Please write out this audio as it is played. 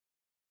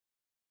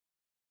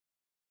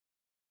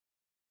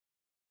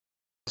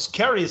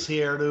Carrie's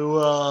here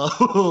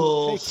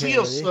to see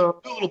us do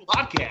a little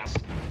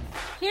podcast.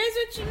 Here's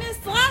what you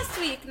missed last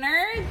week,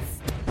 nerds.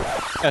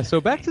 Yeah,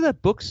 so back to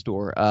that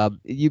bookstore.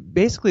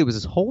 It was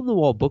this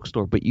hole-in-the-wall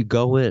bookstore, but you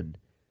go in,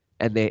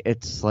 and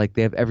it's like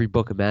they have every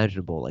book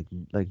imaginable, like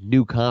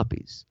new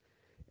copies.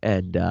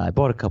 And I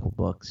bought a couple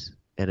books,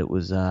 and it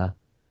was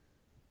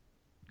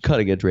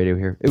cutting edge radio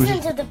here. It was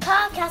Listen to the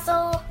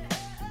podcast.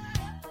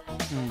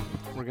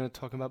 We're going to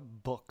talk about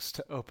books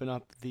to open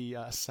up the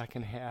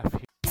second half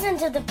here. Listen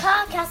to the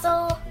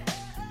podcast.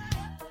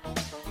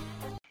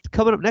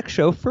 Coming up next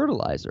show,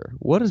 fertilizer.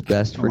 What is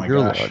best for your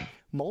lawn?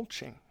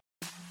 Mulching.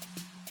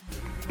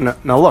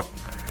 Now look,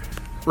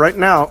 right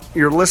now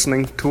you're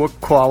listening to a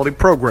quality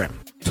program.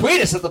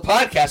 Tweet us at the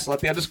podcast, let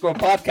the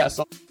 _podcast.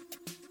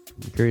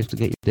 I'm curious to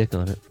get your dick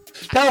on it.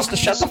 Tell us to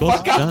shut the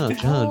fuck up.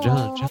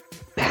 John.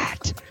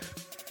 Matt.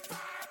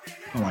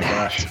 Oh my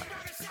gosh.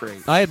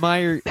 Great. I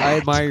admire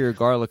your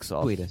garlic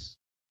sauce. Tweet us.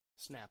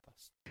 Snap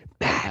us.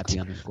 At the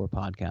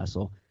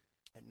 _podcastle.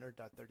 At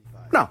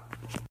nerd.35. No.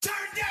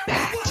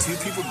 Two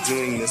people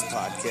doing this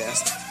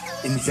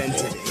podcast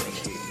invented it.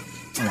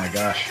 Oh my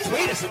gosh.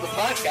 Tweet us at the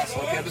podcast,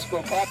 let the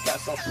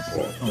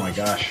 _podcast. Oh my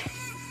gosh.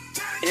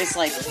 It is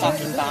like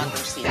fucking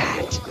bonkers here.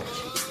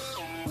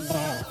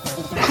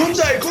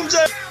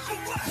 Kumse!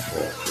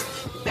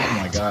 Oh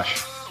my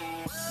gosh.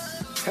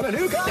 And a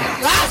new guy.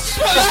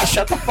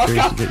 Shut the fuck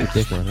Curious up. to get your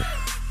dick on it.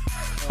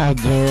 I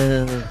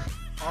do.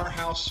 Our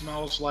house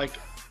smells like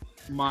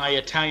my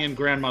Italian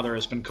grandmother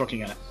has been cooking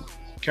in it.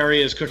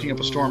 Carrie is cooking up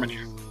a storm in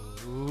here.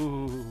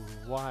 Ooh,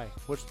 why?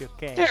 What's the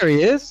okay? There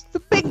he is, the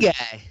big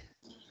guy.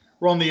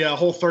 We're on the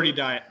Whole30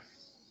 diet.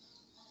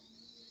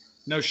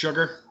 No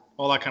sugar,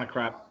 all that kind of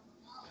crap.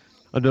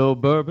 No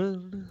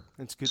bourbon.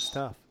 It's good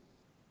stuff.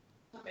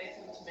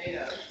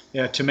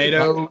 Yeah,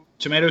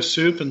 tomato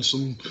soup and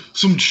some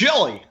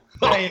chili.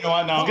 Hey, you know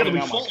what? No, I'm gonna be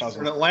full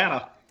in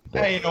Atlanta.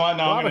 Hey, you know what?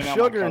 No, A I'm lot gonna of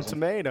know sugar my and cousin.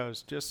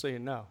 tomatoes, just so you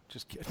know.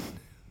 Just kidding.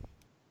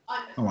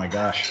 Oh my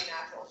gosh.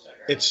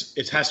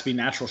 It has to be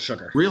natural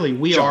sugar. Really,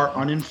 we are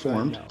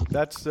uninformed.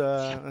 That's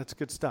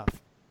good stuff.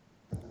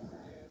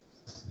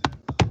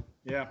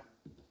 Yeah.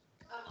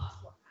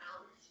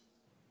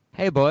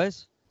 Hey,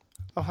 boys.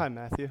 Oh, hi,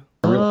 Matthew.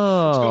 What's going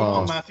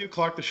on, Oh. Matthew?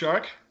 Clark the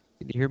Shark?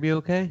 Can you hear me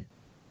okay?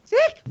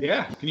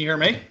 Yeah. Can you hear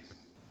me?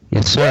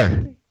 Yes,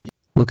 sir.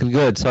 Looking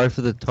good. Sorry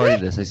for the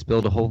tardiness. I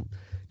spilled a whole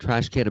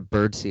trash can of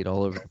birdseed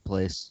all over the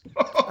place.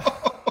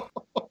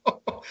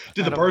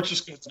 Did the birds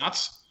just go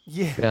nuts?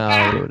 Yeah.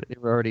 No, they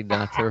were already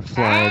nuts. They were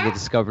flying. They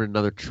discovered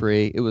another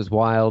tree. It was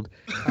wild.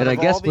 And I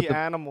guess all with the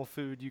animal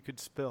food you could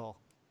spill.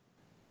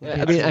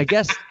 I mean, I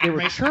guess they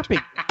were chirping.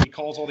 He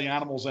calls all the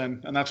animals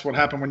in, and that's what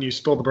happened when you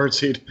spill the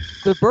birdseed.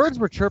 The birds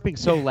were chirping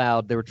so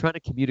loud, they were trying to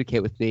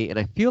communicate with me, and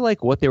I feel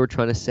like what they were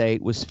trying to say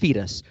was feed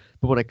us.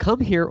 But when I come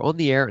here on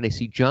the air and I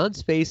see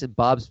John's face and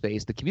Bob's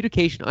face, the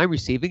communication I'm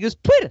receiving is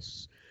tweet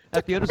us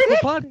at the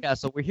 _podcast.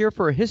 So we're here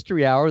for a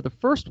history hour, the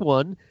first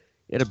one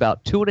in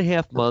about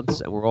 2.5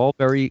 months, and we're all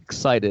very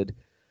excited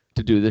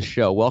to do this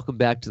show. Welcome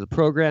back to the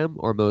program,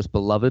 our most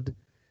beloved,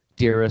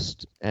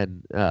 dearest,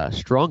 and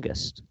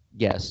strongest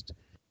guest,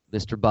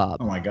 Mr. Bob.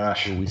 Oh my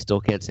gosh. We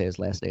still can't say his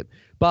last name.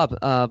 Bob,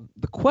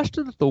 the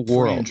question that the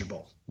world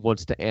Tangible.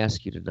 wants to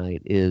ask you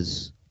tonight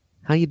is,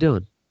 how you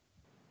doing?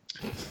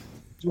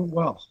 Doing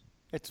well.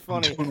 It's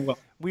funny. Doing well.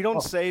 We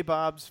don't say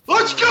Bob's full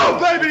Let's name. go,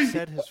 baby! We've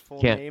said his full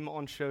Can't. name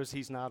on shows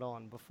he's not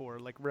on before,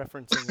 like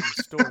referencing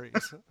in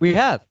stories. We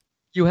have.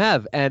 You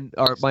have. And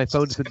my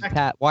phone's been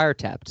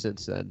wiretapped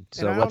since then.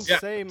 So And I let's...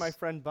 don't say my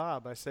friend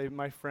Bob. I say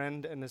my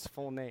friend and his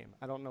full name.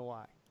 I don't know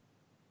why.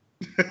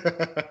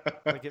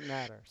 Like it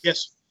matters.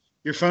 Yes.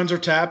 Your phones are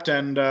tapped,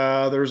 and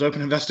there's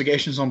open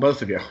investigations on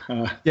both of you.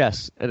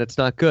 Yes, and it's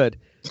not good.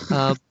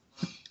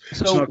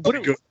 So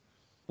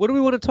what do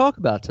we want to talk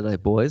about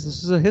tonight, boys?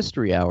 This is a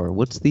history hour.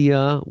 What's the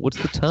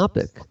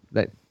topic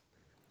that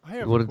I have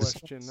you a want to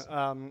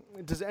question.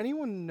 Does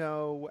anyone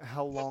know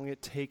how long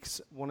it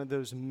takes one of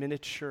those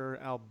miniature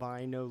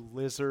albino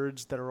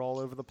lizards that are all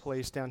over the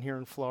place down here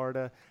in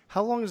Florida?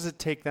 How long does it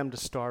take them to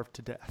starve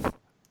to death?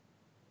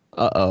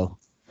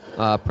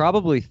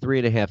 Probably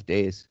 3.5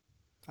 days.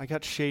 I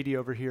got Shady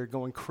over here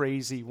going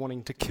crazy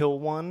wanting to kill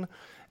one,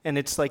 and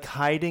it's like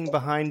hiding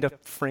behind a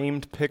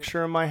framed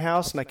picture in my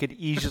house, and I could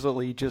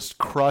easily just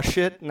crush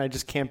it, and I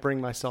just can't bring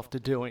myself to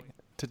do it.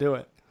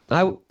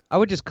 I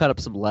would just cut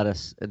up some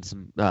lettuce and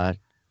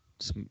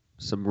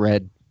some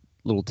red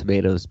little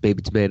tomatoes,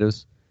 baby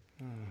tomatoes.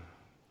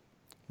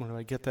 When do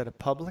I get that at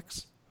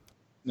Publix?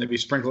 Maybe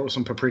sprinkle it with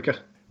some paprika.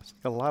 It's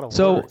like a lot of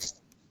So, work.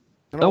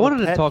 I wanted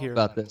to pet talk here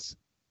about this.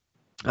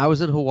 I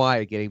was in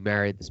Hawaii getting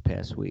married this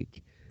past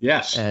week.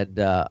 Yes. And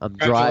I'm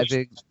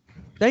driving.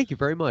 Thank you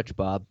very much,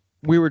 Bob.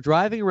 We were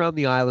driving around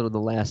the island on the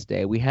last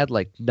day. We had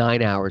like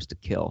 9 hours to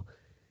kill.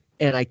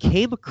 And I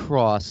came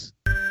across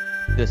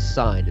this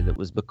sign, and it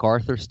was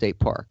MacArthur State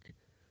Park.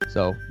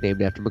 So,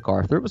 named after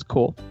MacArthur. It was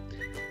cool.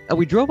 And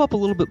we drove up a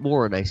little bit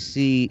more, and I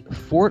see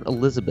Fort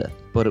Elizabeth,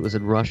 but it was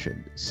in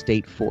Russian,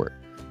 State Fort.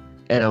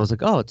 And I was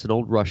like, oh, it's an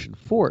old Russian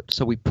fort.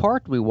 So we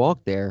parked, and we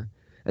walked there,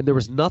 and there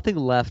was nothing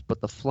left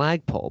but the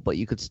flagpole, but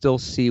you could still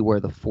see where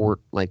the fort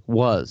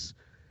was.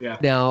 Yeah.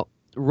 Now,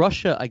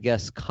 Russia, I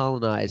guess,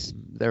 colonized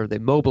there. They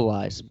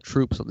mobilized some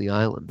troops on the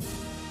island.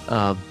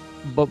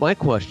 But my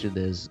question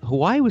is,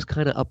 Hawaii was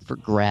kind of up for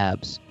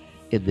grabs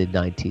in the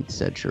 19th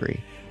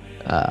century,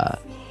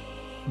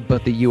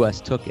 but the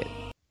U.S. took it.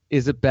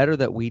 Is it better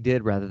that we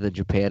did rather than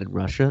Japan and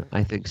Russia?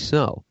 I think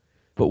so.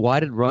 But why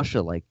did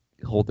Russia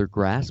hold their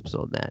grasps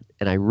on that?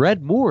 And I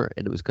read more,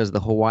 and it was because the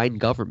Hawaiian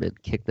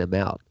government kicked them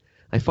out.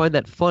 I find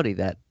that funny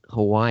that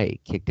Hawaii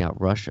kicked out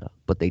Russia,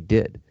 but they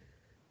did.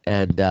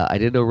 And I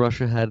didn't know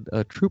Russia had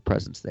a troop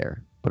presence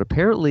there, but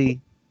apparently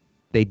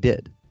they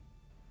did.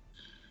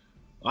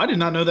 I did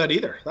not know that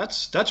either.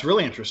 That's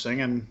really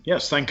interesting. And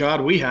yes, thank God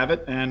we have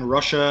it, and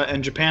Russia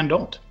and Japan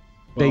don't.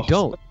 They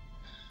don't.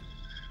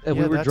 And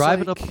we were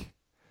driving up.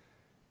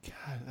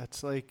 God,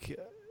 that's like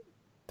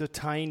the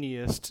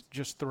tiniest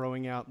just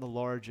throwing out the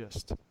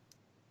largest.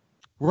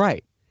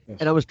 Right. Yes.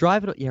 And I was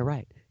driving. Yeah,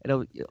 right.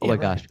 And my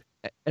gosh.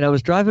 And I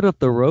was driving up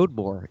the road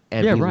more,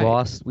 and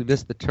we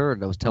missed the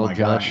turn. I was telling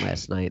John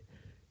last night,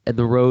 and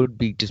the road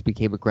just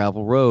became a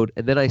gravel road.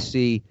 And then I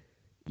see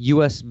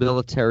U.S.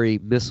 military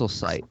missile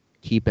site,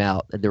 keep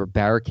out, and there were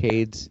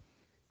barricades,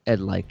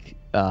 and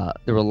there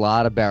were a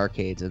lot of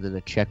barricades, and then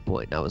a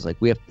checkpoint. And I was like,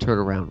 we have to turn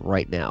around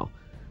right now.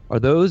 Are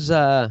those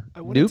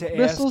nuke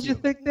missiles you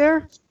think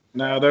there?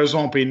 No, those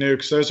won't be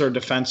nukes. Those are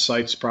defense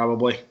sites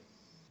probably.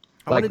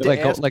 Like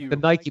the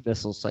Nike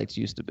missile sites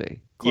used to be.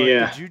 Clark,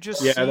 did you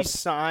just see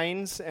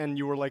signs and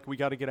you were like, we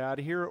got to get out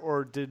of here?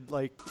 Or did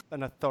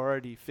an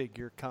authority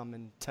figure come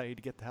and tell you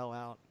to get the hell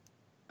out?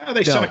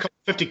 They sent a couple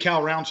 50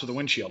 cal rounds to the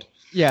windshield.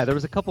 Yeah, there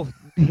was a couple.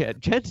 Yeah,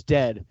 Jed's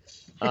dead.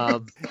 Yeah,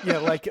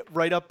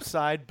 right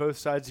upside both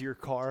sides of your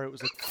car. It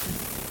was like.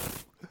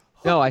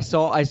 No, I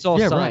saw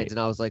signs and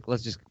I was like,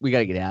 we got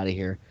to get out of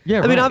here.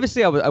 Yeah, I mean,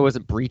 obviously I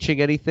wasn't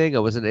breaching anything. I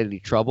wasn't in any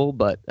trouble,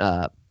 but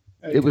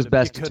it was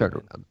best to turn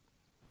around.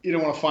 You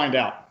don't want to find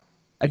out.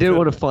 I didn't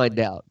want to find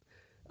out.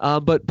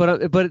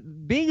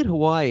 But being in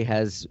Hawaii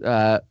has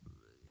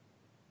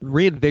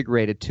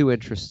reinvigorated two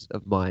interests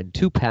of mine,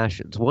 two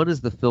passions. One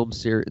is the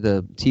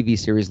TV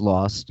series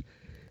Lost,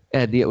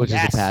 which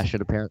is a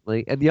passion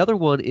apparently, and the other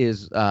one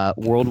is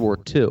World War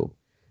II.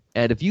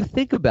 And if you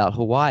think about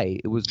Hawaii,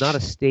 it was not a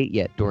state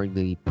yet during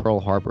the Pearl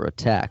Harbor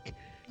attack,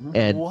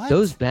 and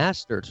those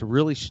bastards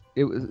really.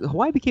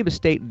 Hawaii became a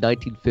state in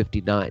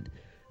 1959,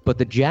 but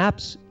the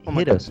Japs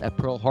hit us at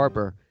Pearl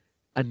Harbor,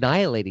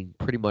 annihilating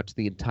pretty much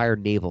the entire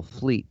naval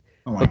fleet.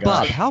 But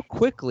Bob, how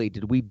quickly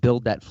did we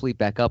build that fleet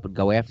back up and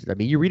go after them? I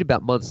mean, you read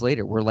about months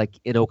later, we're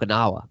in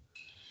Okinawa.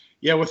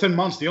 Yeah, within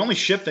months. The only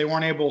ship they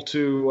weren't able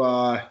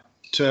to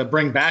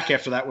bring back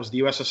after that was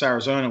the USS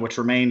Arizona, which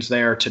remains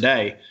there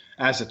today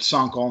as it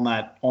sunk on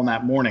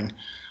that morning.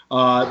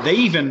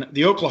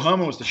 The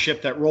Oklahoma was the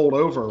ship that rolled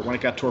over when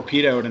it got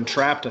torpedoed and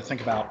trapped, I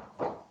think,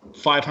 about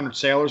 500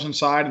 sailors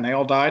inside, and they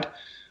all died.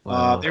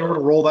 Wow. They were able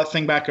to roll that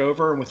thing back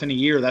over, and within a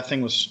year, that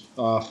thing was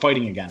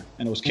fighting again,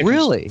 and it was kicking.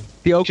 Really,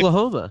 the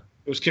Oklahoma?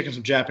 It was kicking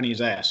some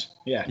Japanese ass.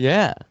 Yeah.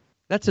 Yeah,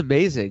 that's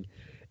amazing.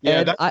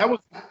 Yeah,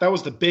 that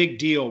was the big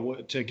deal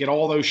to get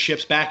all those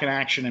ships back in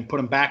action and put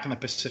them back in the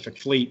Pacific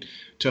Fleet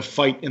to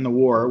fight in the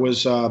war. It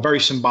was very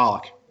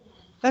symbolic.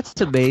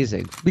 That's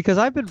amazing because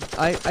I've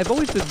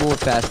always been more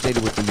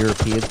fascinated with the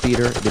European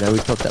theater. I mean, I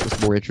always thought that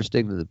was more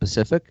interesting than the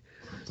Pacific,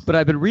 but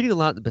I've been reading a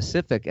lot in the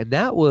Pacific, and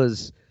that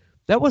wasn't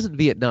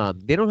Vietnam.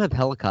 They don't have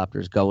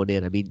helicopters going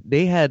in. I mean,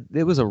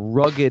 it was a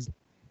rugged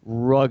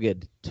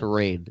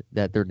terrain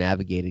that they're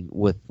navigating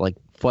with,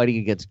 fighting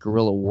against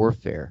guerrilla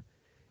warfare.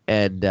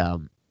 And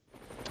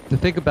to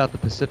think about the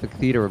Pacific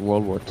theater in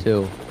World War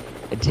II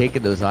and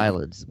taking those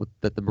islands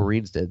that the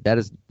Marines did, that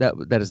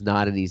is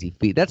not an easy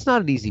feat. That's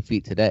not an easy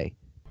feat today.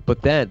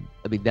 But then,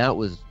 I mean, that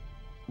was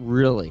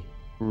really,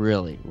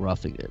 really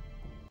roughing it.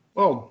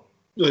 Well,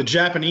 the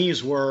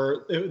Japanese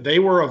were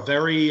a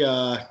very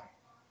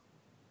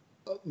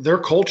their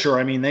culture.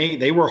 I mean,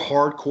 they were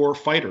hardcore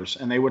fighters,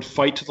 and they would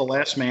fight to the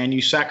last man.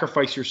 You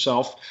sacrifice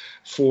yourself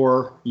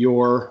for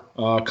your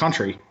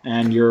country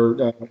and your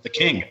the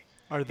king,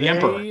 the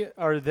emperor.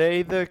 Are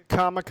they the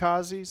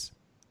kamikazes?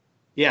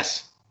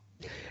 Yes.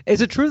 Is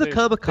it true the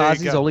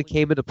kamikazes only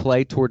came into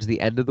play towards the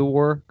end of the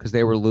war because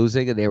they were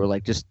losing and they were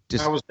just?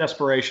 That was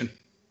desperation.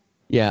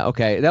 Yeah,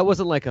 okay. That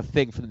wasn't a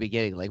thing from the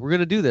beginning. We're going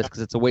to do this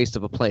because it's a waste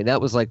of a plane.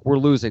 That was we're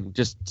losing.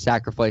 Just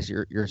sacrifice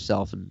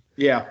yourself.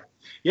 Yeah,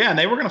 and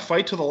they were going to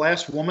fight to the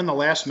last woman, the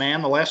last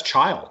man, the last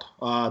child.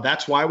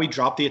 That's why we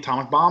dropped the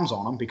atomic bombs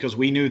on them, because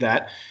we knew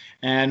that.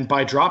 And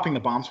by dropping the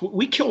bombs,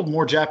 we killed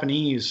more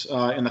Japanese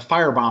in the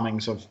fire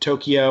bombings of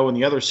Tokyo and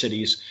the other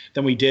cities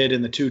than we did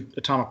in the 2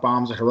 atomic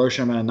bombs at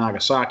Hiroshima and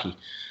Nagasaki.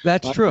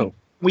 That's true.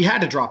 We had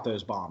to drop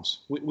those bombs.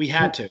 We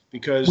had to,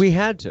 because we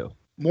had to.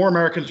 More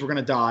Americans were going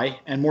to die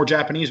and more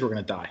Japanese were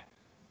going to die.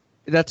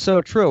 That's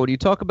so true. When you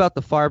talk about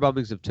the fire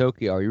bombings of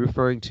Tokyo, are you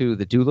referring to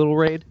the Doolittle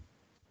raid?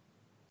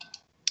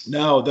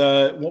 No,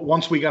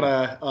 once we got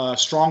a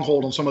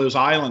stronghold on some of those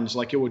islands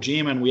like Iwo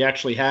Jima, and we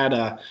actually had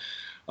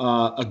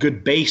a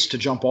good base to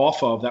jump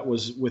off of that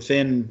was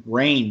within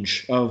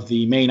range of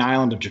the main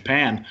island of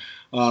Japan,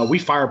 we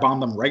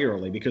firebombed them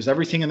regularly because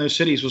everything in those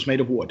cities was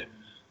made of wood,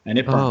 and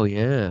it burned. Oh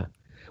yeah.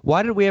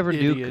 Why did we ever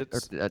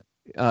nuke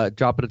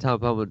drop an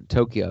atomic bomb in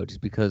Tokyo?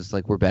 Just because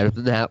like we're better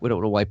than that? We don't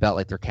want to wipe out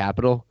like their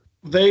capital.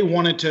 They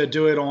wanted to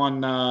do it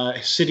on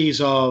cities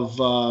of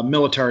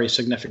military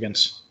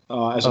significance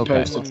as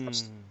opposed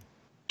to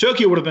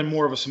Tokyo would have been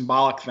more of a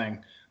symbolic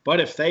thing. But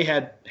if they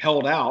had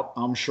held out,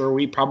 I'm sure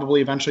we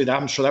probably eventually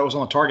I'm sure that was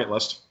on the target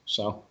list.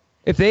 So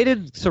if they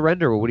didn't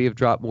surrender, would he have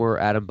dropped more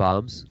atom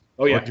bombs?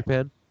 Oh yeah, on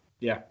Japan.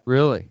 Yeah.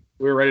 Really?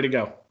 We were ready to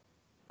go.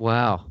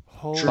 Wow.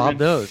 Bob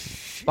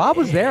knows. Bob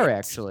was there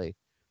actually.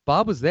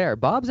 Bob was there.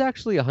 Bob's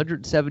actually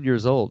 107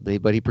 years old,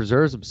 but he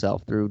preserves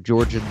himself through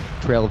Georgian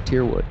Trail of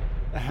Tearwood.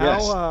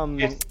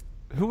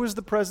 Who was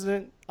the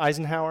president?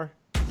 Eisenhower?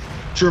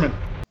 Truman.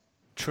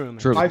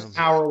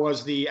 Eisenhower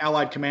was the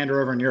Allied commander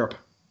over in Europe.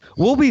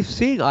 We'll be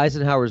seeing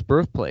Eisenhower's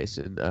birthplace,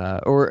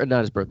 or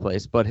not his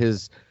birthplace, but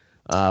his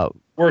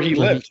where he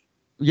lived.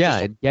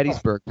 In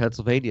Gettysburg,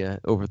 Pennsylvania,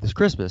 over this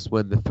Christmas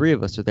when the three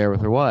of us are there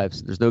with our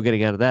wives. There's no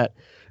getting out of that.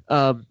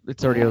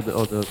 It's already on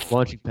the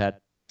launching pad.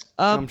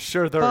 I'm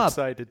sure they're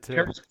excited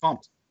too.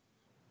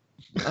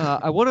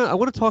 I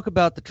want to talk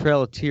about the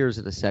Trail of Tears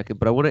in a second,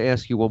 but I want to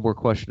ask you one more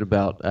question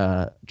about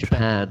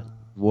Japan,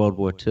 World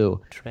War II.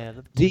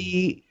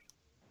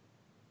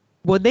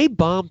 When they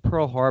bombed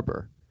Pearl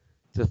Harbor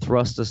to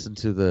thrust us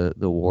into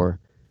the war,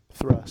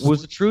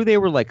 was it true they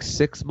were like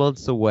 6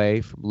 months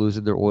away from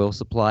losing their oil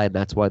supply, and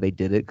that's why they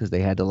did it, because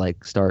they had to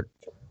like start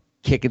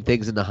kicking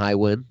things into high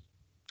wind?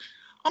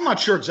 I'm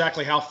not sure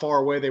exactly how far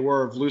away they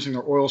were of losing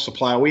their oil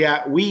supply.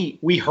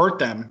 We hurt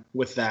them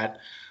with that,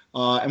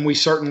 and we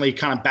certainly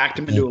kind of backed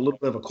them into a little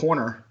bit of a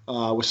corner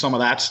with some of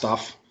that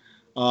stuff.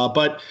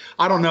 But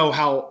I don't know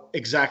how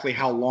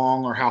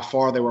long or how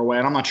far they were away,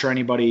 and I'm not sure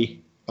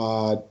anybody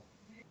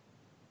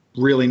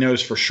really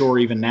knows for sure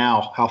even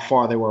now how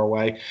far they were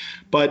away.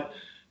 But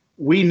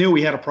we knew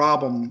we had a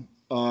problem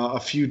a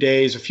few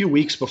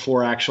weeks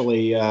before it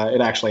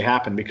actually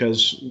happened,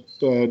 because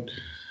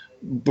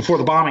before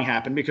the bombing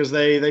happened, because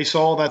they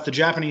saw that the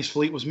Japanese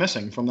fleet was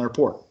missing from their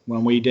port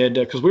when we did,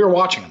 because we were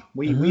watching them.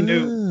 We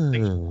knew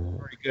things were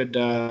very good.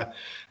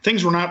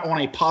 Things were not on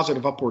a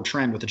positive upward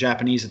trend with the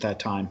Japanese at that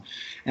time.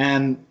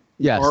 And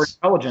our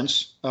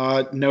intelligence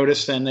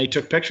noticed, and they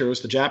took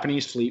pictures, the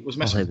Japanese fleet was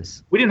missing.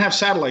 We didn't have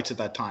satellites at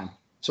that time,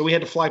 so we had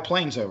to fly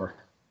planes over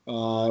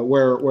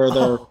where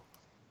they're...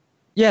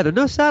 Yeah, there are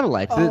no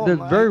satellites. They're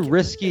very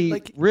risky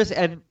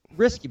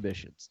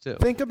missions too.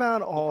 Think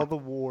about all the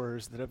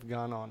wars that have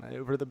gone on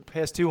over the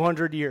past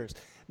 200 years.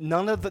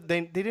 None of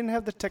they didn't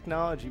have the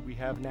technology we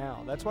have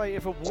now. That's why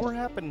if a war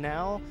happened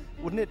now,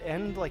 wouldn't it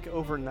end like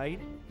overnight?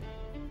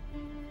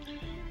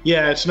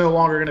 Yeah, it's no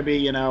longer going to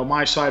be,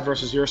 my side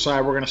versus your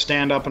side. We're going to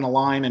stand up in a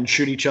line and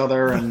shoot each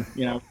other, and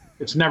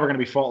it's never going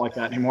to be fought like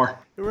that anymore.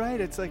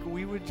 Right. It's like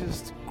we would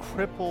just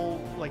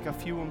cripple like a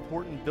few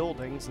important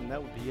buildings, and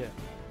that would be it.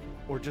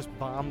 Or just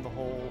bomb the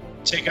whole...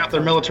 Take out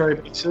their military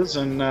bases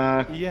and,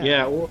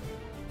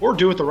 or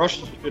do what the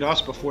Russians did to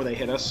us before they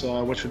hit us,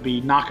 which would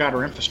be knock out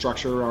our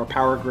infrastructure, our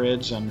power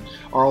grids, and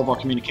all of our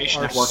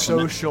communication networks.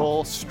 Our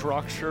social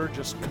structure,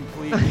 just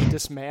completely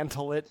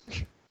dismantle it.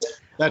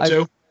 That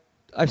too.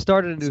 I've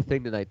started a new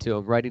thing tonight, too.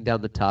 I'm writing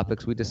down the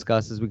topics we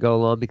discuss as we go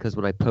along, because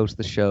when I post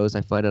the shows,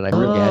 I find out I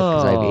forget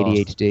because I have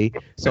ADHD.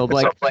 So I'm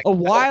like, a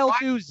wild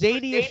new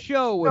zaniest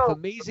show with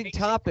amazing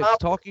topics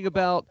talking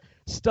about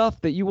stuff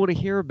that you want to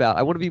hear about.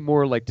 I want to be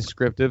more like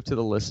descriptive to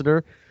the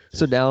listener.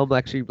 So now I'm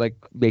actually like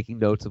making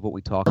notes of what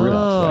we talk about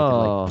so I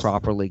can like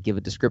properly give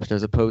a description,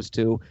 as opposed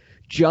to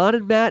John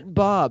and Matt and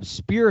Bob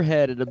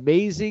spearhead an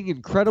amazing,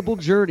 incredible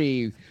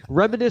journey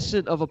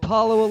reminiscent of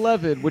Apollo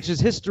 11, which is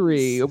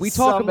history. And we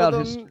talk about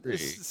history.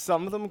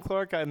 Some of them,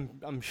 Clark,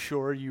 I'm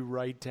sure you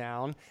write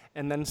down,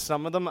 and then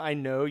some of them I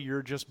know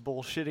you're just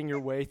bullshitting your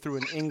way through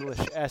an English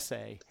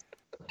essay.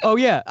 Oh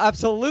yeah,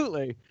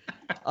 absolutely.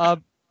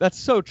 That's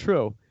so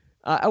true.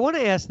 I want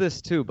to ask this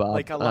too, Bob.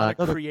 Like a lot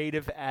of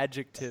creative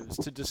adjectives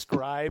to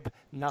describe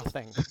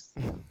nothing.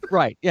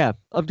 Right. Yeah.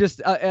 I'm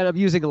just and I'm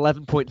using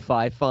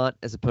 11.5 font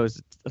as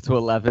opposed to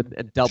 11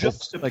 and double.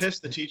 Just to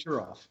piss the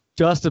teacher off.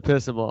 Just to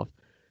piss him off,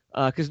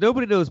 because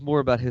nobody knows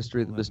more about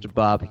history than Mr.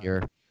 Bob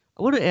here.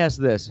 I want to ask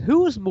this: who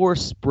was more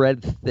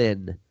spread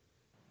thin,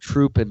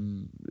 troop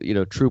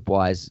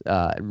wise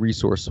and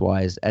resource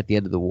wise at the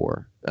end of the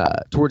war,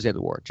 towards the end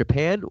of the war,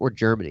 Japan or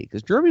Germany?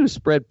 Because Germany was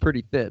spread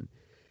pretty thin.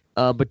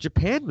 But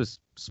Japan was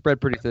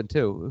spread pretty thin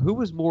too. Who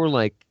was more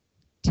like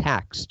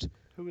taxed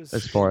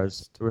as far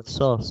as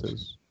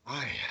resources?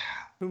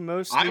 Who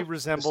mostly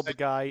resembled the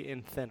guy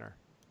in Thinner.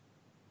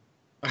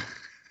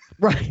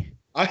 Right.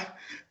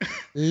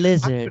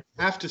 Lizard. I would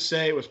have to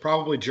say it was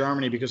probably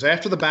Germany, because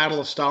after the Battle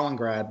of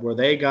Stalingrad, where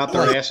they got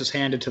their asses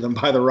handed to them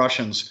by the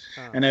Russians,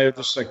 and they were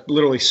just like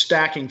literally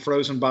stacking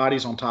frozen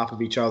bodies on top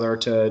of each other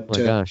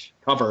to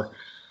cover.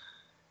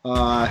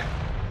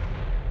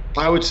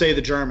 I would say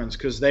the Germans,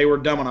 because they were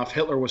dumb enough.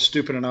 Hitler was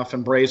stupid enough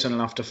and brazen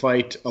enough to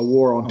fight a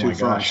war on two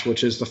fronts,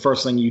 which is the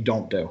first thing you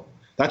don't do.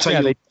 That's how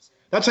you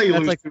That's how you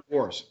lose like, 2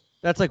 wars.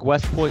 That's like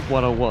West Point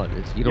 101.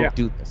 Is you don't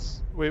do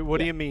this. Wait, what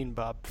do you mean,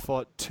 Bob?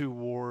 Fought 2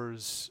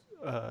 wars?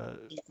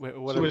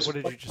 What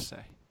did you just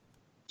say?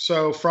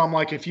 So from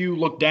like if you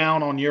look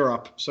down on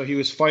Europe, so he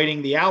was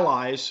fighting the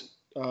Allies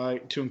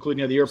to include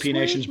the European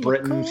nations,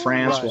 Britain,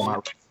 France,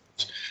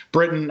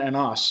 Britain and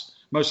us,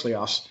 mostly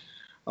us.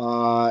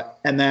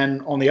 And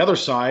then on the other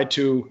side,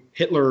 to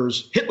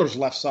Hitler's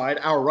left side,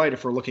 our right,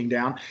 if we're looking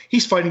down,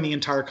 he's fighting the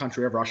entire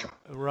country of Russia.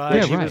 Right.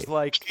 Yeah, he right. was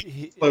like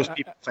people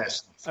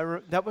fast.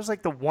 that was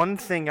like the one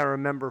thing I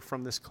remember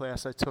from this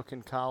class I took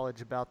in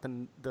college about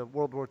the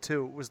World War II.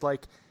 It was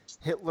like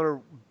Hitler,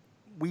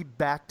 we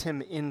backed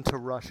him into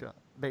Russia,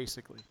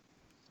 basically.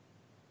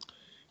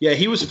 Yeah,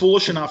 he was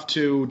foolish enough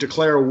to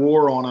declare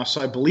war on us.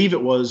 I believe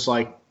it was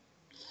like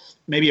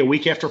maybe a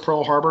week after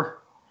Pearl Harbor.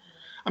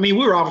 I mean,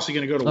 we were obviously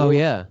going to go to war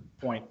at that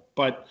point,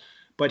 but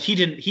he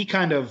didn't. He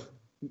kind of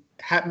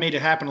made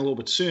it happen a little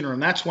bit sooner,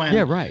 and that's when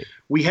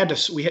we kind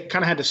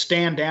of had to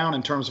stand down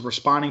in terms of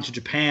responding to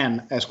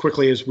Japan as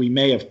quickly as we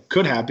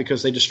could have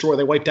because they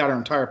wiped out our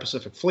entire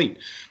Pacific Fleet.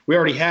 We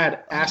already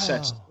had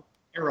assets in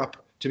Europe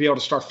to be able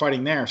to start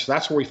fighting there, so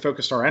that's where we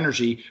focused our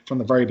energy from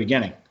the very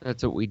beginning.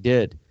 That's what we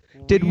did.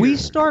 Did we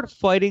start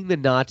fighting the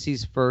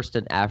Nazis first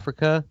in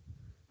Africa?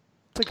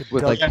 It's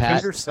like a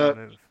Peterson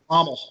move.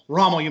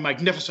 Rommel, you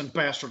magnificent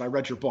bastard! I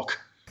read your book.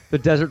 The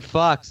Desert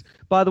Fox.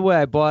 By the way,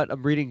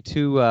 I'm reading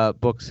 2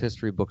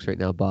 history books right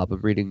now, Bob.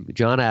 I'm reading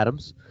John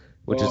Adams,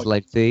 which is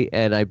lengthy,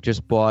 and I'm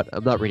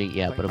not reading it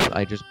yet, but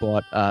I just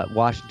bought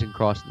Washington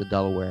Crossing the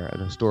Delaware, an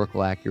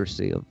historical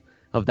accuracy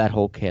of that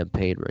whole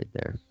campaign right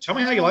there. Tell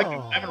me how you like it.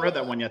 I haven't read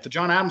that one yet. The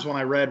John Adams one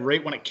I read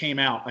right when it came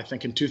out, I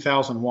think in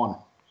 2001.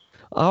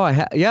 Oh,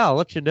 I'll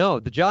let you know.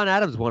 The John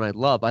Adams one I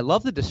love. I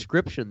love the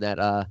description that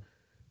what's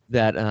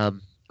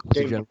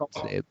the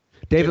gentleman's name?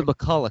 David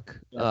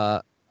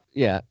McCulloch.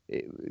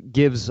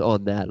 Gives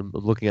on that. I'm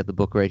looking at the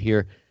book right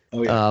here.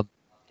 Oh, yeah.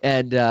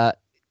 And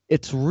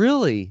it's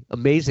really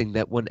amazing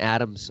that when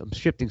Adams, I'm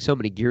shifting so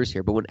many gears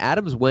here, but when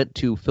Adams went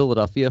to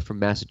Philadelphia from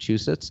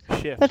Massachusetts,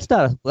 that's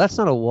not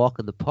a walk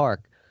in the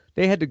park.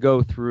 They had to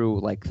go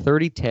through like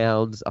 30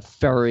 towns, a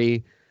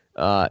ferry.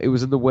 It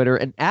was in the winter,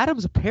 and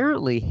Adams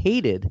apparently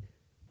hated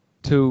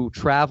to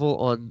travel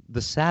on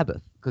the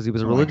Sabbath because he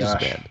was a religious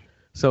man.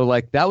 So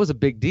like that was a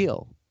big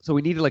deal. So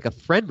we needed like a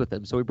friend with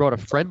him. So we brought a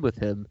friend with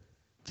him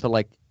to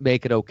like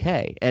make it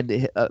okay.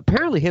 And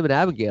apparently him and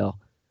Abigail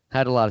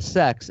had a lot of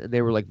sex, and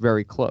they were like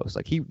very close.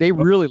 Like they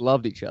really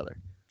loved each other.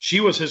 She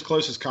was his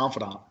closest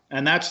confidant,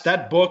 and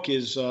that book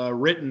is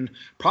written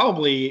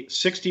probably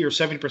 60 or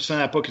 70% of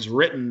that book is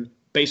written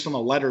based on the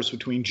letters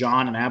between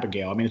John and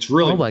Abigail. I mean, it's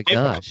really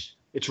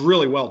it's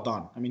really well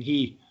done. I mean,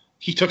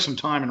 he took some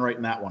time in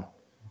writing that one.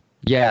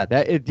 Yeah,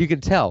 you can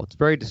tell it's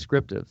very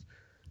descriptive.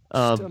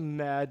 Just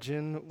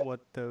imagine what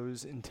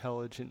those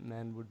intelligent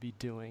men would be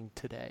doing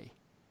today.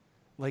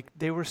 Like,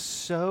 they were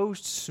so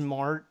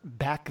smart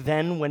back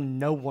then when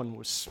no one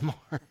was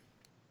smart.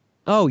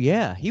 Oh,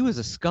 yeah. He was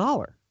a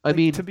scholar. I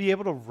mean, to be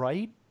able to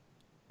write?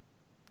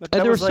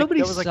 There were so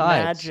many sides. Like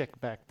magic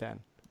back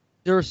then.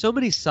 There were so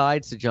many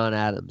sides to John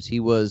Adams. He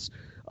was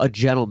a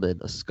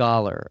gentleman, a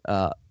scholar,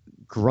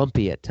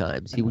 grumpy at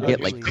times. He would get,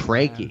 like,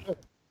 cranky.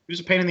 He was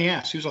a pain in the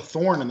ass. He was a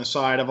thorn in the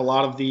side of a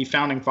lot of the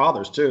founding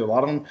fathers, too. A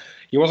lot of them,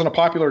 he wasn't a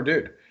popular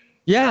dude.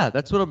 Yeah,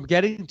 that's what I'm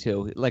getting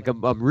to. Like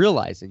I'm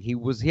realizing he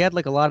had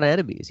like a lot of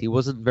enemies. He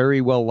wasn't very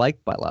well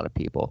liked by a lot of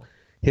people.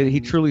 He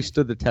truly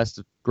stood the test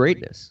of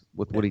greatness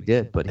with what he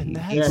did, but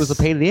he was a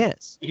pain in the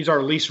ass. He's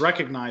our least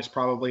recognized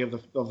probably of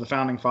the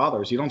founding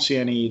fathers. You don't see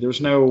any.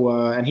 There's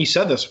no. And he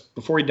said this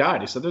before he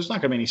died. He said, "There's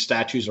not going to be any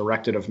statues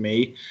erected of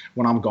me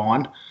when I'm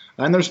gone,"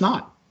 and there's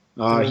not.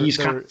 There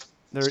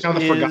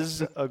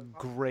is a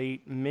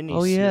great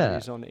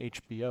mini-series on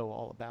HBO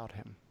all about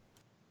him.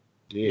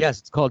 Yeah. Yes,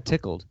 it's called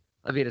Tickled.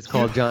 I mean, it's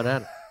called John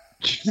Adams.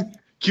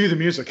 Cue the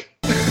music.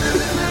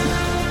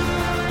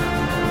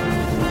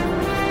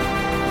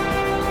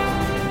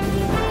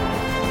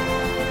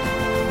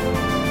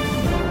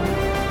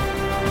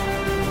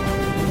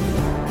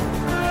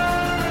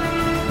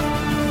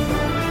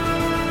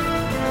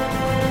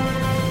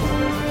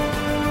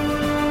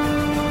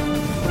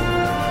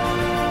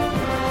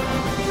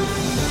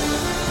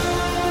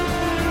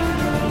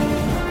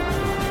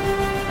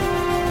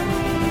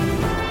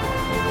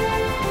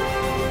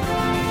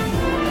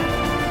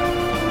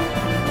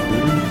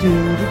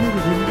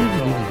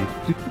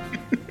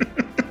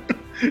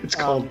 It's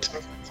called.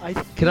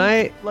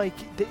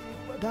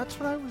 That's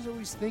what I was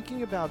always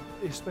thinking about,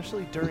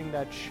 especially during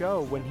that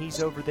show when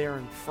he's over there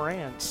in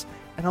France,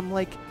 and I'm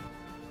like,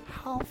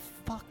 how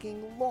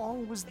fucking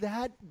long was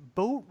that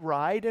boat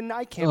ride? And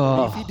I can't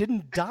believe he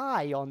didn't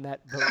die on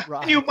that boat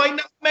ride. You might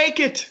not make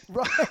it.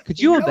 Right? Could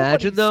you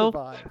imagine though?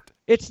 Survived.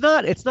 It's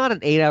not an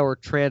 8-hour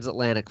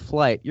transatlantic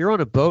flight. You're on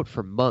a boat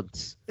for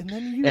months. And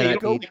then you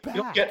go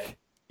back.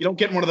 You don't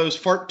get in one of those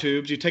fart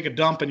tubes. You take a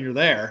dump and you're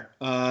there.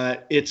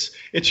 It's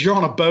you're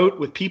on a boat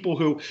with people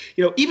who,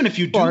 even if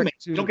you do,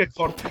 you don't get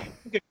caught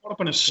up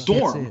in a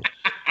storm.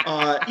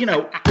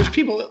 There's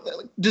people.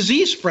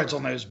 Disease spreads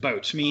on those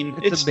boats. I mean,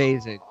 it's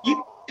amazing.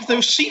 if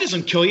those sea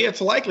doesn't kill you,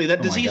 it's likely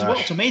that disease will.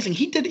 It's amazing.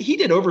 He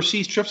did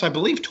overseas trips, I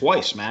believe,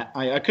 twice, Matt.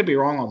 I could be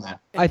wrong on that.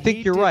 And I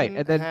think you're right.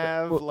 And then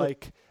have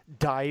like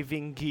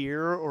diving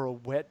gear or a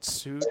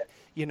wetsuit.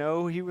 You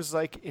know, he was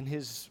like in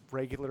his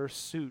regular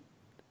suit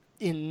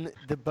in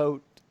the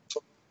boat.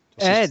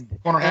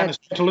 Corner hat his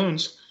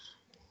pantaloons.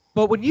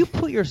 But when you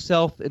put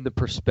yourself in the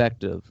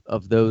perspective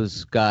of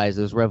those guys,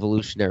 those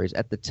revolutionaries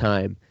at the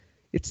time,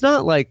 it's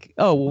not like,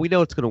 oh, well, we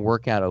know it's going to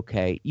work out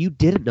okay. You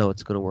didn't know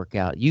it's going to work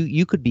out.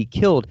 You could be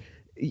killed.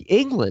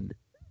 England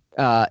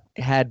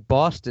had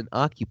Boston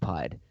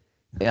occupied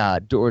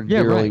during the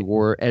early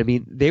war. I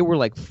mean, they were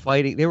like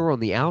fighting. They were on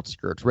the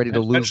outskirts, ready to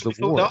lose the war.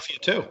 Philadelphia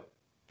too.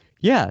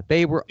 Yeah,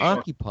 they were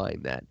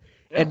occupying that.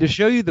 Yeah. And to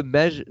show you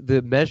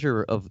the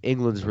measure of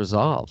England's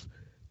resolve,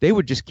 they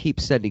would just keep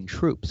sending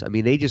troops. I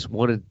mean, they just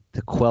wanted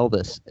to quell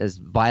this as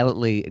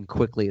violently and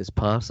quickly as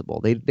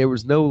possible. There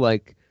was no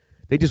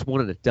they just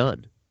wanted it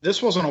done.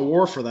 This wasn't a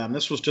war for them.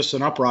 This was just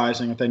an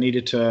uprising that they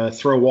needed to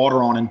throw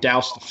water on and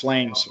douse the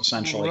flames,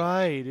 essentially.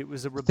 Right. It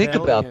was a rebellion.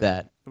 Think about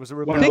that. It was a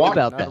rebellion,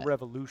 not a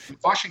revolution.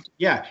 Washington,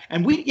 yeah.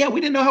 And we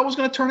didn't know how it was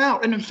going to turn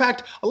out. And in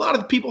fact, a lot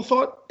of the people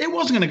thought it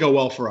wasn't going to go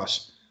well for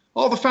us.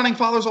 All the founding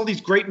fathers, all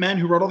these great men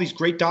who wrote all these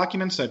great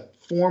documents that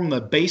form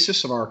the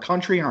basis of our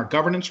country and our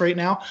governance right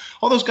now,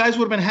 all those guys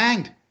would have been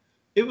hanged.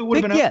 It would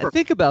have been over. Yeah,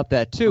 think about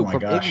that, too,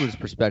 from England's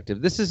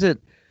perspective. This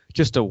isn't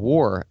just a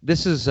war.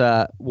 This is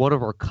one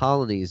of our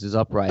colonies is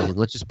uprising.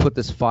 Let's just put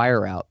this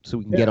fire out so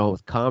we can get on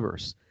with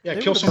commerce. Yeah,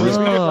 kill some of these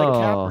guys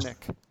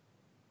like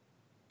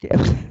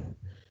Kaepernick.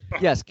 Yeah.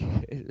 Yes.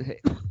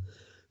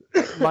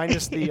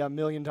 Minus the $1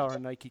 million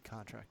Nike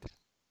contract.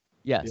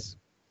 Yes.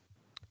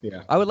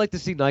 Yeah. I would like to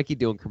see Nike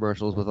doing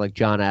commercials with like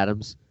John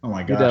Adams. Oh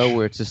my gosh. You know,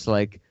 where it's just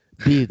like,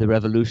 be the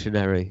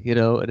revolutionary, you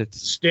know, and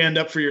it's stand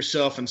up for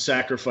yourself and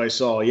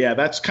sacrifice all. Yeah,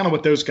 that's kind of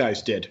what those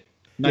guys did.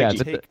 Nike.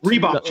 Yeah, take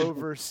Reebok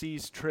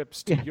overseas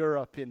trips to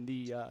Europe in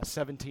the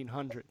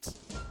 1700s.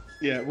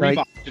 Yeah,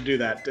 Reebok to do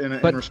that in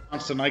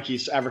response to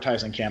Nike's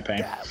advertising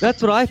campaign.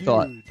 That's what I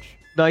thought.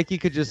 Nike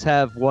could just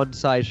have one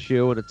size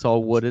shoe and it's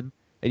all wooden,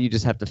 and you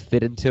just have to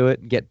fit into it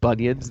and get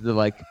bunions. And they're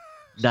like,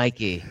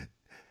 Nike.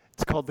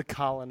 It's called the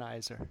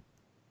Colonizer.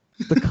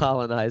 The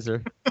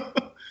Colonizer.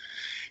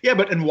 Yeah,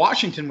 but and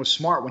Washington was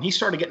smart when he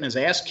started getting his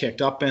ass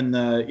kicked up in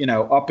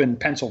up in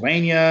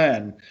Pennsylvania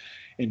and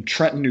in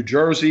Trenton, New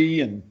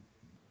Jersey, and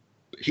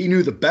he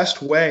knew the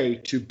best way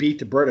to beat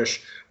the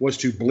British was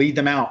to bleed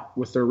them out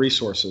with their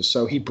resources.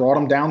 So he brought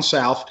them down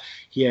south.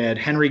 He had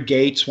Henry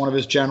Gates, one of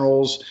his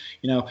generals.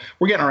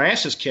 We're getting our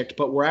asses kicked,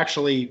 but we're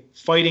actually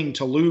fighting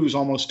to lose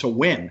almost to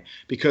win,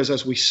 because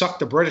as we suck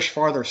the British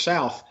farther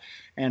south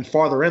and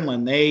farther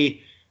inland,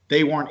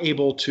 they weren't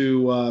able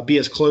to be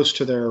as close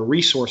to their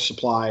resource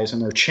supplies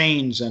and their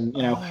chains and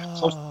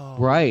close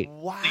right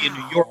in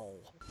New York.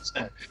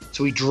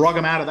 So we drug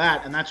them out of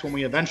that, and that's when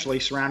we eventually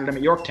surrounded them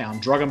at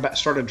Yorktown.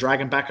 Started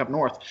dragging back up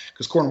north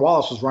because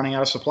Cornwallis was running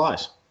out of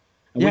supplies.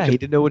 And he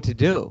didn't know what to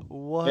do.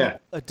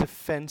 What a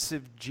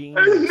defensive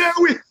genius! And now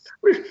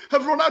we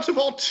have run out of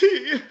all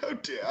tea. Oh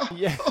dear.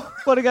 Yeah,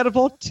 running out of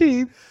all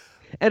tea.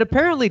 And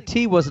apparently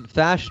tea wasn't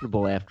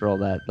fashionable after all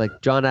that. Like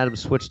John Adams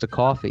switched to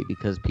coffee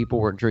because people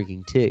weren't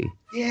drinking tea.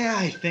 Yeah,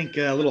 I think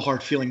a little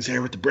hard feelings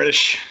there with the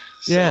British.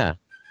 So. Yeah.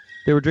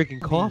 They were drinking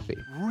coffee.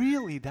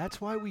 Really?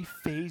 That's why we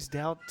phased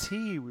out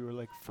tea. We were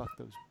like, fuck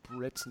those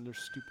Brits and their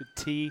stupid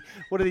tea.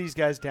 What do these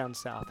guys down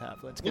south have?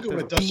 Let's get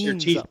those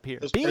beans up here.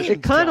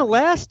 It kind of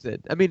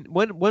lasted. I mean,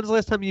 when's the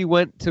last time you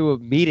went to a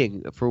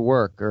meeting for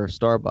work or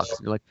Starbucks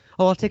and you're like,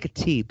 oh, I'll take a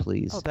tea,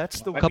 please. Oh,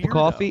 that's the cup of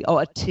coffee? Oh,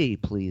 a tea,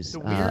 please.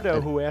 The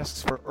weirdo who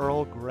asks for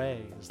Earl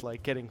Grey is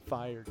like getting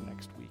fired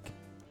next week.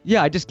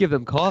 Yeah, I just give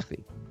them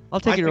coffee. I'll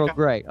take an Earl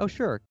Grey. Oh,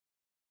 sure.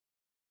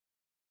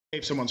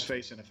 Save someone's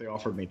face in if they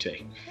offered me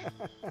tea.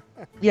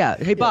 Yeah.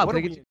 Hey, Bob, can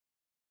I get you?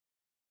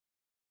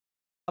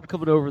 I'm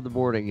coming over in the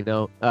morning,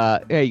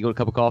 hey, you want a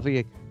cup of coffee?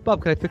 Hey,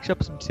 Bob, can I fix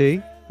up some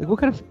tea? Like, what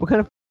kind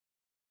of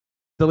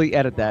silly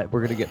edit that?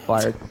 We're gonna get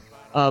fired.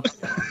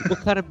 What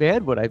kind of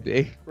man would I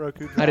be?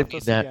 Roku, I didn't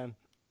mean that. Again.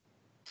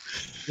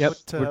 Yep,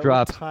 we're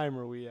dropped. What time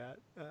are we at?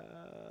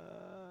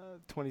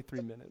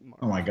 23-minute mark.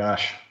 Oh my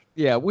gosh.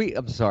 Yeah,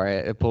 I'm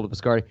sorry, I pulled up a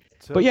Scardy.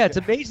 But yeah, it's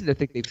amazing to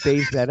think they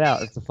phased that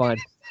out. It's a fine.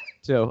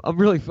 So I'm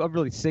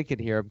really sinking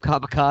here. I'm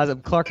kamikaze.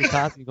 I'm Clark and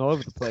Cosby all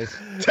over the place.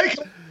 Take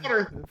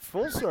water.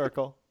 Full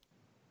circle.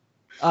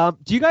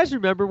 Do you guys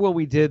remember when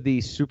we did the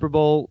Super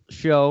Bowl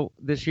show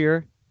this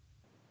year?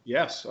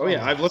 Yes. Oh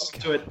yeah, I've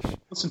listened to it.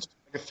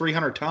 Like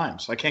 300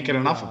 times. I can't get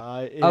enough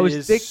of it.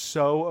 It is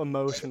so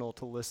emotional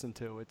to listen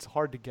to. It's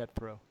hard to get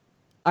through.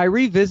 I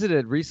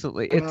revisited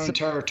recently. It's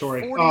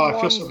territory. Oh, I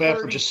feel so bad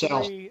for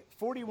Giselle.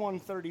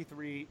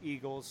 41-33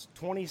 Eagles.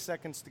 20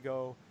 seconds to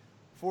go.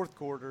 Fourth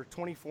quarter,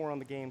 24 on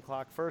the game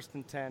clock, 1st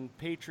and 10.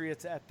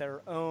 Patriots at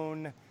their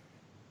own.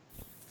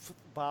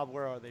 Bob,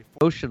 where are they?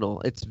 Emotional.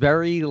 It's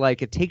very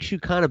it takes you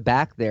kind of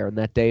back there on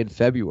that day in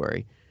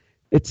February.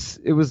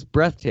 It was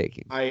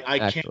breathtaking.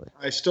 I can't.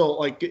 I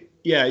still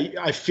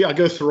I feel I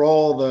go through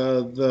all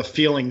the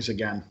feelings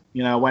again.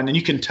 And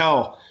you can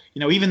tell.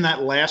 Even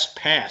that last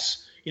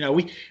pass.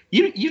 you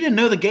didn't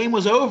know the game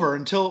was over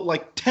until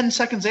like 10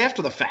 seconds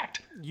after the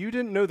fact. You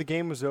didn't know the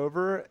game was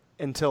over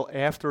until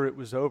after it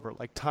was over.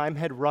 Like, time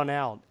had run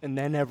out, and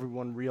then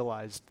everyone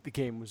realized the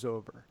game was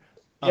over.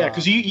 Yeah,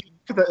 because you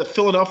look at the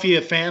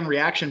Philadelphia fan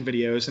reaction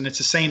videos, and it's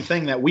the same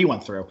thing that we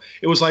went through.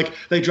 It was like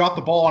they dropped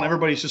the ball, and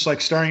everybody's just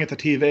like staring at the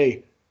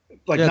TV.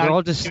 Like,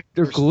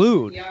 they're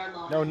glued.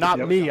 No, not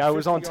me. I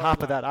was on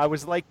top of that. I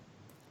was like,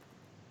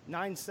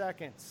 9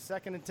 seconds,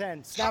 2nd and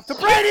 10. Snap to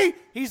Brady.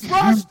 He's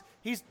rushed.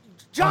 He's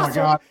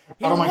jostled.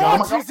 He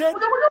launches it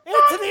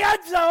into the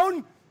end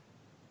zone.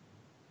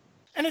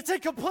 And it's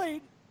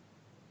incomplete.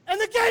 And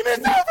the game is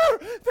over.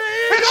 The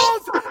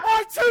Eagles are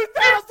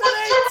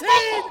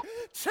 2018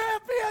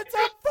 champions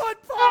of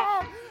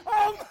football.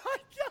 Oh, my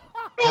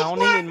God.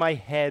 Counting in my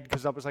head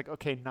because I was like,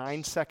 okay,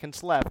 9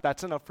 seconds left.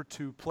 That's enough for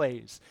 2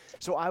 plays.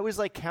 So I was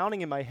like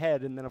counting in my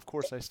head, and then, of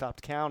course, I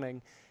stopped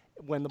counting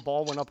when the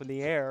ball went up in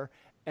the air.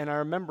 And I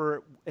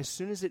remember as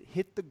soon as it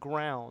hit the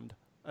ground,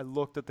 I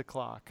looked at the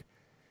clock,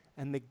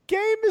 and the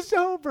game is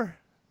over.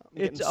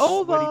 It's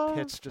over. Sweaty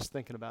pits just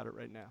thinking about it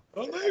right now.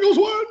 The Eagles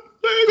won.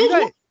 The Eagles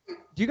won.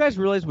 Do you guys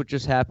realize what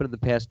just happened in the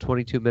past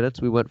 22 minutes?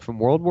 We went from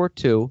World War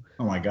II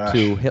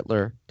to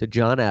Hitler to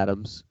John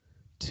Adams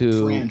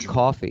to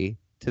coffee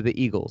to the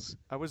Eagles.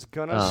 I was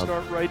gonna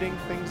start writing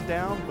things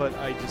down, but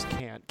I just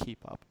can't keep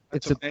up.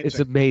 It's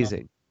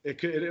amazing. It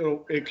could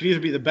either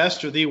be the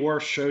best or the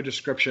worst show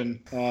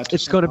description.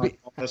 It's going to be.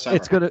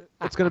 It's going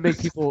to make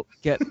people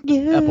get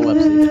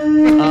epilepsy.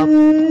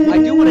 I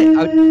do want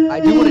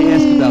to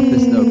ask about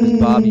this though, because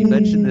Bob, you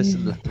mentioned this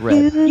in the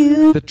thread.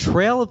 The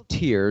Trail of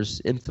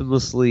Tears,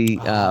 infamously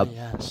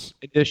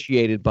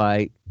initiated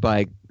by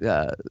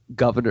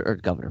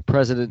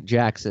President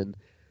Jackson,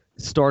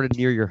 started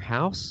near your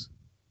house,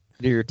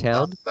 near your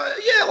town.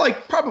 Yeah,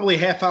 like probably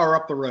half hour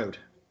up the road.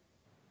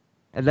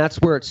 And that's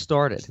where it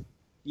started.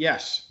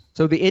 Yes.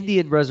 So the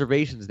Indian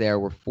reservations there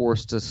were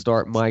forced to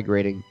start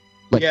migrating.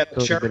 The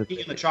Cherokee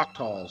and the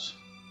Choctaws.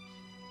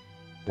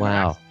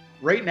 Wow.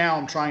 Right now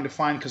I'm trying to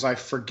find, because I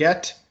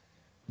forget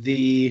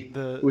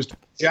it was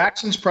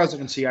Jackson's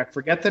presidency. I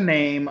forget the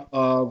name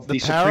of the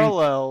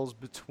parallels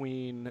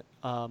between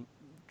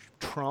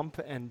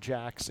Trump and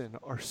Jackson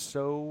are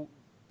so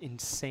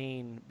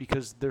insane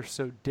because they're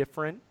so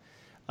different.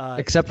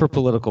 Except for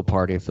political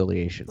party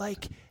affiliation.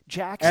 Like,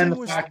 Jackson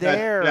was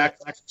there.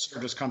 Jackson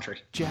served his country.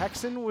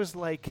 Jackson was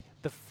like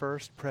the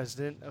first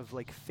president of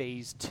like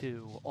phase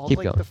 2. All Keep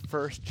like going. the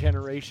first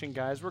generation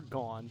guys were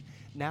gone.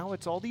 Now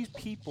it's all these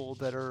people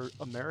that are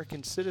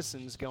American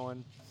citizens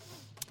going,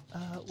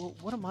 well,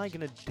 what am I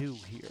going to do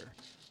here?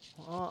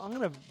 Well, I'm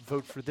going to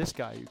vote for this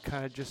guy who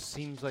kind of just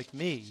seems like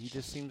me. He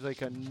just seems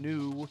like a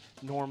new,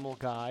 normal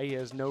guy. He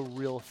has no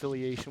real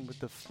affiliation with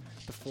the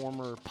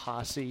former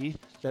posse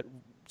that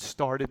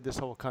started this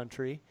whole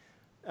country.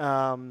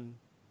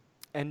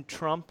 And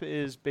Trump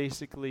is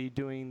basically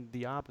doing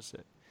the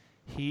opposite.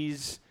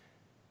 He's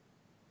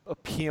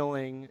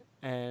appealing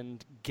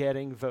and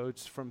getting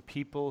votes from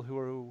people who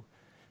are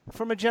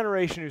from a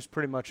generation who's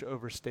pretty much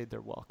overstayed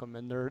their welcome,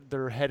 and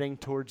they're heading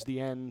towards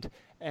the end,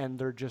 and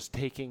they're just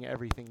taking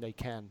everything they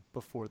can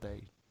before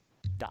they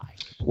die.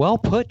 Well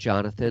put,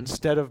 Jonathan.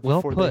 Instead of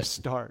before they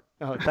start.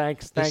 Oh,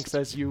 thanks,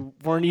 as you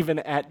weren't even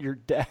at your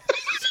desk.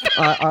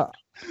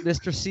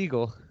 Mr.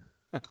 Siegel.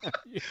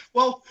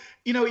 Well,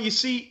 you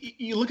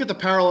look at the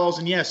parallels,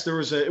 and yes, it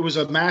was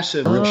a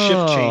massive real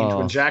shift change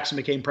when Jackson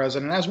became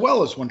president, as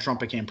well as when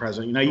Trump became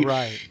president. He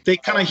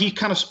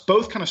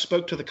both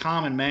spoke to the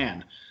common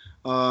man,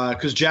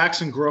 because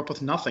Jackson grew up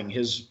with nothing.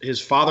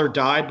 His father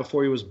died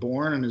before he was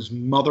born, and his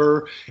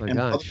mother and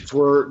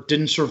brothers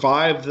didn't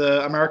survive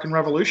the American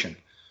Revolution.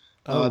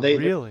 They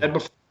died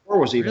before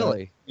was even.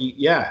 Really?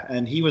 Yeah,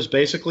 and he was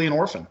basically an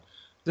orphan.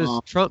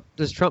 Does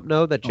Trump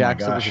know that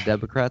Jackson was a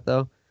Democrat,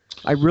 though?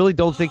 I really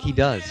don't think he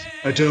does.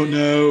 I don't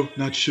know.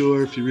 Not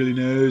sure if he really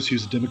knows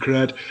he's a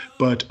Democrat,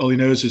 but all he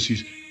knows is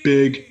he's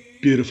big,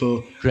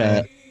 beautiful,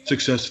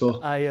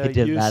 successful. I He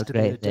did a lot used of to be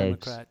a great things.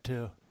 Democrat,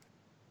 too.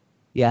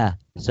 Yeah,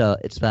 so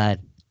it's fine.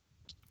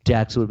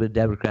 Jackson would have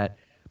been Democrat.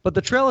 But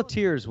the Trail of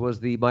Tears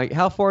was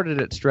how far did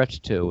it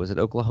stretch to? Was it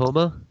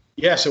Oklahoma?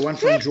 Yes, it went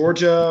from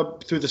Georgia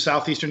through the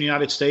southeastern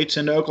United States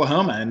into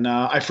Oklahoma. And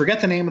I forget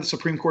the name of the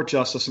Supreme Court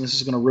justice, and this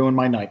is going to ruin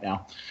my night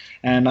now.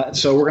 And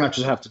so we're going to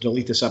just have to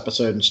delete this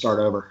episode and start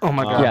over. Oh,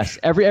 my God. Yes,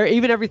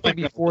 even everything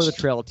before the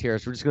Trail of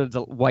Tears, we're just going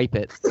to wipe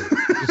it.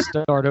 Just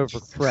start over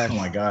fresh. Oh,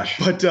 my gosh.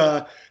 But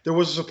there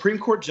was a Supreme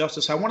Court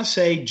justice, I want to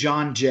say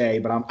John Jay,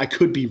 but I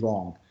could be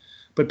wrong.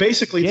 But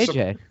basically,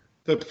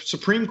 the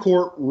Supreme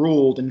Court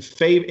ruled in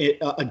favor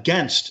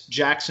against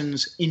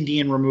Jackson's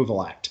Indian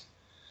Removal Act.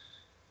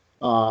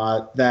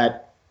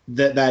 That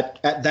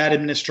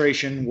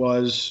administration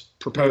was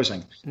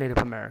proposing. Native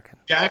American.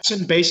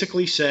 Jackson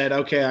basically said,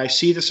 okay, I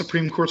see the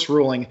Supreme Court's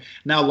ruling,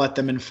 now let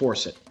them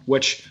enforce it,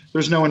 which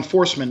there's no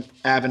enforcement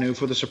avenue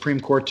for the Supreme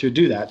Court to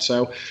do that.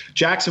 So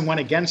Jackson went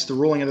against the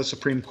ruling of the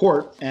Supreme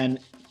Court and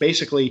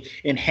basically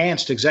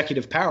enhanced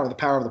executive power, the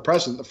power of the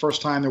president, the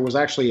first time there was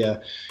actually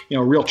a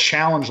real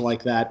challenge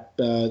like that.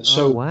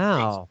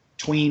 Wow.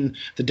 between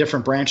the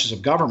different branches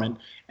of government,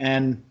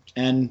 and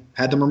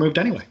had them removed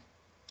anyway,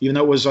 even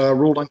though it was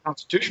ruled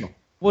unconstitutional.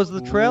 Was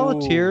the Trail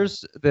of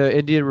Tears the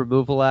Indian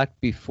Removal Act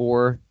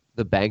before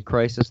the bank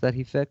crisis that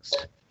he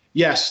fixed?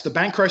 Yes, the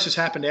bank crisis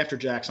happened after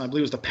Jackson. I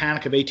believe it was the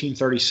Panic of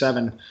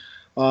 1837,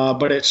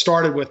 but it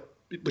started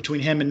between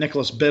him and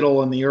Nicholas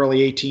Biddle in the early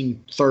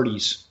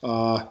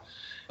 1830s.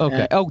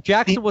 Okay.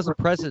 Jackson wasn't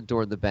president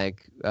during the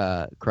bank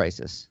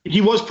crisis.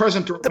 He was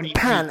president during the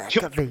Panic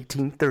of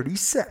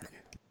 1837.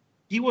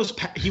 He was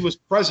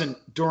present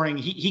during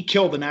he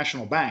killed the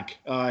National Bank.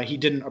 He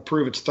didn't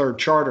approve its third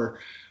charter,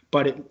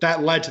 but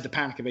that led to the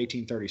Panic of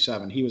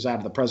 1837. He was out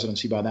of the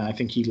presidency by then. I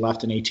think he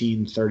left in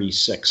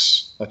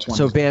 1836. That's when.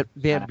 So Van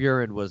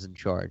Buren was in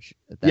charge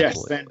at that point.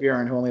 Yes, Van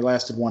Buren, who only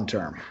lasted one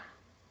term.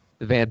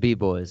 The Van B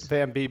boys.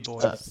 Van B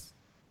boys.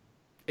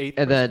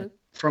 And then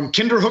from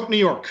Kinderhook, New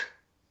York.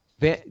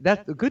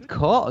 That's a good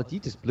call. You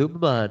just blew my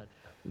mind.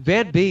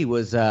 Van B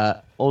was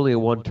only a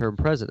one-term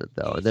president,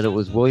 though. And then it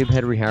was William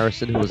Henry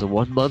Harrison, who was a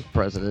one-month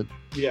president.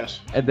 Yes.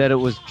 And then it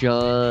was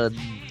John...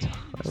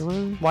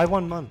 Why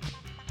 1 month?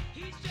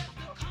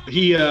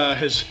 He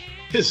his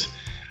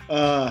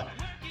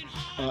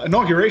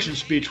inauguration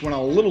speech went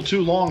a little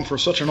too long for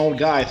such an old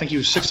guy. I think he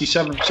was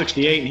 67 or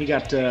 68, and he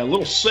got a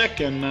little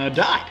sick and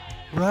died.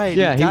 Right.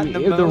 Yeah, he got the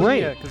pneumonia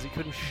rain. because he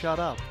couldn't shut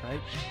up, right?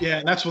 Yeah,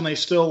 and that's when they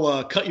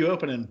still cut you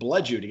open and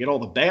bled you to get all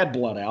the bad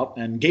blood out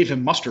and gave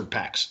him mustard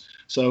packs.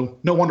 So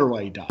no wonder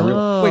why he died.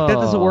 Oh. Wait, that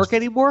doesn't work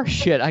anymore?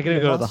 Shit, I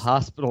gotta go to the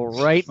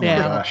hospital right now. Oh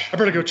my gosh. I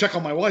better go check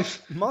on my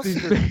wife.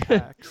 Mustard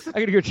packs. I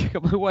gotta go check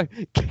on my wife.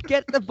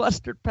 Get the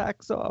mustard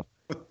packs off.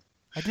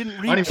 I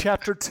didn't read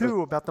chapter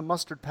 2 about the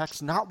mustard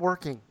packs not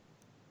working.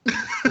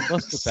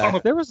 Mustard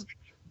packs.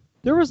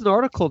 There was an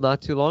article not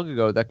too long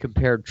ago that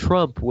compared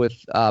Trump with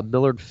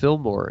Millard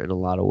Fillmore in a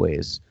lot of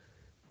ways.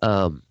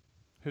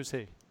 Who's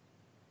he?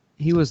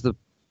 He was the...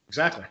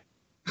 Exactly.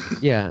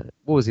 Yeah.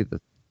 What was he, the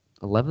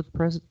 11th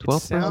president?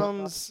 12th president?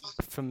 Sounds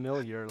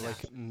familiar,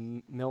 like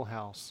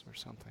Milhouse or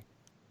something.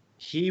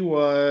 He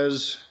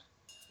was...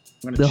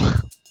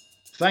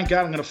 Thank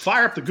God I'm going to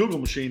fire up the Google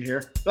machine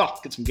here. Oh,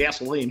 get some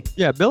gasoline.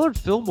 Yeah, Millard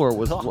Fillmore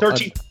was...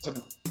 13.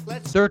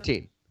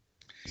 13.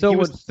 So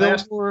when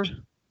Fillmore...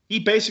 He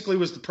basically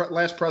was the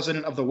last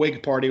president of the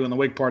Whig Party when the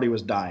Whig Party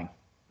was dying.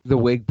 The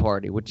Whig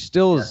Party, which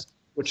still is...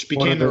 Which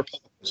became the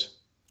Republicans.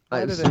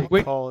 Why did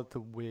they call it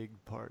the Whig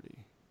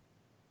Party?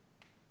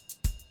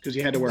 Because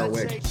you had to wear a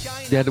wig.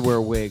 You had to wear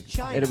a wig.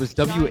 And it was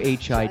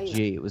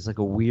W-H-I-G. It was like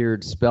a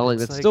weird spelling.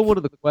 That's still one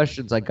of the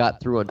questions I got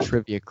through on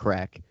Trivia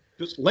Crack.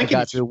 I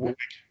got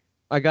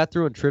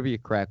through on Trivia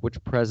Crack which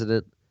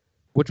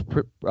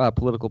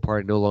political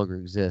party no longer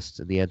exists,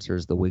 and the answer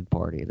is the Whig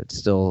Party, and it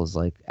still is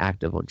like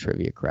active on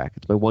Trivia Crack.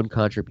 It's my one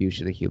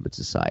contribution to human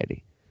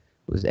society.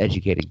 It was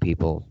educating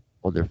people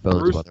on their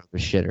phones while they're on the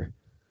shitter.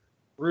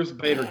 Ruth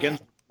Bader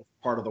Ginsburg was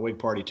part of the Whig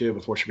Party too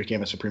before she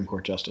became a Supreme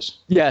Court justice.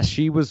 Yes,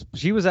 she was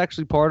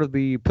actually part of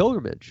the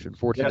pilgrimage in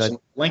 1490. Yes,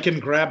 Lincoln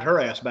grabbed her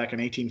ass back in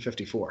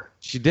 1854.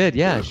 She did,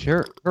 yeah,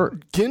 sure.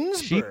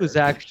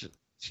 Ginsburg.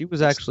 She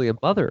was actually a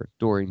mother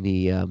during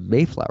the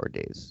Mayflower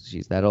days.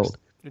 She's that old.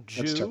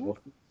 That's terrible.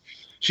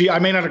 I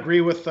may not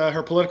agree with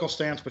her political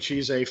stance, but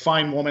she's a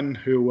fine woman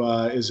who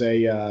is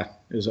a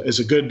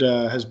good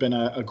has been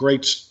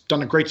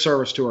done a great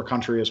service to her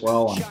country as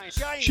well, and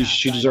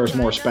she deserves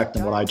more respect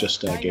than what I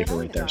just gave her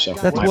right there. So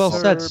that's well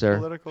said,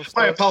 sir.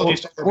 My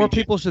apologies. More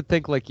people should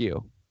think like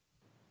you.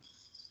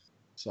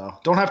 So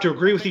don't have to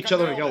agree with each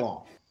other to get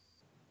along.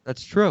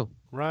 That's true.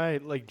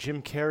 Right, like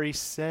Jim Carrey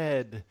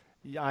said,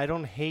 I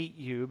don't hate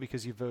you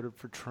because you voted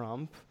for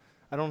Trump.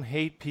 I don't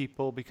hate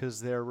people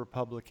because they're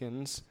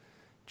Republicans.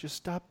 Just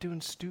stop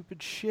doing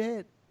stupid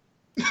shit.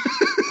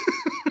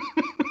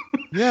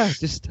 Yeah,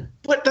 just.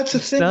 But that's the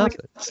thing. Like,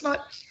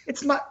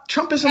 it's not.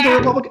 Trump isn't the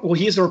Republican. Well,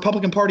 he is the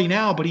Republican Party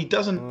now, but he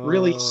doesn't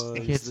really.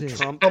 It's the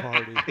Trump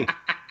Party.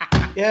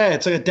 Yeah,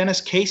 it's like a Dennis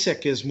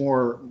Kasich is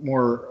more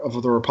of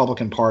the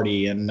Republican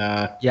Party, and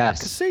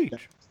yes,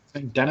 Kasich.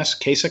 Dennis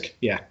Kasich.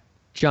 Yeah.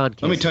 John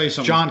Kasich. Let me tell you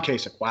something. John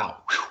Kasich.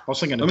 Wow. I was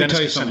thinking of Dennis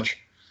Kucinich.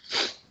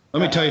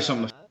 Let me tell you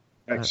something.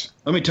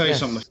 Let me tell you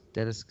something.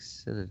 Dennis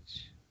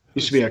Kucinich.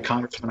 Used to be a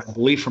congressman, I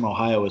believe, from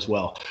Ohio as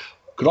well.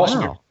 Could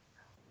also be.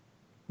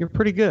 You're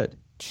pretty good.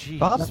 Jeez.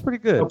 Bob's pretty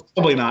good. No,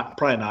 probably not.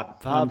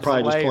 I'm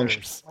probably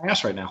just pulling my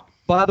ass right now.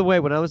 By the way,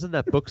 when I was in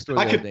that bookstore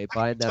the other day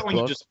buying that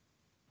book, just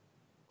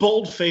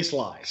bold-faced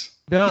lies.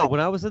 No,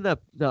 when I was in that,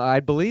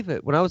 I'd believe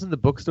it. When I was in the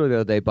bookstore the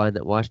other day buying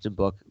that Washington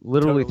book,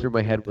 literally through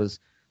my head was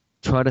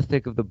trying to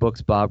think of the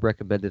books Bob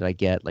recommended I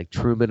get, like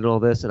Truman and all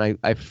this, and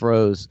I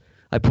froze.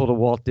 I pulled a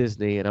Walt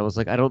Disney, and I was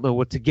like, I don't know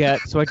what to get,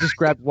 so I just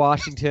grabbed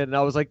Washington, and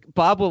I was like,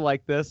 Bob will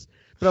like this.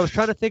 But I was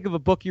trying to think of a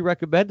book you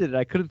recommended, and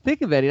I couldn't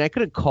think of any, and I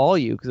couldn't call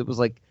you because it was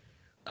like,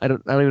 I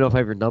don't even know if I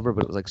have your number,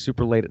 but it was like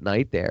super late at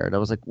night there, and I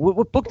was like,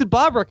 what book did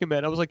Bob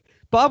recommend? I was like,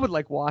 Bob would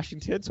like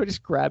Washington, so I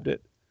just grabbed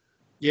it.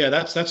 Yeah,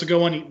 that's a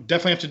good one. You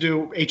definitely have to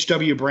do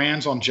H.W.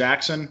 Brands on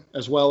Jackson,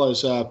 as well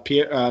as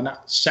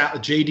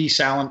J.D.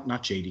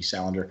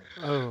 Salinger.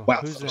 Oh,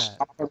 wow. Who's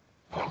that?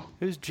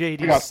 Who's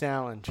J.D.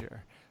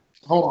 Salinger?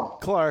 Hold on.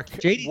 Clark,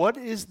 JD. what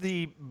is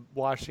the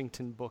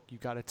Washington book you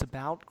got? It's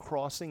about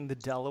crossing the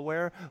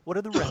Delaware. What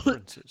are the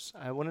references?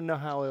 I want to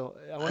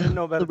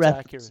know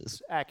about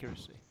its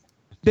accuracy.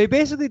 They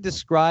basically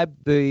describe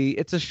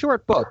it's a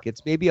short book.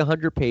 It's maybe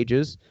 100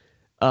 pages,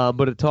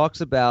 but it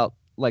talks about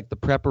like the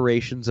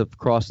preparations of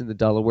crossing the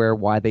Delaware,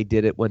 why they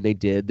did it when they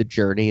did, the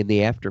journey and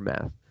the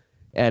aftermath.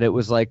 And it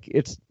was like,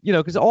 it's,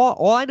 because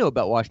all I know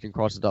about Washington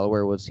crossing the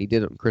Delaware was he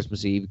did it on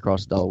Christmas Eve, he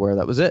crossed the Delaware,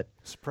 that was it.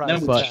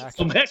 Surprise attack.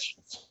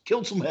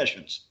 Killed some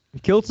Hessians. He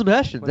killed some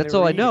Hessians, that's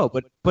all I know.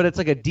 But it's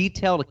like a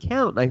detailed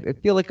account, and I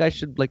feel like I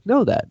should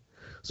know that.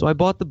 So I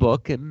bought the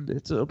book, and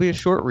it'll be a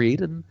short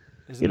read, and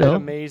Isn't that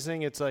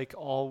amazing? It's like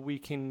all we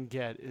can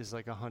get is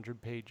like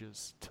 100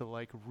 pages to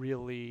like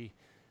really,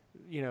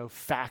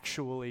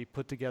 factually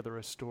put together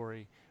a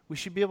story. We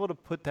should be able to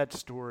put that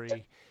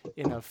story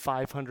in a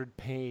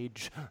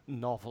 500-page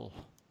novel.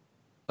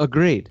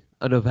 Agreed.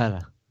 A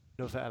novella.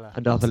 Novella.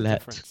 A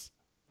novelette.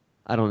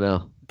 I don't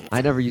know.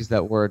 I never use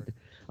that word.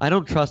 I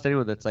don't trust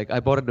anyone that's like, I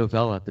bought a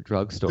novella at the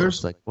drugstore.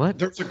 It's like, what?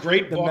 There's a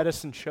great book. The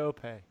Medicine Show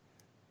Pay.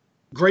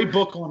 Great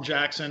book on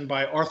Jackson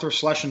by Arthur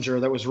Schlesinger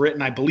that was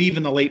written, I believe,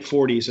 in the late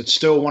 40s. It's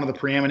still one of the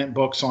preeminent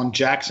books on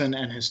Jackson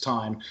and his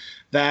time.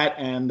 That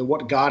and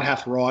What God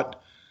Hath Wrought,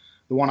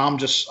 the one I'm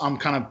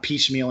kind of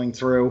piecemealing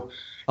through.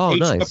 Oh,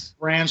 nice.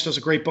 Brands does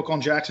a great book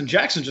on Jackson.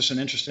 Jackson's just an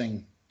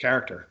interesting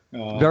character.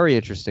 Very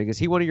interesting. Is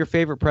he one of your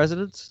favorite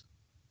presidents?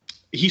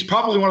 He's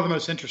probably one of the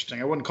most interesting.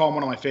 I wouldn't call him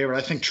one of my favorite.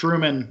 I think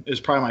Truman is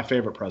probably my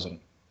favorite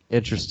president.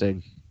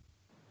 Interesting.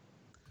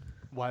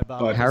 Why,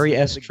 Bob? But Harry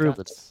S.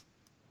 Truman.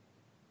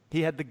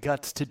 He had the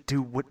guts to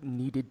do what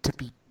needed to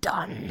be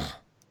done.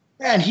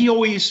 And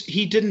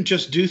he didn't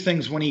just do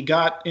things when he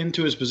got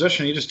into his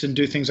position. He just didn't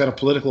do things out of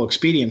political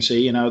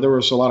expediency. There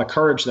was a lot of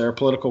courage there,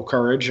 political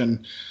courage,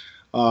 and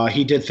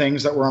he did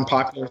things that were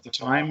unpopular at the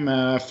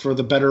time for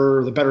the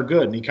better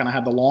good. And he kind of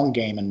had the long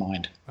game in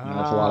mind.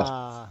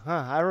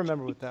 I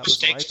remember what that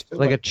was like.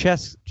 Like a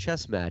chess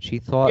match. He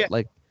thought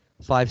like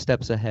 5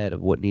 steps ahead of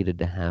what needed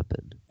to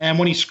happen. And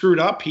when he screwed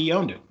up, he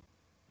owned it.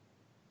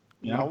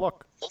 Now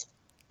look.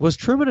 Was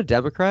Truman a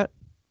Democrat?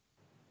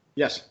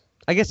 Yes.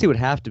 I guess he would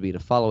have to be to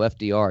follow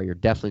FDR. You're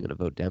definitely going to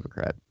vote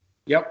Democrat.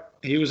 Yep.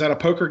 He was at a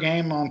poker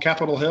game on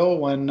Capitol Hill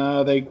when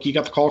he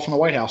got the call from the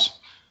White House.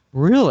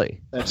 Really?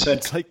 That said,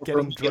 it's like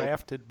getting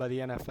drafted by the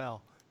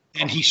NFL.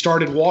 And he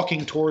started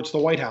walking towards the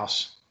White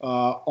House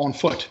on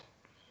foot.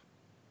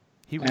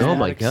 He was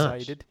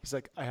excited. He's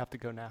like, I have to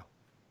go now.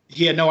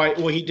 He had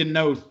he didn't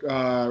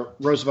know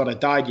Roosevelt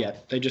had died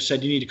yet. They just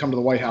said, you need to come to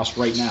the White House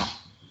right now.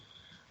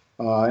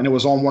 And it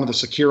was on one of the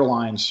secure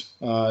lines.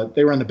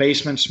 They were in the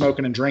basement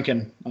smoking and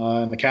drinking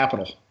in the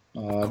Capitol.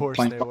 Of course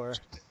they were.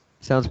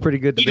 Sounds pretty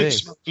good to me. He didn't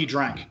smoke, he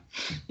drank.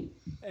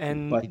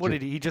 And what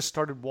did he just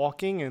started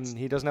walking and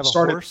he doesn't have a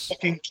horse? Started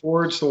walking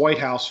towards the White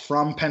House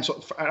from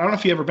Pennsylvania. I don't know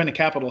if you've ever been to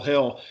Capitol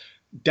Hill.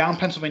 Down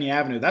Pennsylvania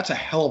Avenue, that's a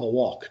hell of a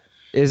walk.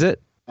 Is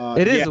it?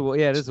 It is a walk.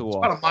 It's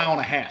about a mile and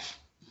a half,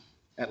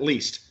 at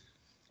least.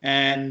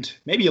 And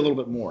maybe a little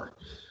bit more.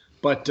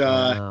 But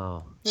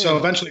so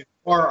eventually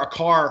a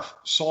car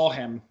saw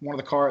him.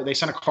 They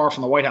sent a car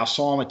from the White House,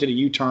 saw him. It did a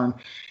U-turn.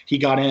 He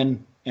got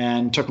in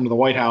and took him to the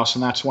White House,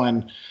 and that's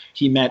when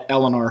he met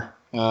Eleanor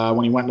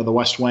when he went into the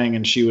West Wing,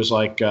 and she was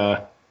like,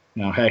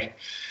 hey,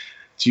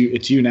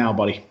 it's you now,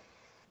 buddy.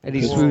 And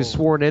he was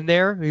sworn in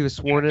there? He was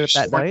sworn in at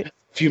that night? A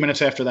few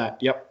minutes after that.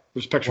 Yep.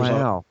 There's pictures of it.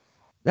 Wow.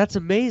 That's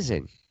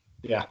amazing.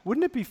 Yeah.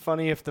 Wouldn't it be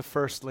funny if the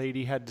First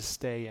Lady had to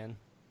stay in?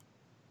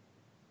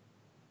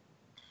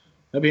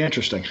 That'd be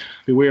interesting.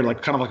 It'd be weird,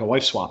 kind of like a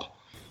wife swap.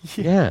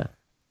 Yeah.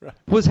 Right.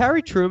 Was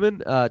Harry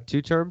Truman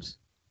 2 terms?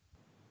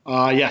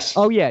 Yes.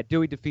 Oh, yeah.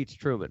 Dewey defeats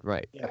Truman,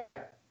 right.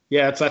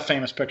 Yeah, it's that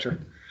famous picture.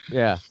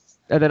 Yeah.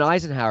 And then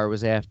Eisenhower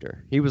was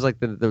after. He was like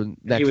the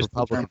next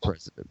Republican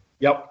president.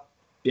 Yep.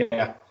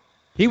 Yeah.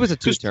 He was a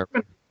 2-term.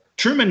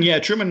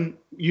 Truman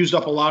used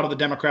up a lot of the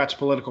Democrats'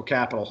 political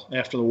capital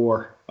after the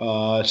war,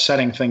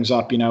 setting things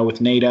up, with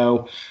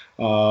NATO,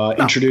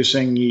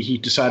 introducing. He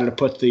decided to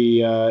put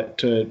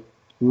to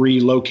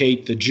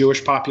relocate the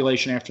Jewish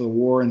population after the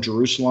war in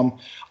Jerusalem.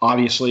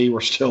 Obviously,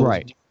 we're still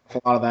a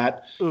lot of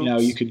that.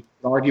 Oops. You could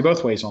argue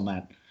both ways on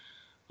that.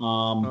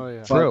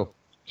 True.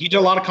 He did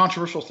a lot of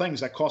controversial things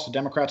that cost the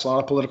Democrats a lot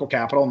of political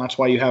capital, and that's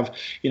why you have,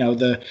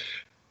 the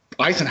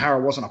Eisenhower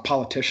wasn't a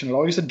politician at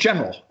all; he's a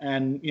general,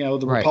 and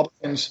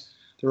the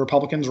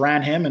Republicans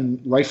ran him,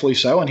 and rightfully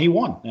so, and he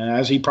won,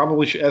 as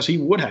he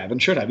would have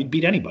and should have. He'd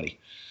beat anybody.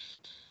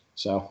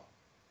 So.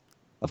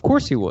 Of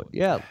course he would,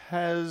 yeah.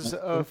 Has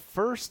a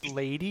First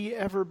Lady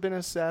ever been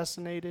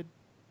assassinated?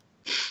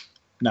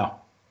 No.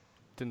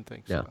 Didn't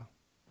think so.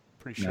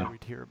 Pretty sure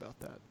we'd hear about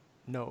that.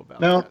 Know about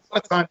that. No,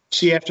 that's not.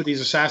 See, after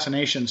these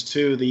assassinations,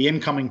 too, the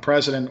incoming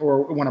president,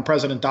 or when a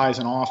president dies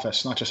in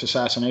office, not just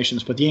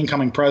assassinations, but the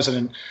incoming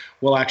president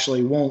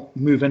won't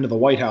move into the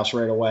White House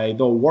right away.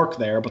 They'll work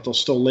there, but they'll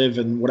still live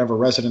in whatever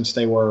residence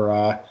they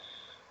were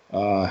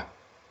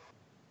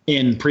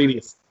in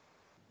previous.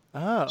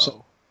 Oh.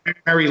 So,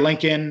 Mary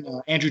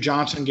Lincoln, Andrew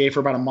Johnson gave her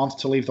about a month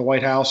to leave the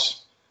White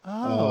House.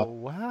 Oh,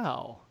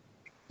 wow.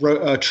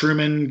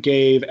 Truman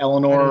gave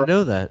Eleanor. I didn't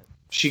know that.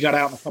 She got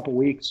out in a couple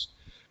weeks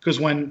because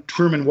when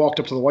Truman walked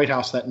up to the White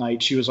House that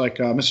night, she was like,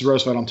 "Mrs.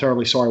 Roosevelt, I'm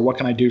terribly sorry. What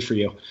can I do for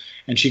you?"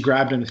 And she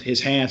grabbed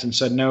his hands and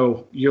said,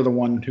 "No, you're the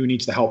one who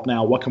needs the help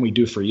now. What can we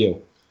do for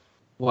you?"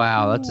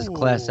 Wow, that's a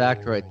class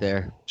act right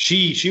there.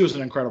 She was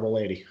an incredible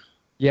lady.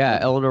 Yeah,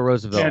 Eleanor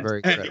Roosevelt,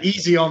 very and credible.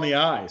 easy on the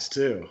eyes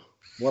too.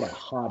 What a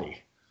hottie.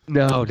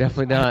 No,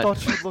 definitely not. I thought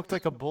she looked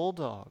like a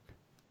bulldog.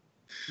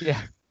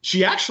 Yeah.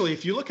 She actually,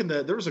 if you look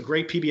there was a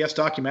great PBS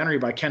documentary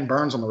by Ken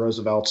Burns on the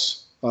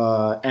Roosevelts,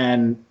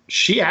 and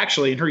she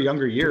actually, in her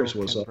younger years,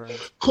 was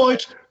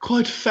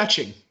quite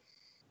fetching.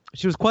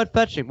 She was quite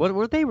fetching.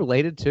 Weren't they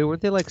related too?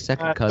 Weren't they like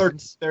second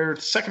cousins? They're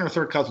second or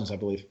third cousins, I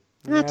believe.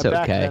 That's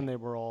back okay. then they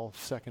were all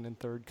second and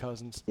third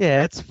cousins.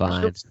 Yeah, it's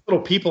fine.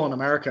 Little people in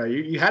America,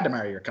 you had to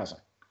marry your cousin.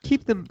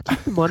 Keep the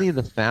money in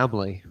the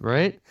family,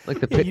 right? Like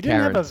the You didn't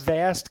have a Karens.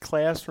 vast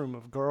classroom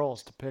of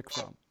girls to pick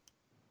from.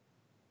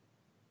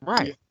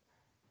 Right.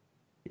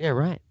 Yeah,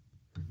 right.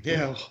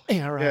 Yeah.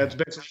 Yeah, right. Yeah,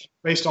 it's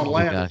based on Oh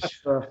my land.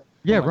 gosh. That's,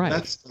 Right.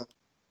 That's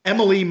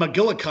Emily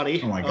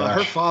McGillicuddy. Oh my gosh.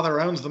 Her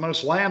father owns the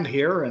most land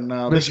here, and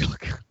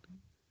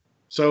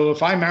so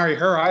if I marry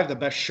her, I have the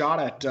best shot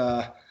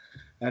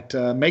at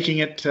making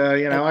it.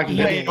 I can.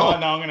 Hey, I'm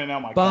gonna know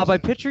my Bob, cousin. I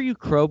picture you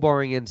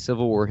crowbarring in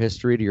Civil War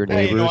history to your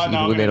Hey, neighbors, I'm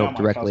even when they gonna don't know my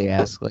directly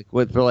cousin. ask. Like,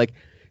 what for? Like,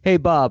 hey,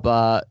 Bob,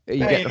 you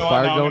getting a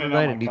fire I'm going gonna know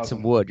tonight? my I need cousin.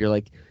 some wood. You're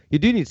like, you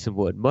do need some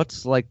wood,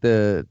 much like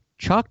the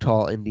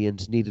Choctaw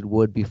Indians needed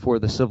wood before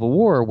the Civil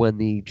War when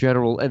the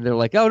general and they're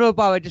like, oh no,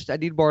 Bob, I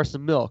need to borrow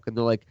some milk, and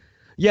they're like,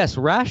 yes,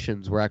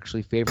 rations were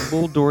actually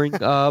favorable during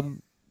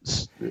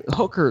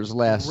Hooker's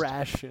last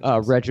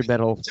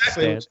regimental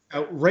stand.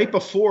 Right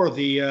before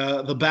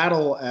the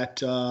battle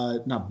at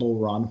not Bull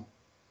Run,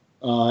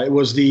 it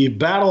was the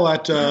battle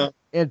at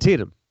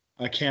Antietam.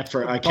 I can't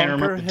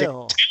remember.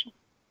 Hill.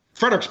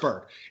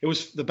 Fredericksburg. It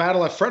was the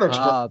battle at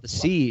Fredericksburg. The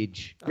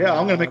siege. Yeah,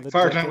 I'm going to make a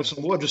fire tonight with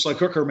some wood, just like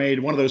Hooker made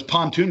one of those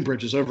pontoon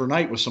bridges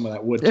overnight with some of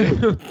that wood,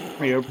 too.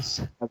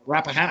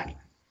 Rappahannock.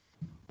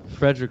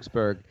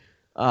 Fredericksburg.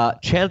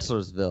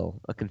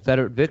 Chancellorsville, a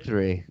Confederate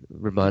victory,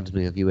 reminds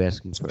me of you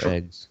asking for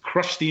eggs.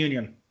 Crush the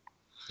Union.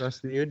 Crush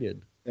the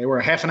Union. They were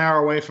a half an hour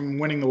away from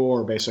winning the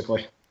war,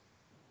 basically.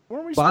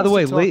 Weren't we By the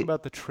way, supposed to talk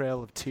about the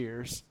Trail of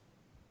Tears?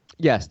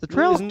 Yes, the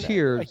Trail of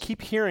Tears. I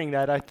keep hearing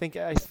that. I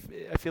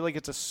feel like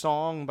it's a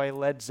song by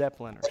Led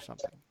Zeppelin or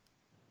something.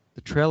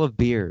 The Trail of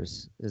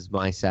Beers is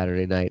my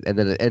Saturday night, and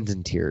then it ends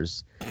in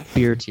tears.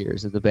 Beer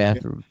tears in the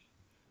bathroom.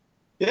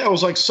 Yeah, it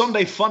was like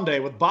Sunday Fun Day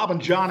with Bob and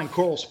John in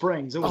Coral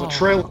Springs. It was a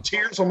trail of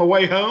tears on the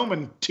way home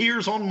and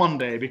tears on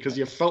Monday because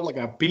you felt like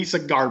a piece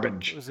of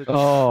garbage. It was a trail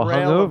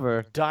hungover.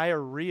 of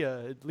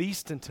diarrhea, at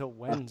least until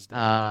Wednesday.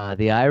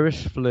 The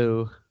Irish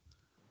flu.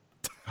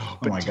 Oh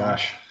my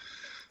gosh.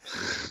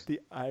 The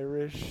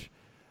Irish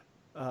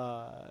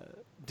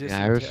The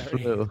Irish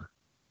flu.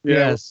 Yeah,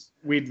 Yes.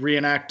 we'd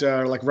reenact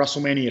like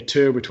WrestleMania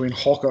 2 between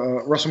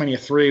WrestleMania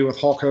 3 with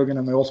Hulk Hogan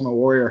and the Ultimate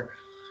Warrior.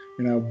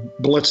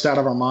 Blitzed out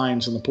of our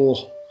minds in the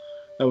pool.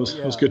 That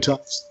was good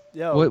times.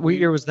 Yeah, What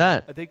year was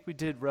that? I think we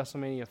did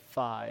WrestleMania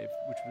 5,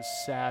 which was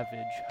Savage,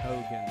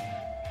 Hogan,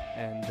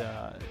 and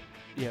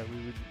we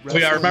would wrestle. So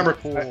yeah, I remember.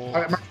 in the pool.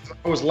 I remember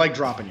I was leg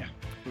dropping you.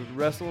 We would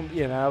wrestle,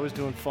 and I was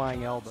doing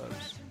flying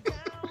elbows.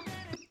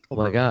 Oh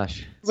my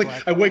gosh. It's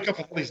like I wake up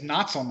with all these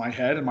knots on my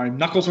head and my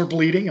knuckles are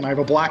bleeding and I have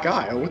a black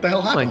eye. Oh, what the hell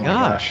Oh happened? my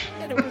gosh.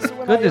 And it was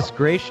when Goodness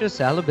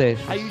gracious, Alabama.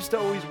 I used to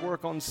always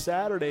work on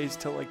Saturdays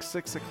till like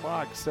 6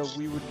 o'clock, so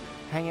we would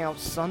hang out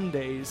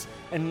Sundays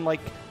and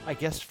I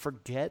guess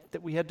forget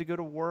that we had to go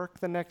to work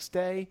the next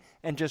day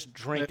and just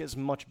drink as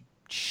much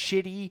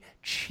shitty,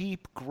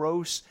 cheap,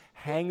 gross,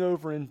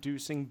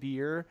 hangover-inducing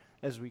beer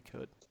as we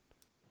could.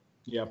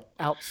 Yeah.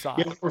 Outside.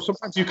 Yeah, or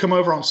sometimes you come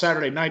over on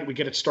Saturday night, we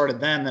get it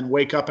started then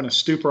wake up in a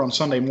stupor on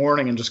Sunday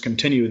morning and just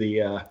continue the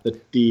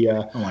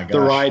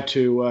ride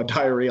to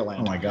diarrhea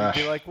land. Oh my gosh.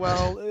 Be like,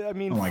 well, I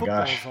mean, Oh my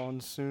football's gosh.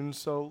 on soon,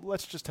 so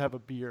let's just have a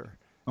beer.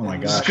 Oh my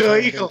And gosh. Go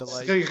turn it Eagles! into,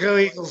 like- Go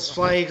Eagles!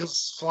 Fly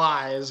Eagles!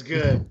 Fly is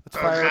good. Let's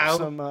fire up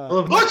some.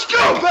 Let's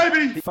go,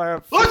 baby! Fire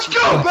up. Let's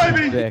go,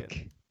 baby!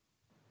 Vic.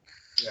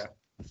 Yeah.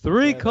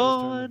 Three Yeah, that was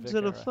during the coins Vic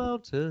in a era.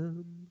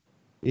 fountain.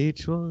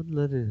 Each one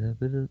let it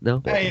happen. No.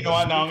 Hey, you know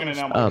what? Now I'm going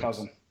to know my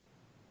cousin.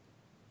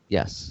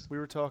 Yes. We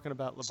were talking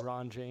about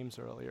LeBron James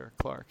earlier,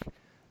 Clark.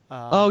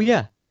 Oh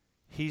yeah.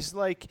 He's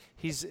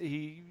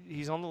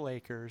he's on the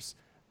Lakers.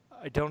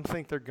 I don't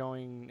think they're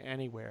going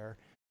anywhere.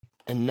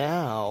 And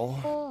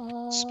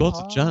now, Sports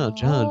of John.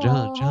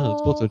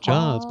 Sports of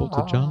John. Sports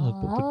of John.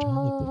 Sports of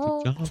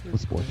John.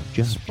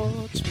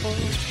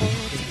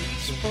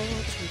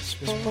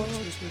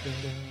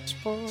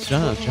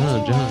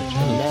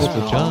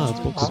 John.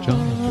 Sports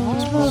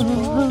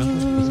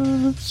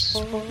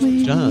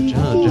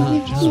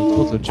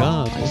of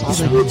John.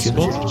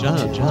 Sports of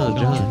John.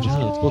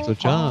 John. Sports of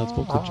John.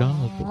 Sports of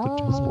John.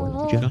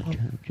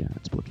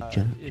 Sports of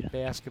John. in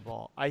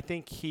basketball, I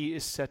think he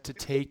is set to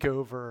take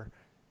over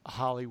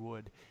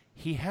Hollywood.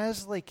 He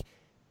has like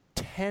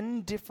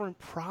 10 different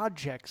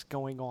projects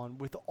going on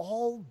with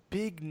all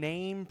big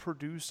name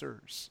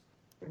producers.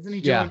 Isn't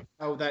he doing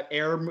that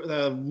Air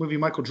movie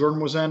Michael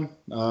Jordan was in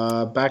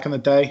back in the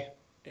day?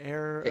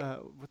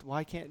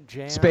 Why can't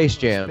Jam? Space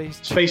Jam.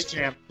 Space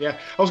Jam. Yeah,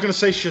 I was gonna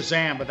say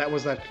Shazam, but that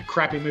was that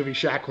crappy movie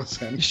Shaq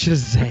was in.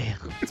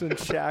 Shazam. That's when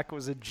Shaq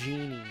was a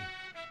genie.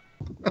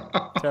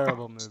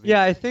 Terrible movie.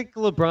 Yeah, I think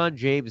LeBron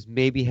James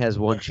maybe has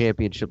one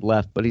championship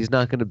left, but he's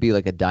not going to be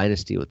like a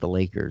dynasty with the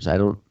Lakers.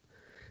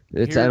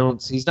 He's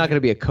not going to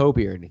be a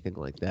Kobe or anything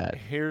like that.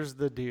 Here's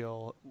the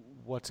deal.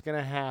 What's going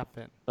to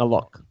happen?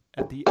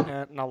 At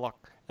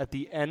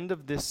the end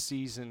of this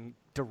season,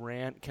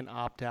 Durant can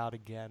opt out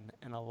again,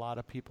 and a lot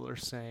of people are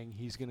saying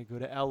he's going to go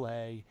to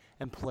LA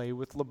and play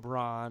with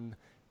LeBron,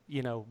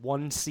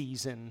 one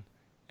season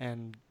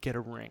and get a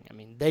ring. I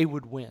mean, they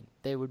would win.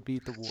 They would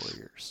beat the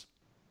Warriors.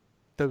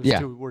 Those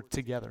two work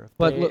together.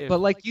 But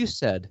like you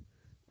said,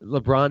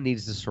 LeBron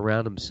needs to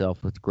surround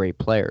himself with great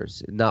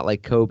players, not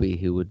like Kobe,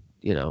 who would,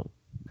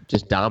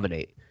 just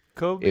dominate.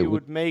 Kobe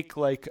would make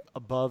like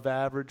above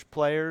average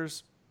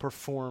players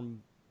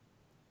perform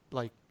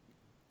like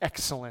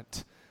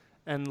excellent,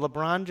 and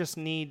LeBron just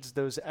needs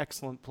those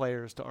excellent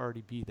players to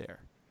already be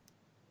there.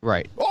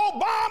 Right.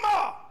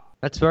 Obama.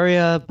 That's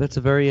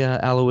a very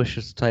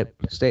Aloysius type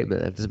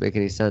statement. That doesn't make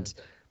any sense,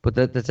 but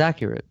that's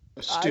accurate.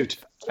 Astute.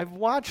 I've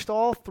watched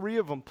all three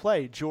of them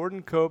play,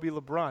 Jordan, Kobe,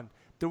 LeBron.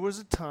 There was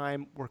a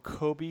time where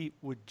Kobe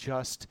would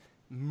just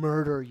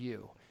murder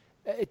you.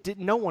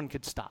 No one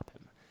could stop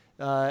him.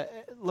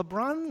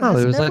 LeBron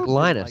has never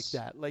been like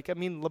that.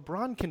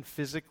 LeBron can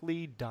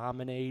physically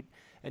dominate,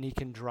 and he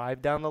can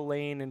drive down the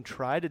lane and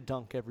try to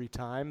dunk every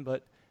time,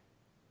 but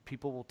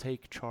people will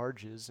take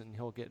charges, and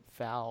he'll get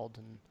fouled,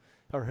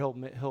 or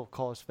he'll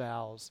cause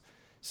fouls.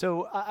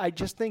 So I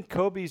just think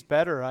Kobe's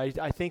better.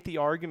 I think the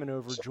argument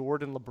over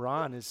Jordan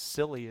LeBron is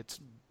silly. It's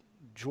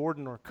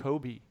Jordan or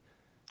Kobe.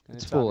 And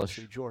it's foolish.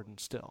 Obviously Jordan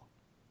still.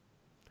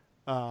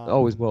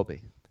 Always will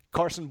be.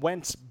 Carson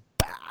Wentz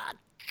back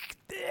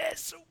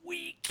this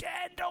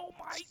weekend. Oh,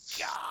 my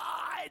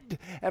God.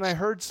 And I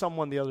heard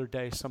someone the other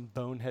day, some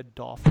bonehead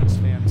Dolphins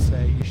fan,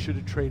 say you should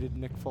have traded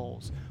Nick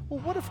Foles. Well,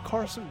 what if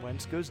Carson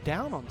Wentz goes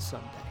down on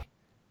Sunday?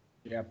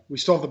 Yeah, we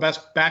still have the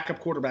best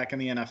backup quarterback in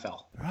the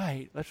NFL.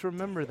 Right. Let's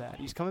remember that.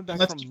 He's coming back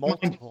from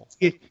multiple.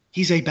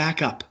 He's a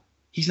backup.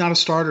 He's not a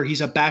starter.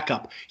 He's a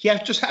backup. He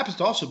just happens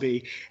to also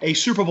be a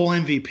Super Bowl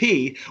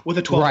MVP with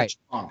a 12-inch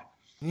arm.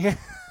 Yeah.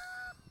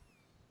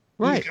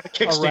 Right. He's got a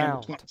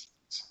kickstand.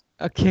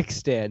 A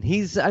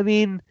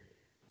kickstand.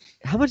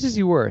 How much is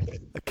he worth?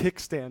 A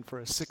kickstand for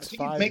a 6'5".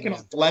 He's making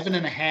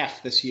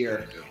 11.5 this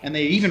year, and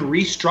they even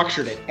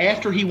restructured it.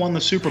 After he won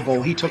the Super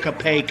Bowl, he took a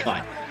pay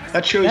cut.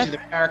 That shows you the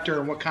character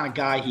and what kind of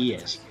guy he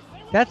is.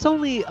 That's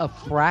only a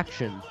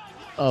fraction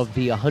of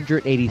the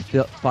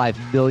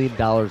 $185 million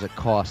it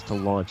cost to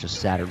launch a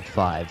Saturn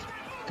V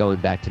going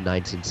back to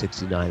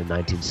 1969 and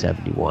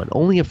 1971.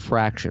 Only a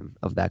fraction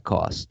of that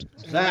cost.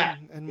 That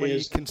and when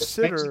you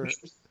consider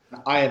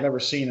I have ever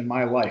seen in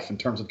my life in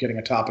terms of getting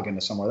a topic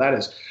into somewhere. That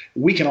is,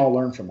 we can all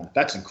learn from that.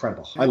 That's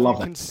incredible. I love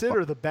that.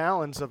 Consider the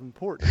balance of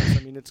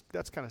importance.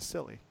 That's kind of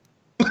silly.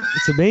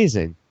 It's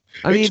amazing.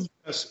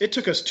 It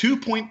took us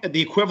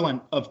the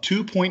equivalent of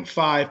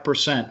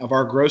 2.5% of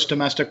our gross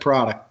domestic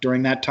product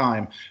during that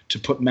time to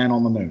put men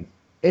on the moon.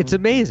 It's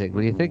amazing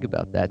when you think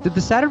about that. Did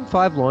the Saturn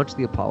V launch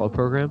the Apollo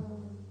program?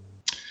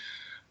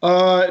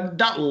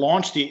 Not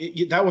launch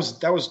that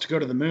was to go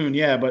to the moon,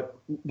 yeah. But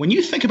when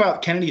you think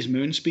about Kennedy's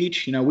moon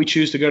speech, we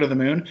choose to go to the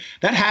moon.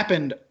 That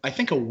happened, I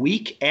think, a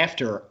week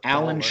after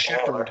Alan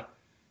Shepard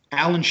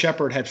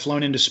had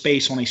flown into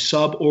space on a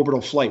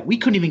suborbital flight. We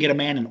couldn't even get a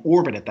man in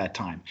orbit at that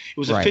time. It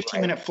was a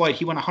 15-minute flight.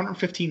 He went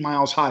 115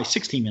 miles high,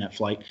 16-minute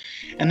flight,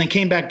 and then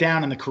came back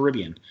down in the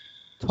Caribbean.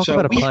 Talk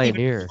about a pioneer.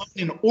 We haven't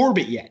flown in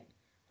orbit yet.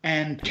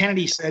 And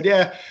Kennedy said,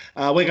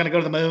 we're going to go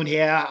to the moon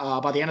here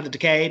by the end of the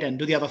decade and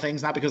do the other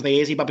things, not because they're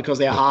easy, but because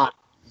they're hot.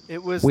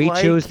 We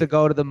choose to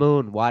go to the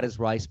moon. Why does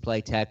Rice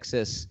play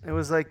Texas? It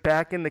was like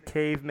back in the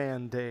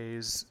caveman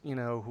days,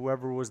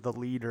 whoever was the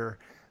leader,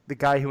 the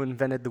guy who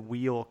invented the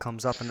wheel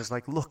comes up and is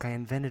like, look, I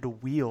invented a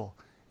wheel.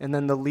 And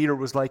then the leader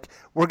was like,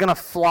 we're going to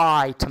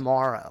fly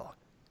tomorrow.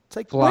 It's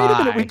like, wait a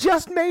minute, we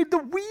just made the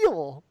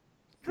wheel.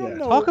 You don't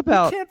know.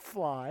 You can't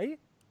fly.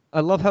 I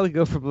love how we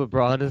go from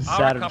LeBron to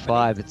Saturn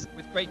V. It's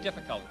with great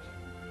difficulty.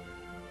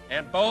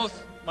 And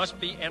both must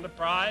be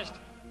enterprised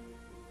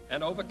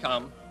and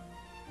overcome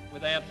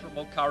with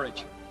answerable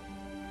courage.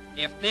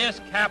 If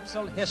this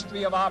capsule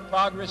history of our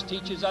progress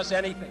teaches us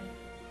anything,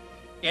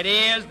 it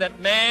is that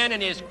man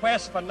in his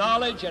quest for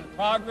knowledge and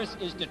progress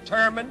is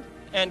determined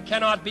and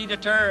cannot be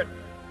deterred.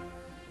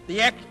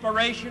 The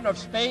exploration of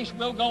space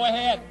will go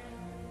ahead.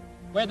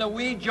 Whether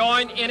we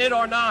join in it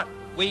or not,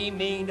 we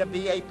mean to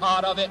be a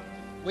part of it.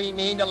 We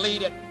mean to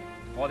lead it.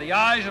 For the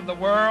eyes of the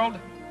world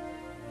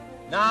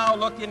now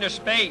look into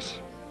space,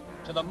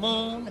 to the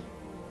moon,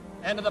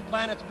 and to the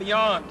planets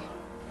beyond.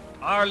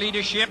 Our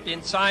leadership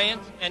in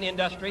science and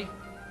industry,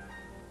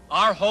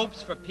 our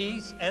hopes for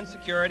peace and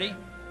security,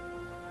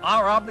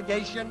 our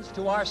obligations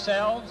to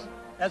ourselves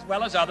as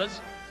well as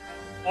others,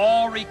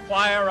 all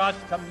require us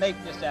to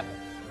make this effort,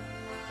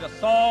 to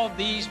solve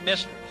these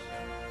mysteries,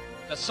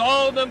 to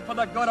solve them for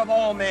the good of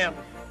all men.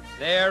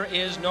 There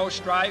is no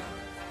strife,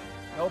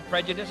 no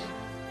prejudice,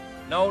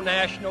 no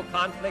national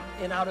conflict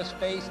in outer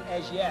space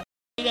as yet.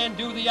 And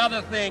do the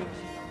other things,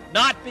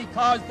 not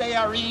because they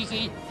are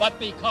easy, but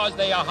because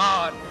they are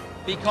hard.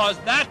 Because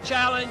that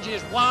challenge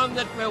is one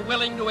that we're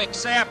willing to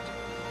accept,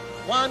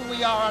 one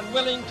we are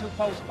unwilling to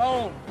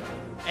postpone,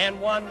 and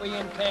one we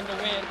intend to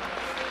win.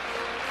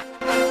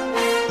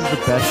 This is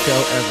the best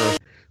show ever.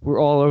 We're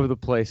all over the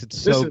place.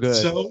 It's so good.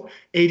 It's so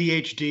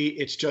ADHD.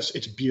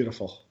 It's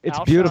beautiful. It's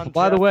Alshon beautiful.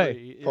 By the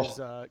way, is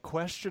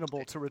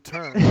questionable to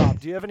return. Bob,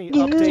 do you have any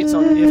updates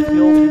on if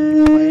he'll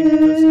be playing?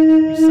 Because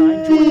we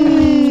signed Jordan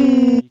Matthews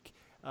over the week,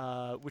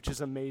 which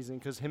is amazing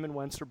because him and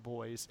Wentz are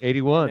boys.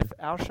 81. And if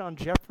Alshon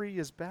Jeffrey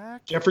is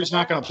back, Jeffrey's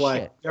not going to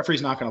play.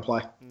 Jeffrey's not going to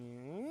play.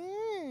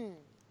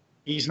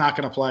 He's not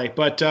going to play.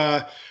 But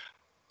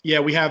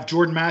yeah, we have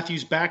Jordan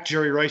Matthews back,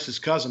 Jerry Rice's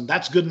cousin.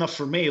 That's good enough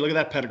for me. Look at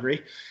that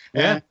pedigree.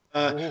 Yeah.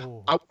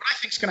 And what I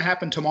think is going to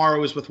happen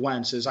tomorrow is with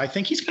Wentz is I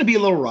think he's going to be a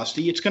little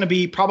rusty. It's going to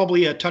be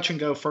probably a touch and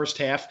go first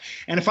half.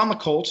 And if I'm the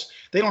Colts,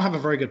 they don't have a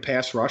very good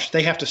pass rush.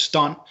 They have to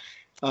stunt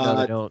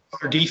their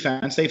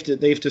defense. They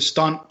have to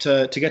stunt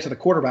to get to the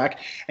quarterback.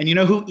 And you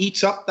know who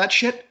eats up that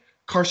shit?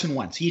 Carson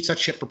Wentz. He eats that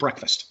shit for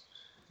breakfast.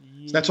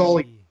 So that's all.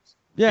 He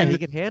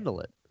can handle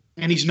it.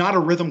 And he's not a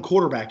rhythm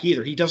quarterback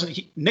either.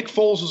 Nick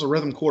Foles is a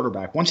rhythm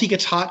quarterback. Once he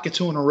gets hot, gets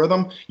in a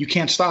rhythm, you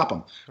can't stop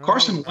him.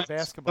 Carson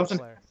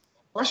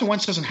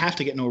Wentz doesn't have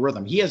to get into a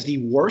rhythm. He has the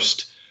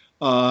worst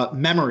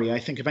memory, I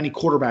think, of any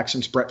quarterback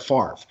since Brett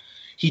Favre.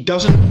 He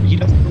doesn't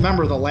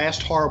remember the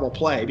last horrible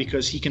play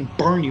because he can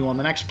burn you on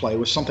the next play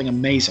with something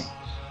amazing.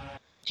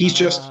 He's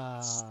just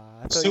I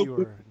thought you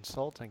were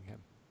insulting him.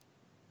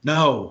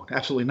 No,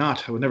 absolutely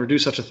not. I would never do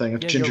such a thing.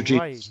 It's Ginger you're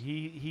Jesus. Right.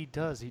 He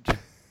does.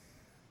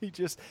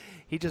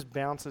 He just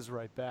bounces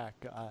right back.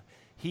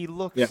 He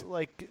looks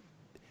like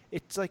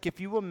it's like if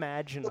you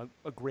imagine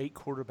a great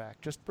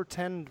quarterback, just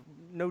pretend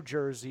no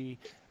jersey,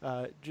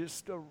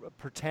 just a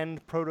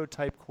pretend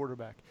prototype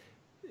quarterback.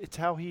 It's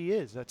how he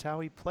is. That's how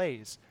he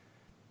plays.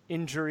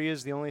 Injury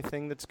is the only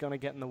thing that's going to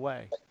get in the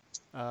way.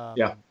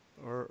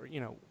 Or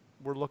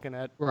we're looking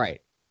at greatness.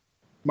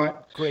 My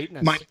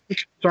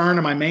concern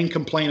and my main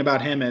complaint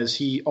about him is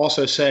he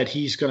also said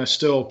he's going to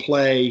still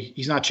play.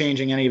 He's not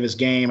changing any of his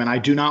game, and I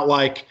do not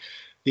like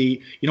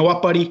you know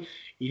what, buddy?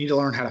 You need to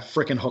learn how to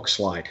frickin' hook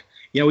slide.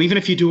 Even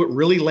if you do it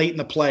really late in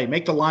the play,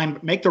 make the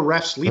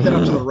refs, leave that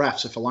up to the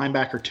refs if a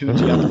linebacker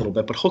tunes you up a little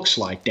bit, but hook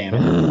slide, damn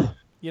it.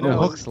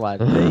 Hook slide.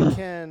 They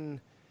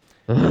can.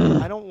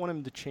 I don't want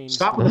him to change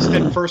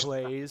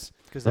plays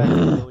because that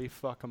can really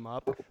fuck him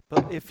up.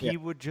 But if he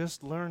would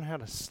just learn how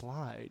to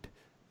slide.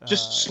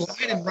 Just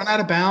slide and run out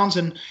of bounds,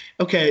 and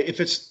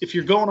if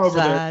you're going over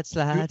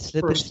slip and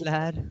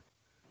slide. You're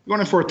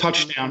going in for a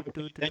touchdown,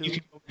 then you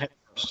can go ahead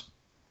first.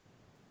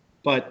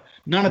 But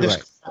none of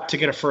this to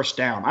get a first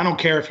down. I don't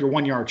care if you're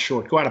 1 yard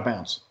short. Go out of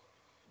bounds.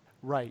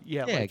 Right?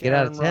 Yeah. Yeah. Like Get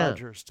Aaron out of town.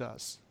 Rodgers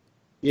does.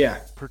 Yeah.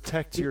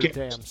 Protect your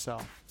damn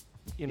self.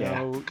 You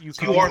know, you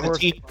are the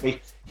team.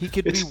 He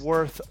could be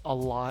worth a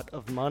lot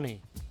of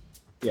money.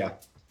 Yeah.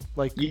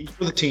 Like you're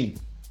the team.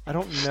 I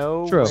don't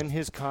know when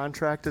his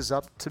contract is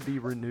up to be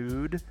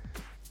renewed,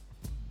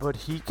 but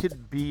he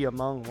could be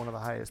among one of the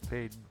highest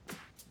paid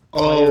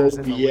players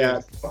in the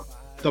league.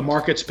 The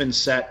market's been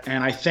set,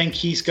 and I think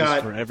he's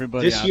got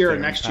this year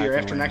and next year.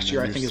 After next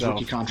year, I think his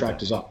rookie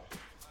contract is up.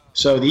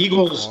 So the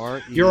Eagles,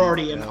 you're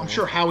already in. I'm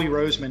sure Howie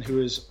Roseman,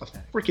 who is a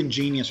freaking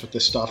genius with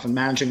this stuff and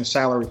managing the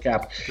salary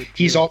cap,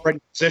 he's already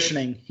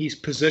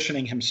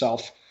positioning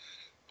himself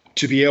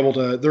to be able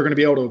to. They're going to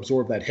be able to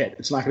absorb that hit.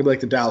 It's not going to be like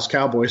the Dallas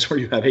Cowboys where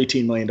you have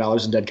 $18 million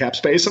in dead cap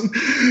space and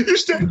you're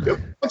staying.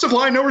 Offensive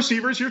line, no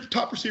receivers. Your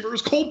top receiver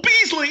is Cole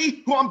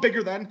Beasley, who I'm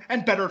bigger than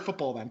and better at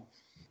football than.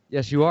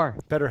 Yes, you are.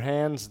 Better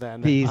hands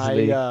than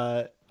Beasley.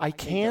 I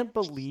can't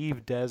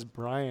believe Des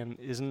Bryant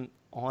isn't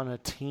on a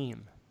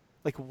team.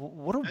 Like,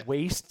 what a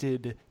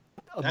wasted,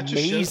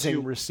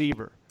 amazing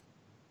receiver.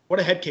 What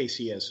a head case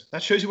he is.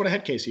 That shows you what a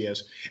head case he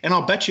is. And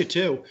I'll bet you,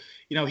 too,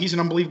 he's an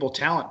unbelievable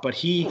talent, but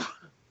he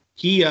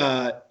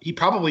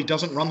probably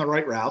doesn't run the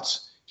right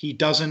routes. He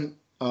doesn't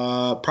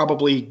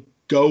probably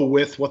go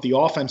with what the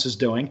offense is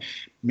doing.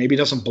 Maybe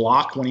doesn't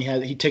block when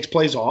he takes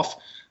plays off.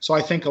 So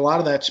I think a lot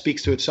of that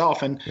speaks to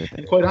itself. And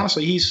quite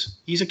honestly,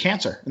 he's a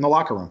cancer in the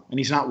locker room, and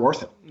he's not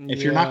worth it.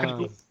 If you're not going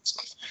to do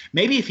stuff.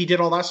 Maybe if he did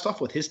all that stuff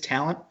with his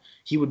talent,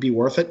 he would be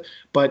worth it.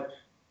 But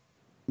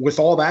with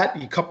all that,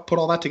 you put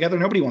all that together,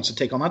 nobody wants to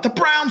take on that. The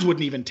Browns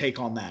wouldn't even take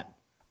on that.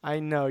 I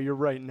know, you're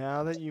right.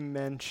 Now that you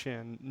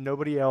mention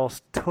nobody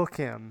else took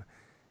him,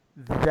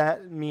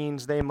 that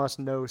means they must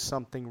know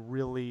something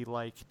really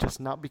just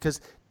not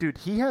because, dude,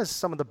 he has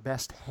some of the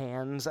best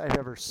hands I've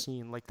ever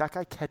seen. Like, that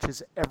guy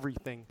catches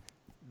everything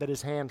that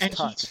his hands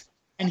touch.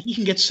 And he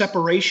can get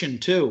separation,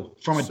 too,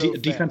 from a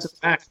defensive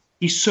back.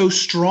 He's so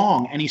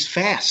strong, and he's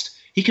fast.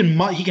 He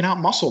can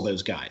out-muscle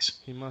those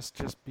guys. He must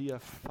just be a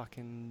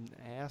fucking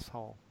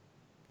asshole.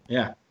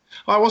 Yeah.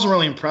 Well, I wasn't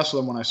really impressed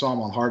with him when I saw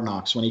him on Hard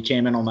Knocks when he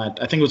came in on that.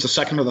 I think it was the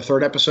second or the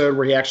third episode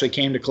where he actually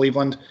came to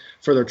Cleveland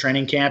for their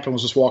training camp and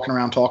was just walking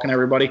around talking to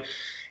everybody.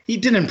 He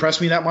didn't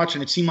impress me that much,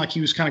 and it seemed like he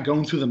was kind of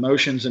going through the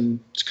motions, and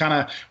it's kind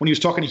of when he was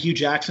talking to Hugh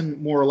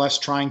Jackson, more or less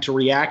trying to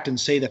react and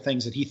say the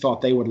things that he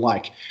thought they would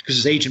like because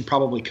his agent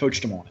probably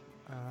coached him on it.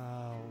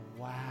 Oh,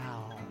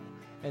 wow.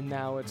 And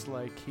now it's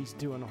like he's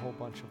doing a whole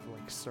bunch of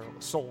like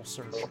soul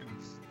searching.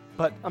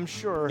 But I'm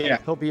sure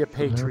he'll be a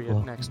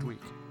Patriot next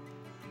week.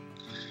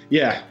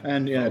 Yeah,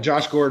 and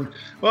Josh Gordon.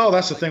 Well,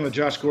 that's the thing with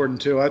Josh Gordon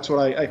too. That's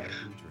what I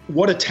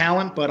what a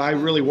talent, but I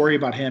really worry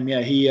about him.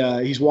 Yeah,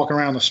 he's walking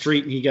around the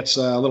street and he gets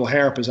a little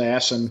hair up his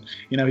ass, and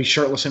he's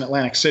shirtless in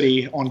Atlantic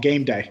City on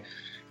game day,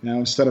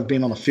 instead of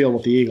being on the field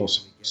with the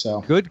Eagles.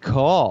 So good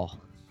call.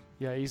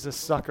 Yeah, he's a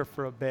sucker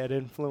for a bad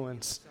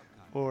influence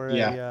or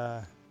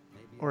a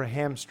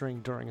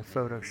hamstring during a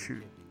photo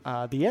shoot.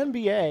 The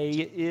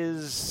NBA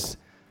is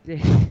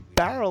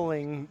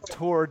barreling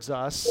towards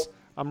us.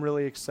 I'm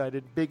really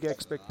excited. Big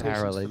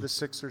expectations for the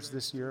Sixers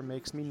this year.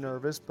 Makes me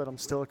nervous, but I'm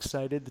still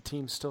excited. The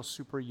team's still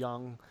super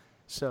young,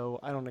 so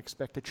I don't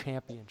expect a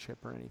championship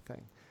or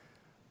anything.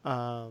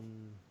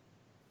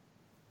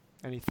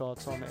 Any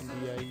thoughts on the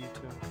NBA, you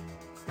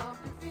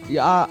two?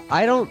 Yeah,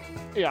 I don't.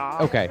 Yeah.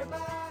 Okay,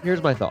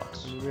 here's my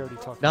thoughts. We already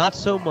talked. Not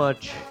so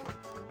much.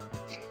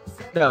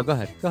 No, go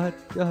ahead. I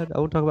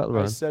won't talk about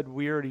LeBron. I said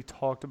we already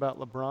talked about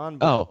LeBron,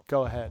 but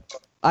go ahead.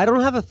 I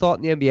don't have a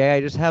thought in the NBA. I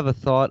just have a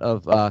thought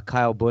of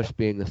Kyle Busch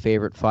being the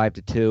favorite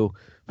 5-2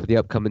 for the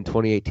upcoming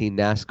 2018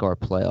 NASCAR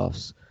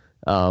playoffs,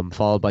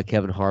 followed by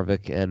Kevin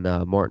Harvick and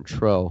Martin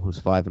Truex, who's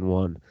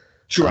 5-1.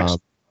 Sure.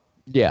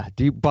 Yeah.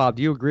 Bob,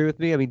 do you agree with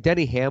me? I mean,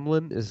 Denny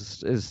Hamlin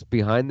is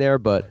behind there,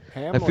 but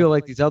I feel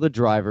like these other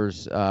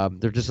drivers,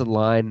 they're just in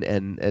line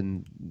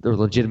and they're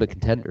legitimate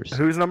contenders.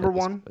 Who's number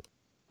one?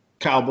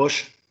 Kyle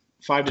Busch,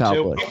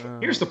 5-2.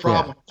 Here's the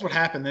problem. That's what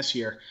happened this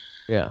year.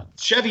 Yeah.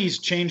 Chevy's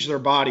changed their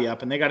body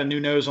up, and they got a new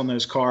nose on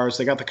those cars.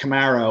 They got the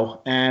Camaro,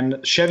 and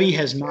Chevy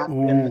has not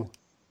been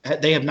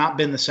 – they have not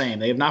been the same.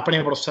 They have not been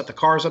able to set the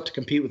cars up to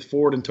compete with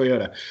Ford and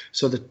Toyota.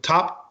 So the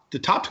top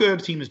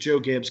Toyota team is Joe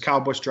Gibbs.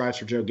 Kyle Busch drives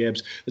for Joe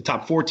Gibbs. The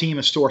top 4 team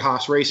is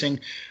Stewart-Haas Racing,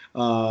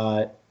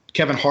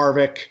 Kevin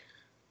Harvick.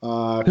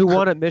 Who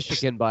won at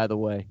Michigan, by the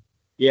way.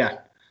 Yeah.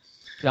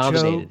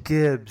 Dominated. Joe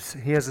Gibbs.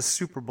 He has a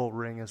Super Bowl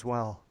ring as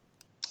well.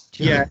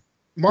 Yeah.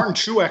 Martin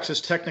Truex is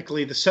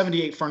technically the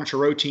 78 Furniture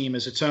Row team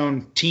is its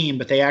own team,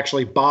 but they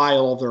actually buy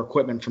all of their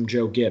equipment from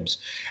Joe Gibbs.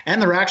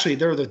 And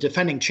they're the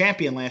defending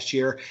champion last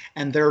year,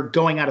 and they're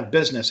going out of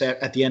business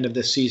at the end of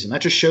this season.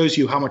 That just shows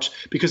you how much,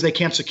 because they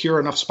can't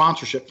secure enough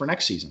sponsorship for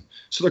next season.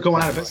 So they're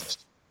going out of business.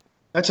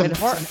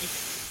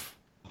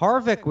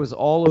 Harvick was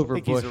all over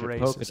Busch at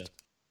Pocono.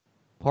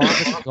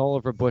 Harvick was all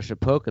over Busch at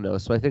Pocono,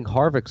 so I think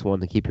Harvick's one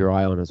to keep your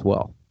eye on as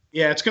well.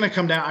 Yeah, it's going to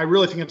come down. I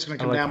really think it's going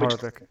to come down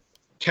between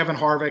Kevin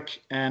Harvick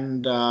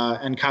and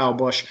Kyle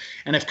Busch.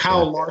 And if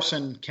Kyle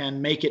Larson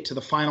can make it to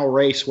the final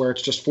race where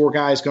it's just 4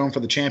 guys going for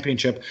the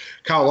championship,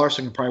 Kyle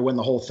Larson can probably win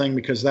the whole thing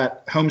because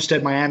that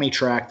Homestead Miami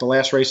track, the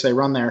last race they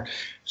run there,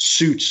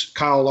 suits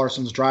Kyle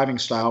Larson's driving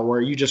style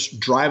where you just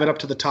drive it up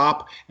to the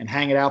top and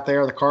hang it out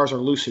there. The cars are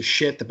loose as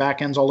shit. The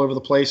back end's all over the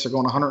place. They're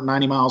going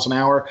 190 miles an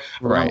hour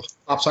around the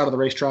top side of the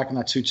racetrack, and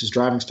that suits his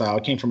driving style.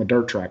 It came from a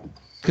dirt track.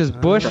 Because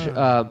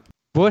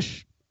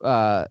Busch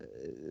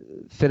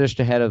finished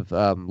ahead of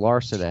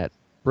Larson at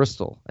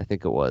Bristol, I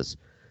think it was,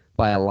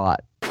 by a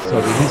lot.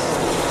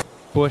 So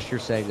Busch, you're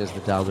saying, is the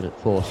dominant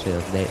force here,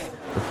 the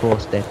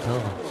force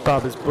Daytona.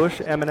 Bob, is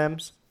Busch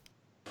M&M's?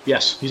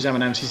 Yes, he's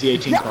M&M's. He's the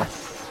 18 car.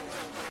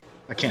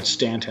 I can't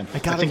stand him. I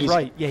got it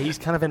right. Yeah, he's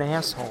kind of an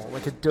asshole,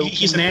 like a dope.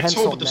 He's an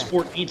asshole, but the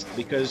sport needs it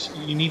because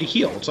you need a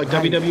heel. It's like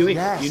WWE.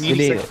 Yes. You need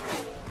it.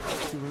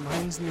 He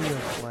reminds me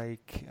of,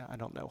 like, I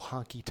don't know,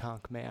 Honky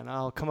Tonk Man.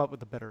 I'll come up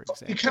with a better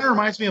example. He kind of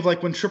reminds me of,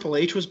 like, when Triple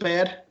H was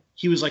bad.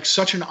 He was, like,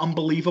 such an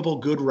unbelievable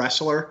good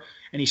wrestler,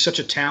 and he's such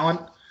a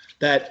talent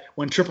that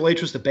when Triple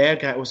H was the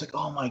bad guy, it was like,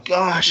 oh, my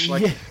gosh.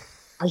 Like,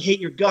 I hate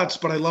your guts,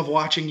 but I love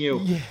watching you.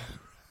 Yeah.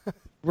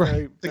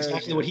 Right. That's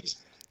exactly what he's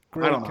 –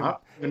 I don't know.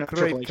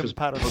 Great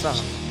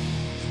comparison.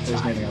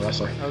 He's naming a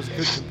wrestler. That was a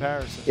good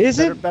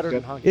comparison. Better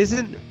than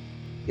Honky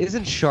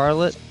Isn't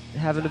Charlotte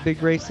having a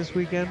big race this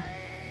weekend?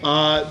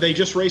 They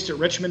just raced at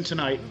Richmond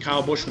tonight.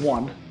 Kyle Busch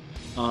won.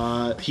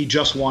 He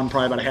just won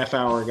probably about a half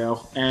hour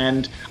ago.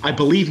 And I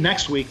believe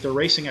next week they're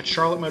racing at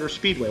Charlotte Motor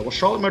Speedway. Well,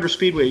 Charlotte Motor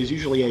Speedway is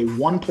usually a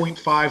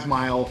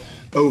 1.5-mile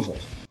oval.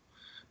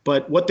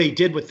 But what they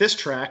did with this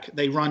track,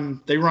 they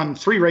run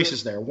 3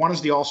 races there. One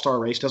is the All-Star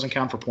race, doesn't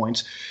count for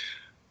points.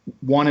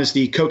 One is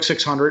the Coke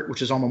 600,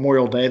 which is on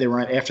Memorial Day. They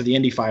run it after the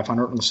Indy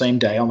 500 on the same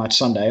day, on that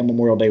Sunday, on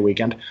Memorial Day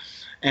weekend.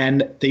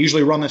 And they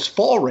usually run this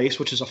fall race,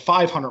 which is a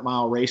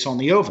 500-mile race on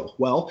the oval.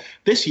 Well,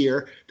 this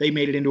year they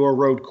made it into a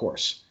road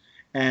course.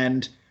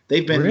 And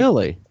they've been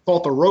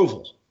called the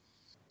Roval.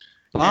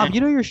 Bob,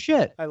 you know your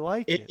shit. I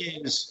like it.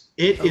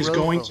 It is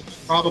going to be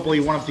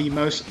probably one of the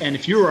most, and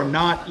if you are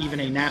not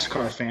even a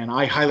NASCAR fan,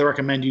 I highly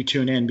recommend you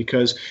tune in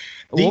because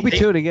we'll be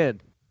tuning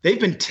in. They've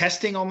been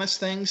testing on this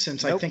thing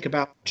since I think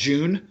about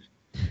June,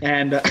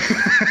 And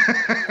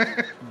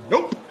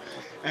nope.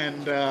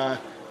 And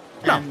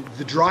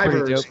the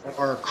drivers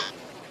are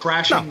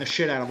crashing the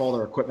shit out of all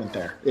their equipment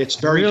there. It's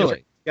very difficult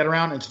to get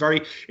around.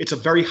 It's a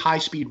very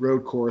high-speed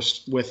road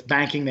course with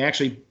banking. They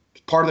actually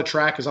part of the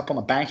track is up on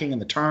the banking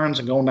and the turns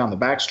and going down the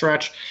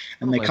backstretch,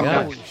 and they come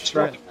down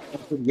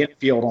the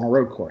infield on a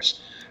road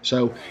course.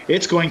 So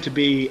it's going to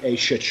be a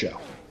shit show.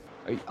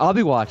 I'll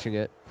be watching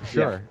it for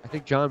sure. Yeah. I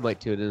think John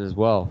might tune in as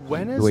well.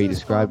 When is the way you this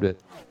described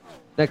it?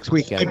 Next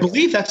weekend. I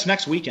believe that's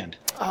next weekend.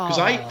 Because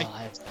I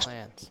have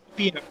plans.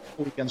 Be in a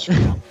couple weekends from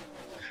now.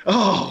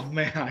 Oh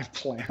man, I have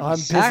plans. I'm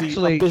busy.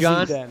 Actually, I'm busy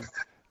John, then.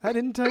 I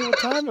didn't tell you what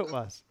time it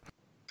was.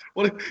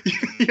 What?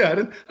 Yeah,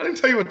 I didn't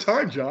tell you what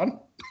time, John.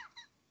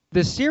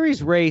 The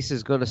series race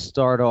is going to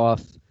start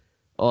off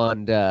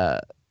on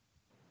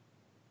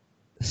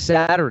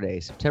Saturday,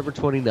 September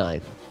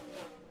 29th.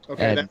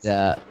 Okay, and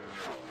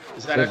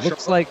is that it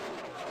looks like,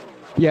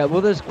 yeah,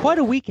 well, there's quite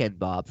a weekend,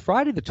 Bob.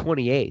 Friday the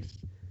 28th.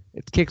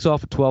 It kicks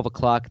off at 12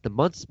 o'clock at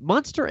the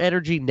Monster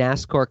Energy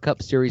NASCAR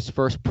Cup Series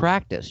first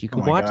practice. You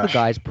can watch the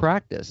guys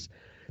practice.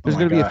 There's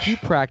going to be a few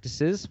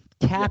practices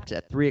capped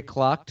at 3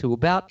 o'clock to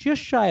about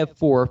just shy of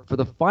 4 for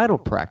the final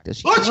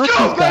practice. You can watch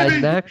these guys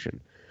in action.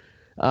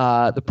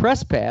 The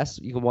press pass,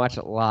 you can watch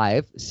it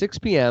live. 6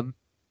 p.m.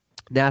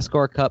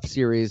 NASCAR Cup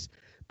Series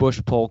Bush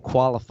Pole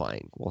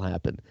qualifying will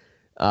happen.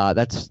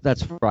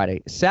 That's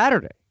Friday.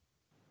 Saturday,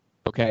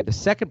 okay, the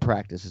second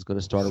practice is going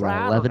to start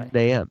around 11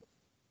 a.m.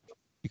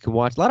 You can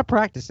watch a lot of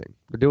practicing.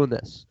 We're doing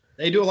this.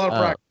 They do a lot of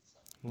practice.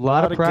 A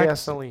lot of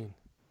gasoline.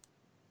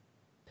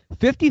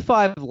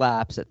 55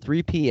 laps at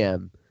 3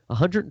 p.m.,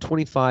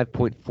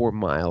 125.4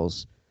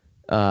 miles.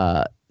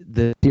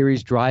 The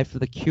series Drive for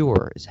the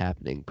Cure is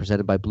happening,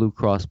 presented by Blue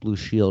Cross Blue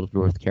Shield of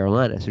North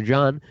Carolina. So,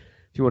 John,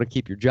 if you want to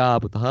keep your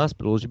job with the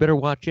hospitals, you better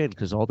watch in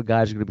because all the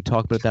guys are going to be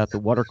talking about the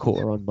water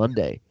cooler on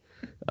Monday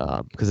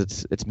because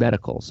it's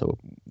medical. So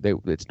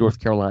it's North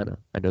Carolina.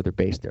 I know they're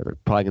based there. They're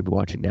probably going to be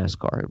watching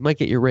NASCAR. It might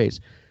get your raise.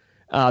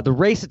 The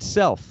race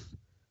itself,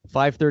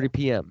 5:30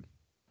 p.m.,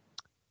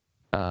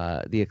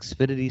 the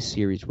Xfinity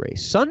Series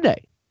race.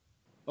 Sunday.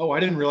 Oh,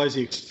 I didn't realize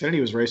the Xfinity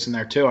was racing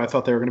there, too. I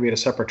thought they were going to be at a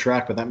separate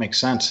track, but that makes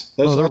sense.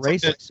 They're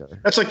racing, sir.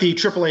 That's like the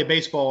AAA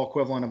baseball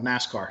equivalent of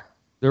NASCAR.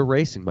 They're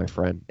racing, my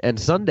friend. And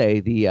Sunday,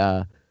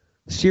 the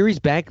Series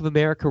Bank of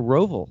America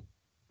Roval,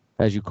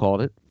 as you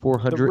called it,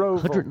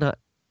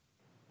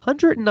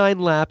 109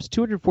 laps,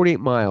 248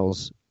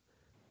 miles,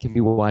 can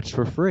be watched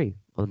for free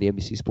on the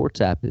NBC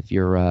Sports app if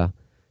you're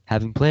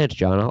having plans,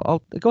 John.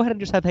 I'll go ahead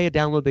and just have Haya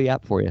download the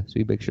app for you so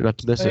you make sure not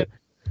to miss it.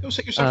 Go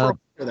set yourself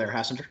for there,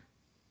 Hassinger.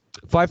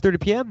 5:30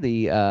 p.m.,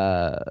 the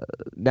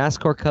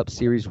NASCAR Cup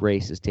Series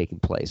race is taking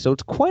place. So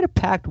it's quite a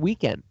packed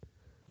weekend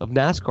of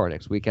NASCAR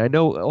next week. And I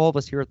know all of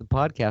us here at the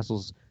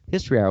Podcastle's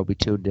History Hour will be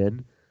tuned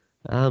in.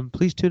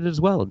 Please tune in as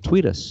well and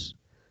tweet us.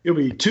 You'll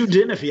be tuned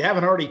in if you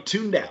haven't already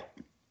tuned out.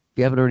 If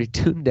you haven't already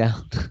tuned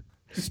out.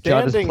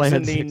 Standings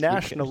in the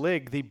National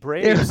League, the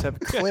Braves have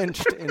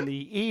clinched in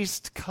the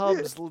East.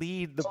 Cubs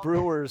lead the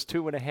Brewers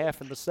 2.5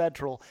 in the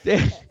Central.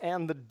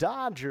 And the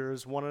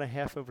Dodgers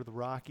 1.5 over the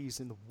Rockies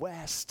in the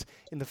West.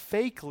 In the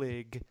fake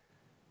league,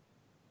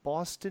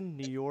 Boston,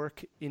 New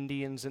York,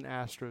 Indians, and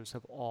Astros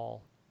have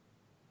all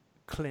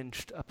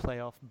clinched a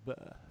playoff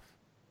berth.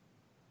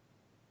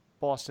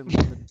 Boston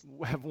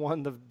have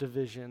won the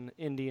division.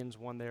 Indians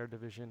won their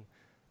division.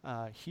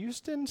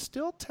 Houston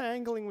still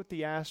tangling with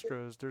the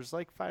Astros. There's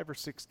like 5 or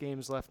 6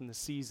 games left in the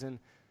season.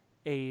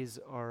 A's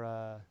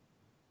are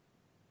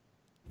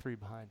 3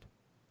 behind.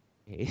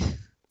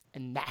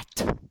 And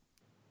that.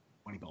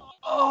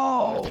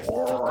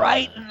 Oh,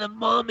 right in the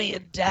mommy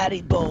and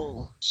daddy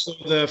bowl. So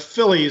the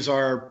Phillies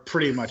are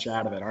pretty much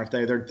out of it, aren't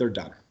they? They're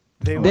done.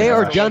 They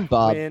are done,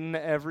 Bob. Win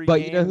every but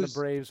game. You know the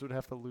Braves would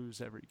have to lose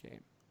every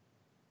game.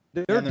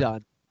 They're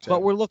done.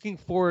 But we're looking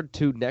forward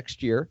to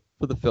next year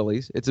for the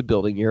Phillies. It's a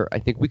building year. I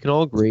think we can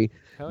all agree.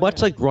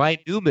 Much like Ryan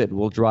Newman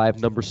will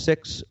drive number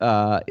 6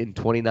 in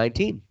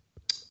 2019.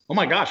 Oh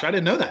my gosh, I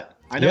didn't know that.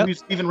 I know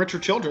he's leaving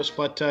Richard Childress,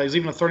 but he's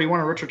leaving a 31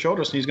 of Richard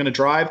Childress, and he's going to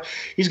drive.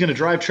 He's going to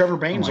drive Trevor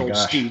Bayne's old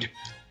steed.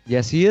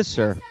 Yes, he is,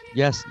 sir.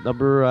 Yes,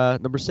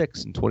 number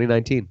 6 in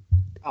 2019.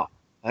 Oh,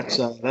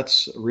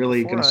 that's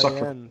really going to suck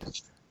for.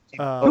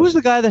 Who was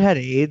the guy that had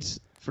AIDS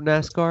for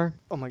NASCAR?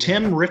 Oh my God.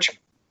 Tim Richmond.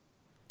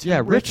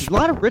 Yeah, Rich. A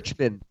lot of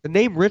Richmond. The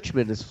name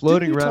Richmond is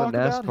floating around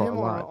in NASCAR about him a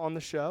lot. on the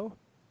show?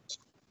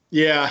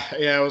 Yeah,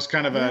 it was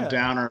kind of a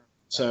downer.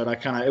 So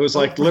it was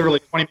like literally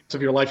 20 minutes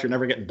of your life you're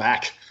never getting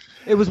back.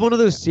 It was one of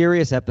those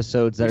serious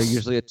episodes that are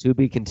usually a to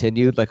be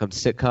continued, like on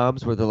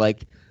sitcoms, where they're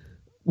like,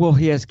 "Well,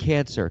 he has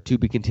cancer, to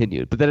be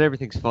continued," but then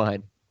everything's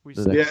fine.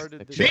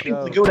 Maybe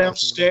go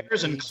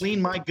downstairs and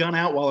clean my gun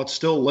out while it's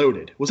still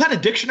loaded. Was that a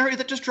dictionary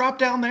that just dropped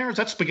down there? Is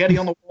that spaghetti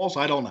on the walls?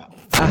 I don't know.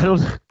 I don't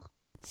know.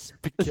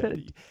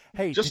 Spaghetti.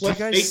 Hey, did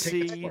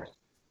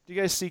you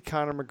guys see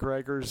Conor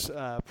McGregor's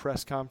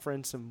press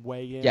conference and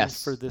weigh in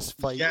for this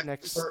fight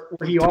next?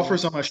 Where he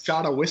offers him a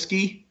shot of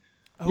whiskey.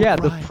 Oh, yeah,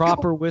 the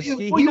proper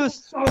whiskey. You want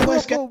a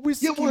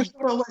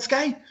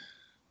whiskey?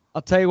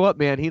 I'll tell you what,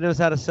 man. He knows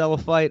how to sell a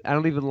fight. I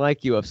don't even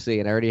like UFC,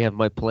 and I already have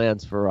my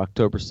plans for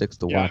October 6th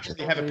to watch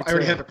it. I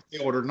already have it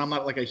pre-ordered, and I'm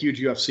not like a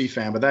huge UFC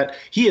fan, but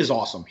he is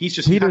awesome.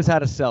 He knows how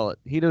to sell it.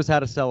 He knows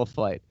how to sell a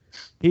fight.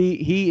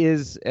 He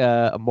is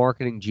a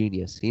marketing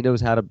genius. He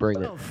knows how to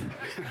bring it.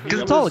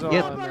 Because it's all a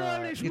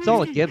gimmick. It's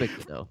all a gimmick,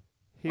 you know.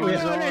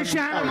 That's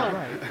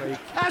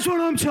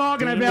what I'm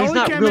talking about. He's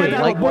not really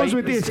like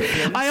with this.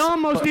 I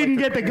almost didn't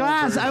get the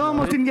glass. I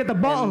almost didn't get the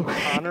bottle.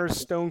 Connor's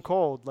stone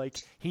cold.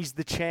 Like, he's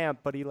the champ,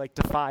 but he like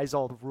defies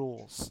all the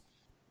rules.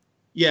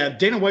 Yeah,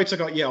 Dana White's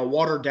like a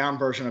watered down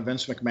version of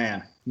Vince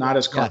McMahon, not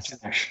as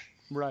cartoonish.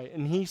 Right,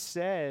 and he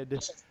said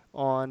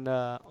on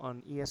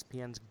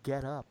ESPN's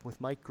Get Up with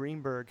Mike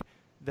Greenberg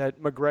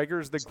that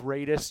McGregor's the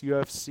greatest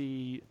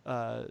UFC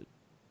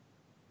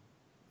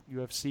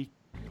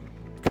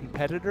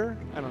competitor.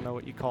 I don't know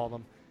what you call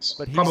them,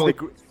 but he's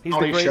the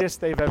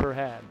greatest they've ever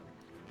had.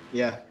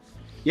 Yeah.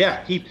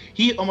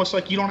 He almost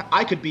like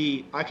I could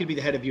be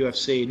the head of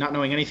UFC, not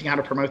knowing anything how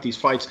to promote these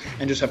fights,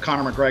 and just have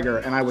Conor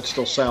McGregor, and I would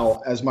still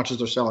sell as much as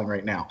they're selling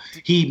right now.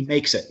 He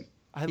makes it.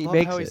 I love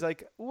how he's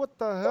like, what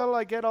the hell?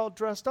 I get all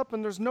dressed up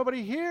and there's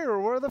nobody here.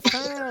 Where are the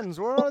fans?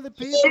 Where are the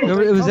people?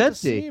 It was empty.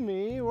 To see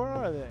me. Where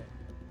are they?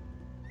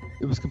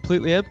 It was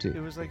completely empty.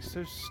 It was like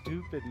so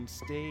stupid and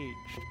staged.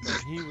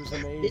 But he was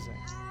amazing.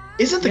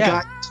 Isn't the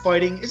guy he's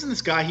fighting? Isn't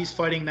this guy he's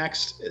fighting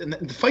next?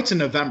 The fight's in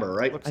November,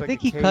 right? I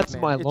think he cuts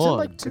my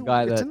lawn. It's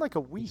in like a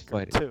week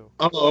or two.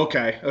 Oh,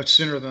 okay. Oh, it's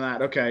sooner than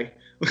that. Okay.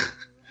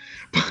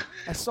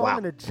 I saw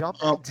him in a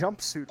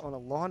jumpsuit on a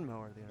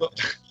lawnmower the other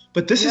day.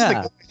 But this is the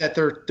guy that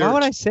they're Why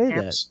would I say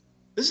camps, that?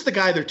 This is the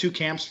guy their two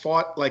camps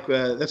fought. Like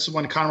that's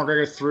when Conor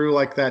McGregor threw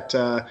like that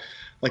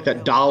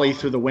dolly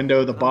through the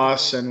window of the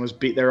bus and was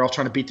beat. They're all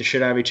trying to beat the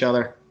shit out of each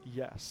other.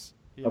 Yes.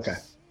 Okay.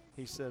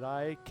 He said,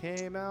 I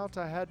came out,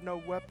 I had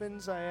no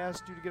weapons, I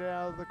asked you to get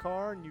out of the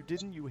car, and you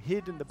didn't, you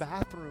hid in the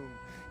bathroom.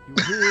 You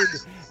hid.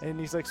 And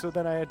he's like, so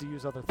then I had to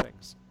use other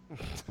things.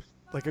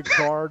 Like a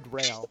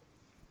guardrail.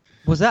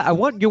 Was that,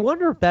 you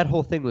wonder if that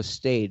whole thing was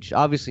staged.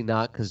 Obviously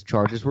not, because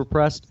charges were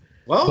pressed.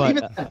 Well,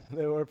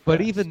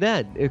 but even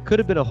then, it could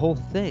have been a whole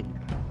thing.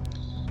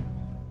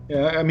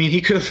 Yeah, I mean,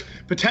 he could have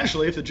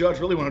potentially, if the judge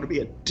really wanted to be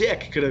a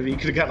dick, he could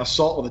have gotten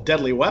assault with a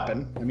deadly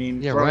weapon. I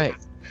mean,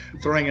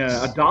 throwing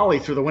a dolly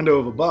through the window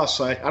of a bus.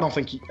 I don't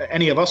think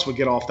any of us would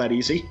get off that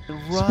easy.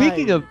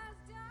 Right.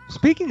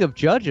 Speaking of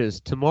judges,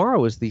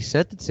 tomorrow is the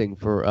sentencing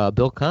for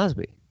Bill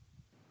Cosby.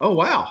 Oh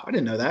wow, I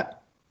didn't know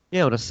that.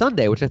 Yeah, on a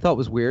Sunday, which I thought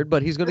was weird,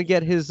 but he's going to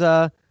get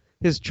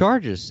his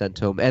charges sent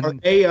to him. And are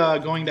they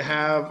going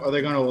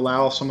to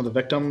allow some of the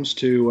victims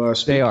to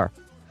speak? They are.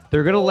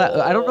 They're going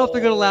to I don't know if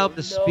they're going to allow them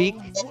to speak,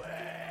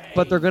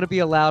 but they're going to be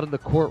allowed in the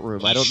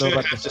courtroom. I don't know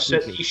about the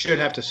speaking. He should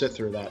have to sit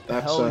through that.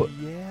 That's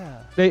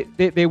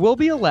They will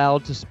be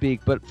allowed to speak,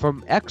 but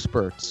from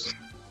experts,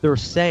 they're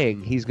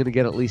saying he's going to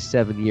get at least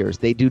 7 years.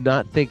 They do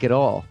not think at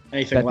all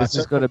that this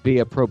is going to be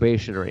a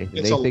probation or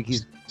anything.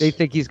 They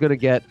think he's going to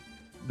get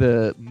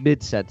the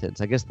mid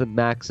sentence. I guess the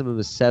maximum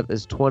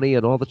is 20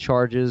 on all the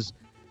charges.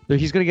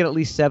 He's going to get at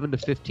least 7 to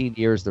 15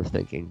 years. They're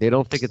thinking. They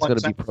don't think it's going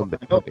to be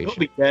probation. He'll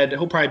be dead.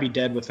 He'll probably be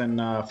dead within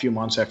a few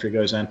months after he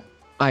goes in.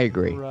 I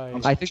agree. Right.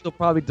 I think they'll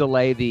probably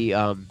delay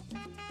the.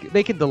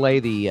 They can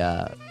delay the.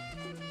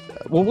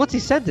 Well, once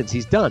he's sentenced,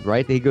 he's done,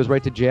 right? He goes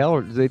right to jail,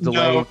 or do they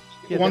delay?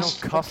 No. Once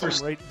cuff him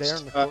right there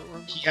in the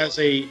courtroom. He has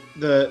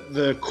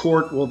the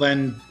court will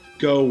then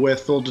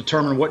they'll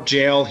determine what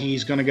jail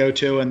he's going to go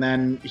to, and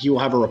then he will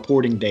have a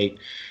reporting date.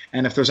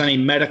 And if there's any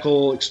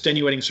medical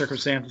extenuating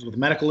circumstances with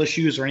medical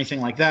issues or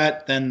anything like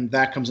that, then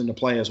that comes into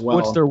play as well.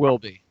 Which there will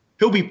be.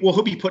 He'll be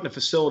put in a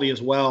facility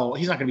as well.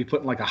 He's not going to be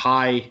put in like a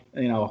high,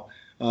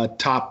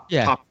 top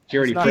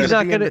security. He's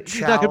not going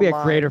to be at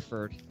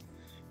Graterford.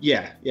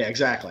 Yeah,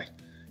 exactly.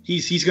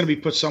 He's going to be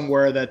put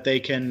somewhere that they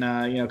can,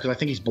 because I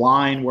think he's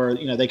blind, where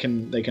they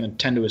can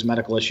attend to his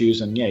medical issues.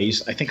 And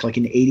he's I think like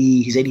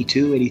he's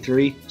 82,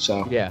 83.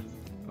 So yeah.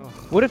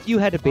 What if you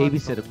had to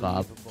babysit him,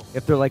 Bob?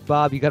 If they're like,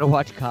 Bob, you got to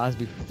watch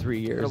Cosby for 3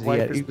 years.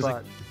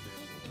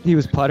 He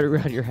was puttering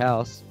around your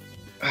house.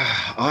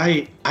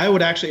 I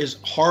would actually,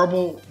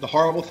 the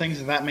horrible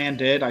things that man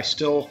did, I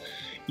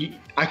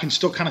can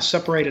still kind of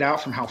separate it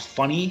out from how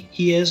funny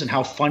he is and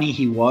how funny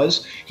he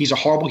was. He's a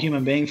horrible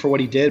human being for what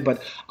he did,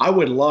 but I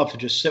would love to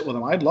just sit with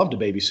him. I'd love to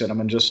babysit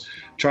him and just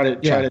try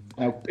to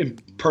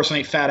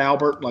impersonate Fat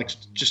Albert, like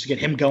just to get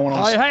him going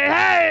on.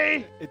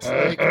 Hey! It's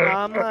like,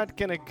 I'm not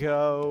gonna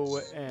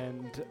go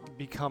and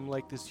become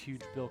like this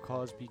huge Bill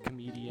Cosby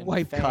comedian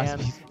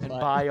fan and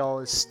buy all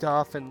his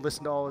stuff and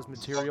listen to all his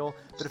material.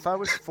 But if I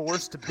was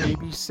forced to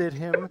babysit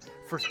him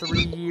for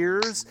 3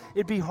 years,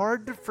 it'd be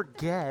hard to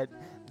forget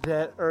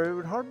that, or it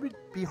would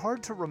be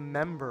hard to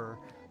remember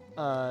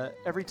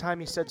every time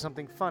he said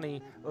something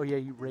funny. Oh yeah,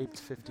 you raped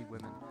 50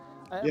 women.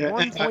 At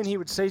one point, he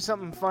would say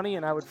something funny,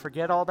 and I would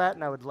forget all that,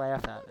 and I would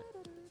laugh at it.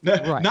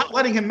 Right. Not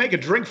letting him make a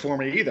drink for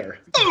me either.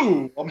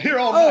 Ooh, I'm here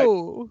all night.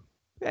 Oh,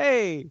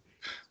 hey.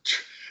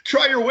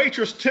 Try your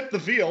waitress, tip the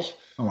veal.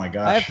 Oh my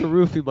gosh. I have to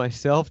roofie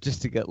myself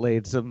just to get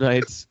laid some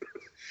nights.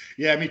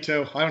 Yeah, me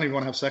too. I don't even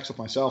want to have sex with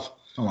myself.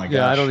 Oh my gosh.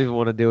 Yeah, I don't even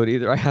want to do it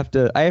either. I have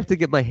to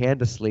get my hand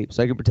to sleep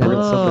so I can pretend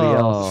it's somebody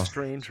else.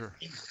 Stranger.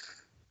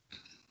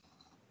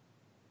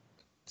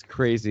 It's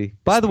crazy.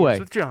 By the way,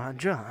 With John.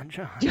 God,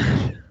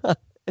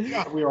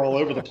 we are all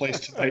over the place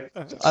tonight.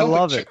 I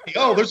love it.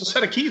 Oh, there's a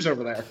set of keys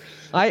over there.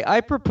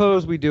 I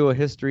propose we do a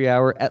history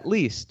hour at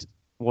least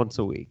once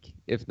a week,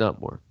 if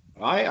not more.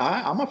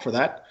 I'm up for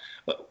that.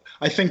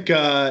 I think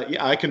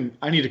I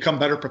need to come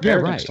better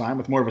prepared next time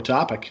with more of a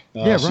topic.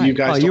 So you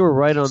guys you were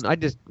right on.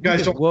 You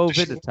guys don't wove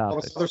into all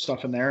topic. this other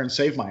stuff in there and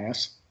save my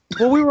ass.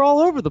 Well, we were all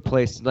over the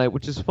place tonight,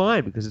 which is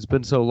fine because it's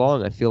been so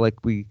long. I feel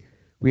like we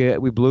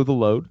blew the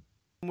load.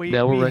 We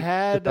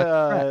had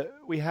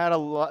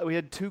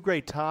two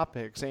great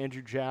topics,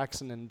 Andrew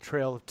Jackson and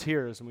Trail of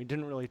Tears, and we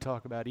didn't really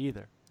talk about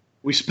either.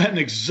 We spent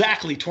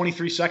exactly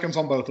 23 seconds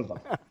on both of them.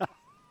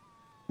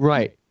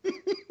 Right.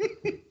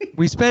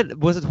 We spent,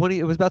 was it 20?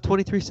 It was about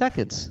 23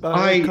 seconds.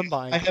 I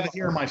have it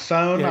here on my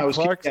phone.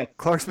 Yeah,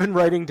 Clark's been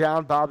writing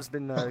down. Bob's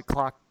been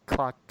clock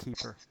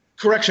keeper.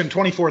 Correction,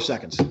 24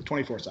 seconds.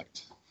 24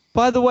 seconds.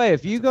 By the way,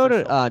 if you go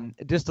to,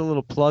 just a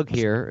little plug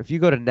here, if you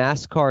go to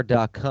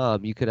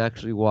NASCAR.com, you can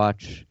actually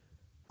watch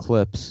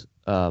clips.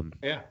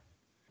 Yeah.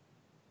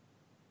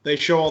 They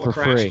show all the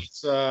For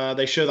crashes.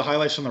 They show the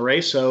highlights from the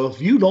race. So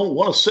if you don't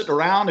want to sit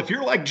around, if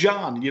you're like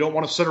John, you don't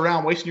want to sit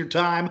around wasting your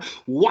time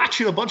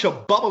watching a bunch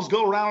of bubbles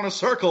go around in a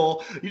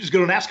circle, you just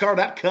go to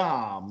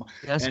NASCAR.com.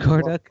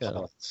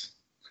 NASCAR.com.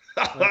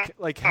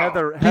 Like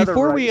Heather.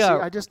 Before See,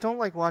 I just don't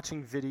like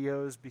watching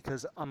videos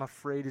because I'm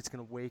afraid it's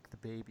going to wake the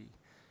baby.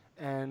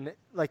 And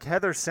like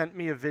Heather sent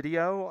me a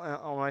video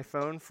on my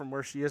phone from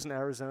where she is in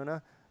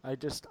Arizona. I'm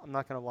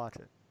not going to watch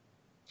it.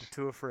 I'm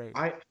too afraid.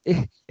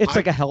 It's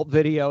like a help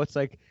video. It's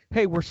like,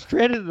 hey, we're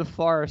stranded in the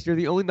forest. You're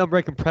the only number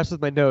I can press with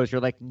my nose.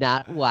 You're like,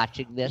 not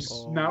watching this.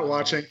 Not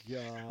watching.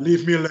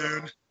 Leave me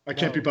alone. I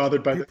can't be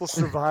bothered by this. People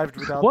survived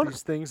without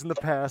these things in the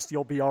past.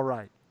 You'll be all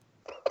right.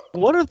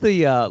 One of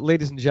the,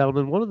 ladies and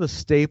gentlemen, one of the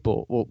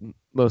staple, well,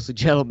 mostly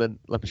gentlemen,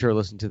 I'm sure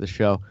listen to the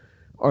show,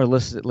 or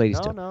listen, ladies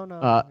too.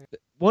 No.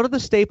 One of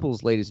the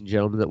staples, ladies and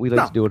gentlemen, that we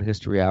like to do in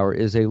History Hour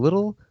is a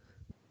little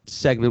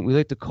segment we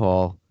like to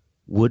call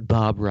Would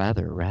Bob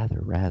Rather?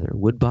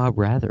 Would Bob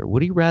rather?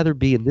 Would he rather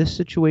be in this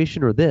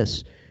situation or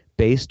this,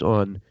 based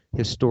on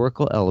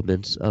historical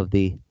elements of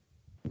the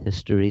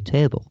history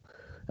table?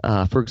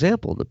 For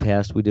example, in the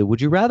past we did, would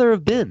you rather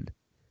have been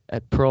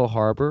at Pearl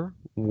Harbor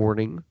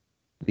warning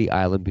the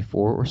island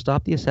before or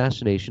stop the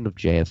assassination of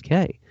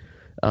JFK?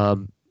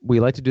 We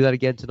like to do that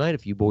again tonight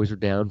if you boys are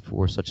down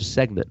for such a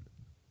segment.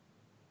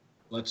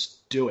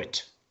 Let's do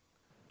it.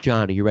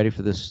 John, are you ready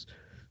for this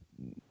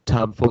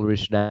tomfoolery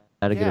shenanigan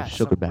of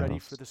sugar I'm barrels? ready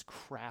for this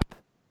crap.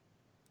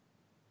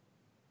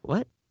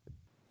 What?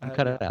 You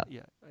cut it out.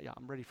 Yeah,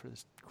 I'm ready for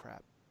this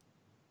crap.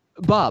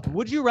 Bob,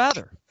 would you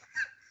rather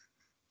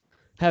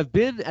have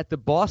been at the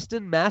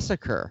Boston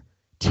Massacre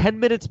 10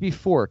 minutes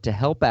before to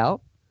help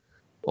out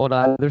on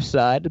either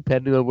side,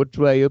 depending on which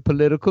way your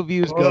political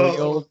views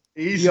go?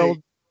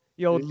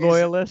 The old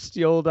loyalist,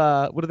 the old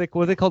what do they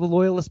call the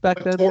loyalists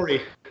back then?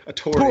 A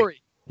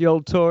Tory. The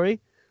old Tory.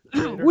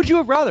 Would you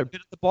have rather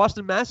been at the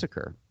Boston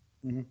Massacre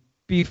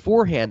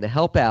beforehand to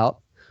help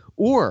out,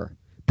 or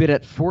been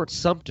at Fort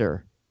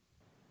Sumter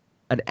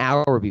an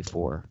hour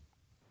before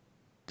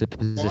to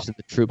position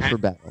the troops for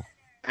battle?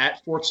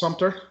 At Fort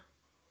Sumter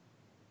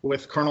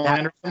with Colonel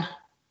Anderson?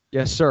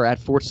 Yes, sir. At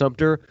Fort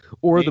Sumter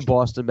or the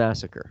Boston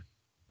Massacre.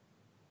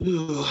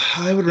 Ooh,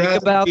 I would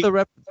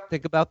rather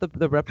think about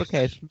the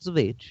replications of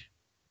each.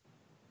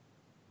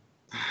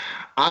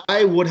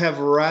 I would have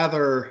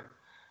rather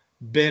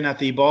been at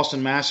the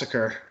Boston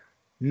Massacre,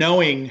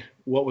 knowing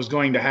what was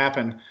going to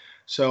happen.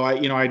 So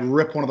I'd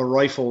rip one of the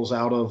rifles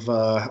out of,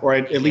 or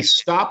I'd at least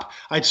stop.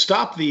 I'd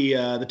stop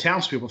the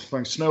townspeople from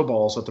throwing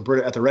snowballs at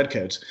the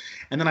redcoats,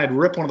 and then I'd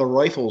rip one of the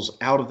rifles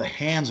out of the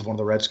hands of one of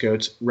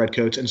the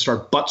redcoats, and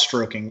start butt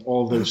stroking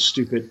all of those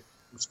stupid.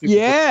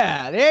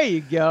 Yeah, there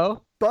you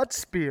go. Butt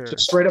spear.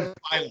 Just straight up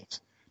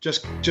violence.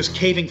 Just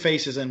caving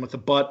faces in with the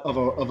butt of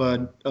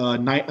a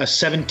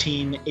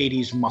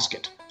 1780s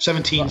musket,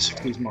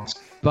 1760s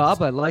musket.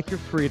 Bob, I like your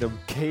freedom.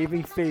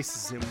 Caving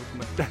faces in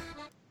with my.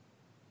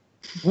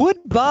 Would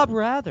Bob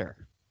rather?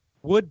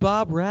 Would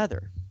Bob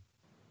rather?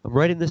 I'm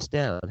writing this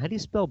down. How do you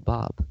spell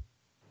Bob?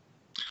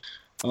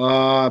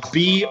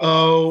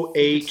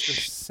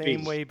 B-O-H.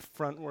 Same way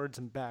frontwards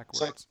and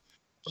backwards.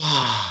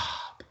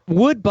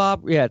 Would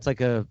Bob? Yeah, it's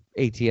like a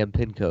ATM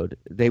pin code.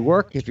 They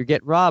work if you're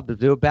getting robbed to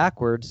do it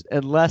backwards,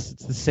 unless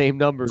it's the same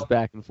numbers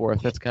back and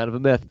forth. That's kind of a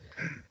myth.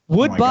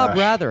 Would Bob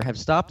rather have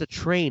stopped a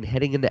train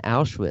heading into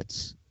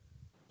Auschwitz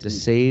to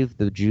save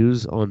the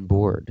Jews on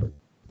board?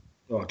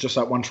 Oh, just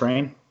that one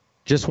train?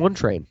 Just one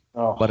train.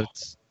 Oh.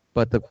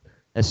 But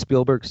as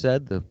Spielberg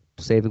said, the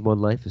saving one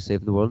life is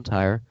saving the world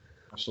entire.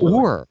 Absolutely.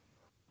 Or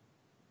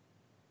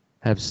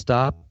have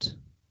stopped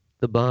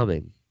the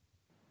bombing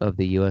of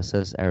the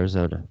USS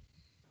Arizona.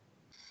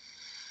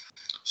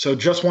 So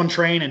just one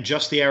train and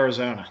just the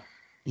Arizona.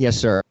 Yes,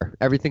 sir.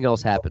 Everything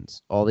else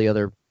happens. All the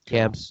other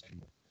camps,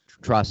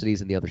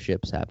 atrocities, and the other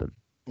ships happen.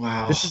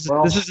 Wow. This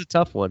is a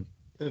tough one.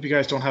 If you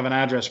guys don't have an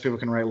address people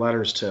can write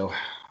letters to.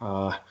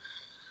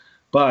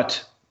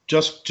 But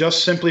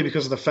just simply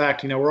because of the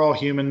fact, we're all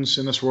humans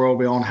in this world.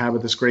 We all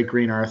inhabit this great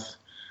green earth.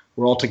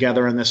 We're all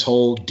together in this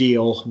whole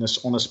deal,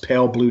 on this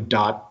pale blue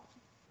dot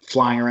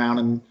flying around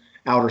in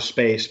outer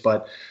space.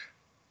 But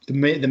the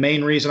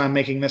main reason I'm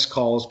making this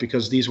call is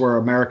because these were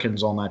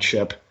Americans on that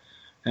ship.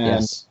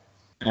 And, Yes.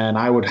 And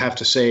I would have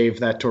to stop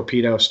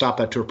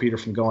that torpedo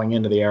from going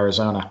into the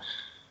Arizona.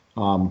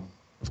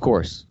 Of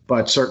course.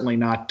 But certainly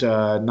not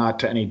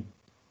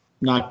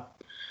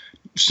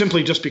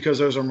simply just because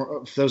those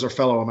are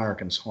fellow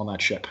Americans on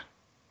that ship.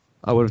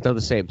 I would have done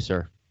the same,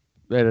 sir.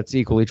 And it's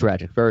equally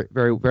tragic. Very,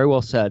 very, very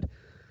well said.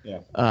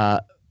 Yeah.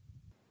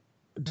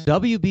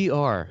 WBR,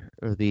 or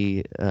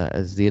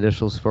as the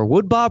initials for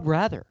Would Bob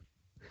Rather,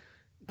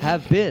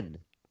 have been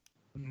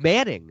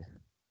manning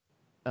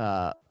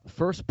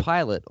first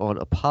pilot on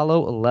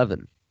Apollo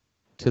 11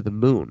 to the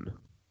moon.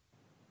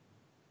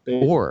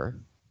 Or,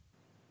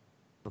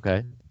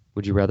 okay,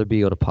 would you rather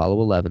be on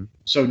Apollo 11?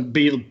 So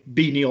be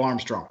Neil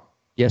Armstrong.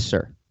 Yes,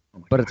 sir.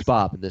 But it's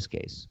Bob in this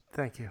case.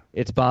 Thank you.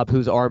 It's Bob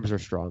whose arms are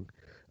strong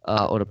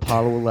on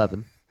Apollo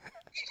 11.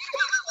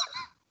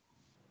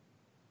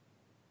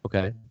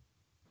 Okay.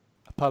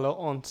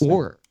 Apollo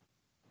 11.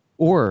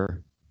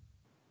 Or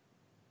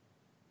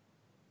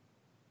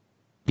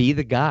be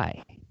the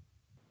guy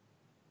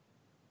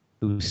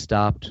who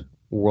stopped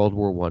World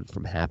War I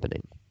from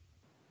happening.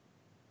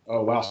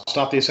 Oh, wow.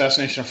 Stop the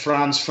assassination of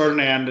Franz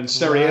Ferdinand and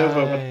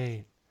Sarajevo.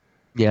 Right.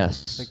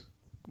 Yes.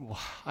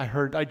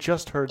 I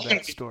just heard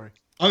that story.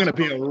 I'm going to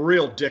be a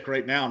real dick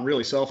right now and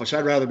really selfish.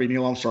 I'd rather be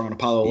Neil Armstrong on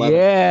Apollo 11.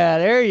 Yeah,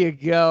 there you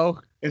go.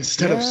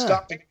 Instead of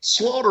stopping the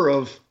slaughter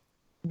of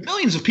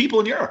millions of people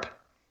in Europe.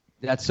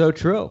 That's so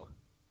true.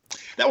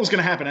 That was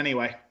going to happen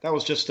anyway. That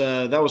was just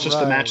a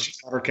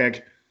match powder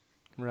keg.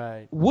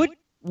 Right.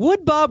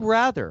 Would Bob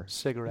rather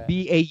Cigarette.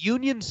 be a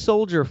Union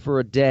soldier for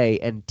a day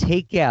and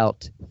take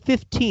out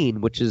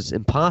 15, which is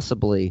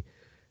impossibly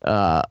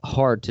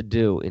hard to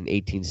do in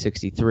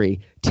 1863,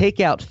 take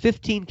out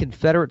 15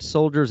 Confederate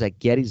soldiers at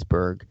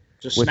Gettysburg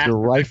with your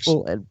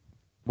rifle and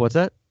what's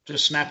that?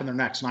 Just snapping their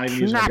necks, not even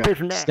using their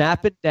gun.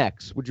 Snapping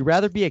necks. Would you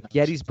rather be at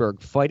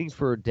Gettysburg fighting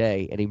for a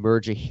day and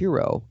emerge a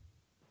hero,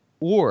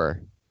 or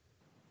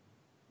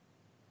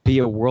be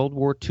a World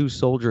War II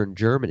soldier in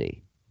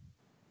Germany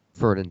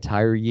for an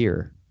entire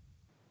year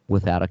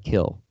without a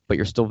kill, but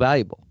you're still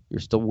valuable? You're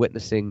still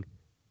witnessing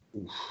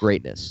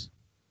greatness.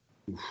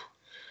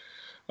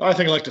 I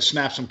think I'd like to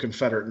snap some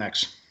Confederate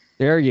necks.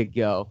 There you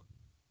go.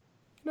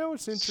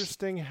 It's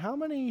interesting. How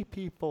many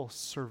people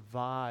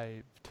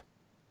survived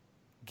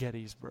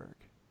Gettysburg?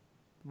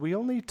 We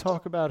only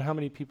talk about how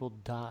many people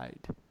died.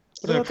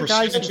 What about the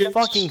guys who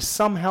fucking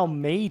somehow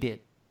made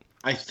it?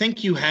 I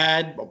think you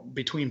had,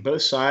 between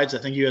both sides, I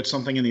think you had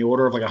something in the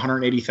order of like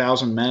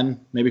 180,000 men,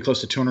 maybe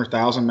close to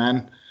 200,000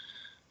 men.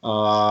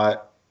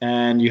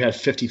 And you had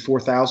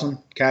 54,000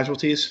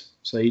 casualties.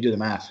 So you do the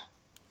math.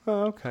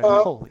 Oh, okay.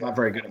 I'm not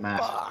very good at math.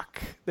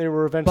 Fuck. They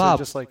were eventually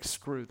just like,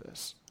 screw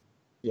this.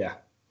 Yeah.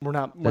 We're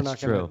not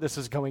true. This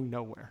is going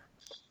nowhere.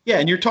 Yeah,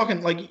 and you're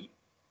talking like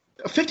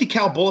a 50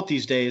 cal bullet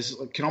these days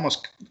can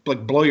almost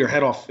like blow your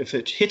head off. If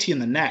it hits you in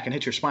the neck and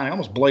hits your spine, it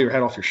almost blow your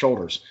head off your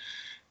shoulders.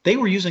 They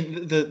were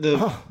using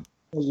the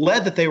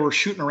lead that they were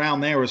shooting around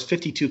there was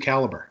 52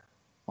 caliber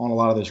on a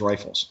lot of those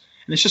rifles.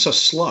 And it's just a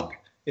slug.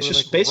 It's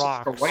just like basically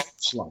a rifle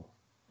slug.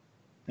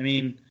 I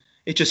mean,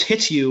 it just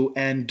hits you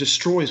and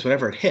destroys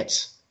whatever it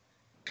hits.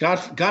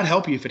 God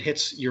help you if it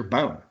hits your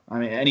bone. I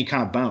mean, any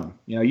kind of bone.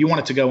 You want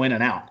it to go in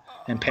and out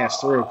and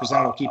pass through because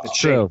that'll keep it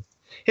shape.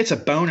 Hits a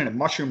bone and it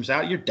mushrooms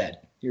out, you're dead.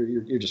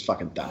 You're just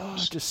fucking done.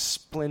 Just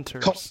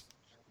splinters.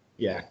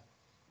 Yeah.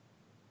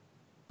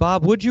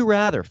 Bob, would you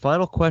rather,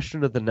 final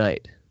question of the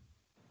night,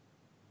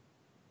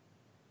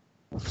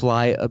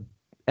 fly a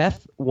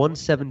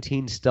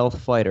F-117 stealth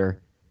fighter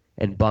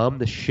and bomb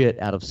the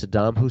shit out of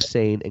Saddam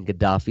Hussein and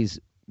Gaddafi's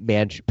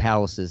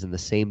palaces in the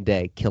same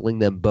day, killing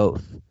them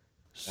both?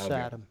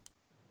 Saddam.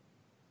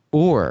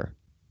 Or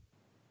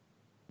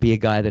be a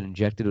guy that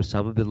injected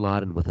Osama bin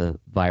Laden with a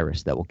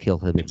virus that will kill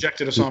him.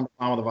 Injected Osama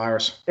bin Laden with a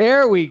virus.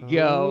 There we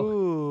go.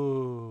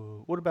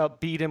 Ooh. What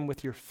about beat him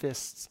with your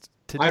fists?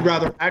 I'd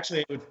rather,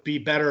 actually, it would be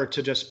better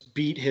to just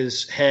beat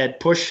his head,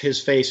 push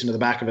his face into the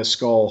back of his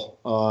skull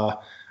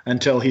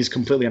until he's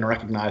completely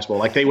unrecognizable.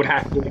 Like they would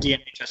have to do a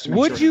DNA test.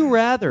 Would you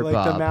rather, like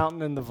Bob? the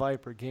Mountain and the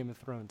Viper, Game of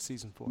Thrones,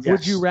 season 4.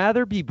 Would you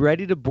rather be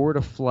ready to board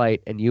a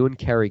flight and you and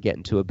Kerry get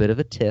into a bit of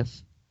a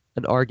tiff,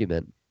 an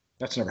argument?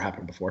 That's never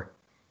happened before.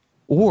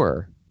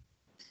 Or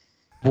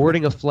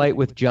boarding a flight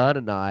with John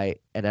and I,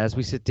 and as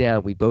we sit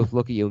down, we both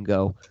look at you and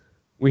go,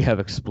 "We have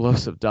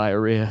explosive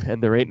diarrhea,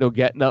 and there ain't no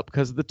getting up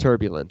because of the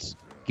turbulence."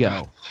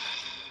 Go.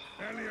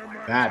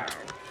 That's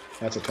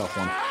a tough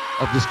one.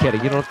 I'm just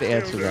kidding. You don't have to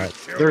answer that.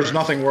 There's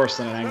nothing worse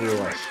than an angry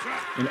wife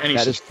in any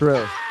That is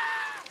true.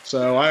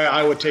 So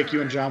I would take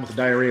you and John with the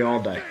diarrhea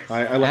all day.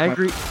 I like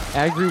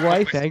angry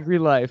wife, angry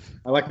life.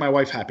 I like my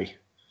wife happy.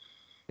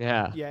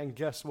 Yeah. Yeah, and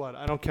guess what?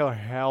 I don't care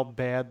how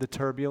bad the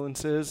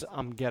turbulence is.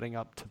 I'm getting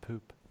up to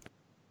poop.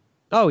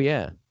 Oh,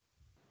 yeah.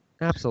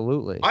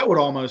 Absolutely. I would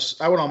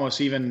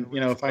almost even,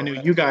 if I knew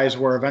you guys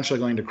were eventually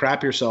going to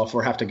crap yourself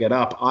or have to get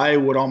up, I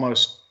would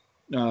almost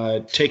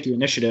take the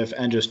initiative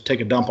and just take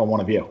a dump on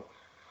one of you.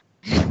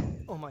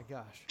 Oh my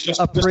gosh.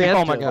 A preemptive.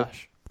 Oh my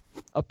gosh.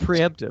 A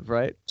preemptive,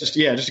 right? Just to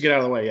get out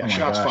of the way. Yeah,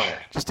 shots fired.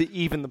 Just to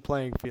even the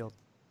playing field.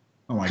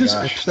 Oh my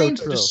gosh.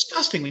 Planes are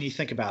disgusting when you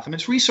think about them.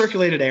 It's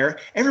recirculated air.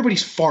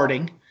 Everybody's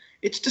farting.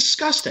 It's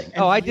disgusting.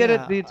 And I did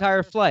it the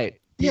entire flight.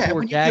 People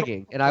were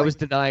gagging, and I was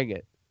denying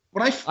it.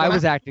 I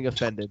was acting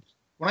offended.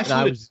 When I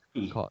flew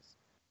to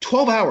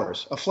 12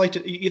 hours, a flight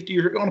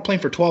you're on a plane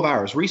for 12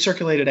 hours,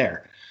 recirculated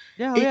air.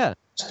 Yeah,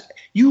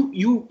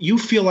 You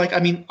feel like,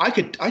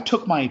 I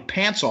took my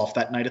pants off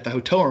that night at the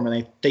hotel room,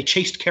 and they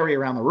chased Kerry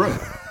around the room.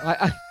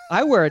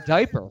 I wear a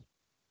diaper.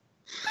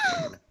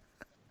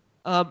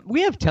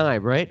 We have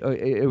time, right?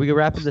 Are we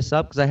wrapping this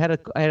up? Because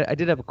I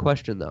did have a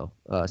question though,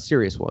 a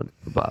serious one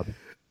for Bob.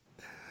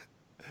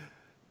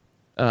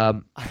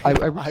 I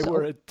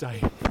wear a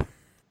diaper.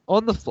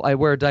 I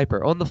wear a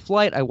diaper. On the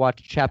flight, I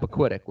watched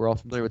Chappaquiddick. We're all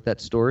familiar with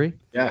that story.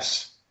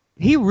 Yes.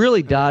 He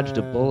really dodged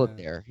a bullet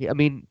there.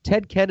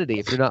 Ted Kennedy,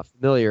 if you're not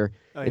familiar,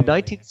 in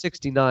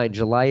 1969,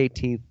 July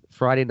 18th,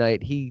 Friday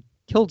night, he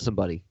killed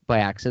somebody by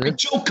accident.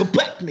 Joe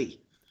Chappaquiddick.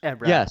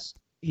 Yes.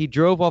 He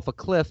drove off a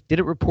cliff,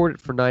 didn't report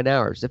it for 9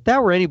 hours. If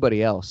that were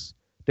anybody else,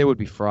 they would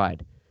be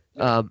fried.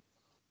 But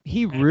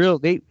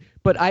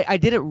I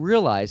didn't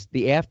realize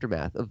the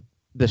aftermath of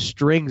the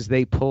strings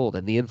they pulled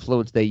and the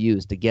influence they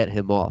used to get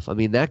him off.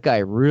 That guy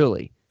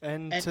really.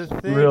 And to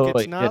think, really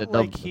it's not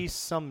like he's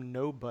some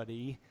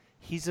nobody.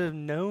 He's a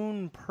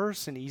known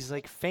person. He's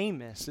like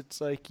famous. It's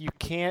like you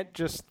can't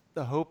just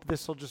hope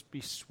this will just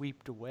be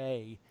swept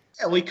away.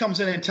 Yeah, well, he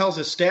comes in and tells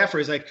his staffer,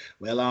 he's like,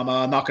 well, I'm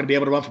not going to be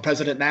able to run for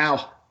president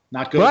now.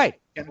 Not good. Right.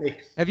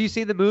 Have you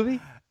seen the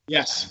movie?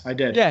 Yes, I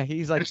did. Yeah,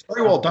 he's like, it's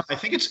very well done. I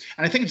think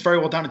it's very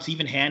well done. It's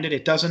even-handed.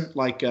 It doesn't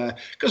because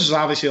there's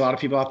obviously a lot of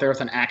people out there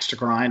with an axe to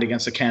grind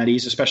against the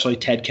Kennedys, especially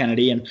Ted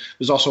Kennedy, and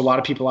there's also a lot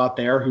of people out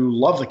there who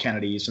love the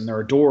Kennedys and they're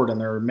adored and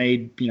they're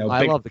made,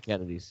 I love the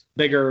Kennedys,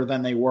 bigger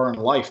than they were in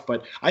life.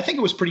 But I think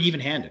it was pretty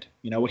even-handed.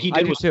 What he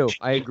did was too.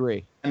 I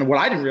agree. And what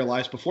I didn't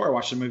realize before I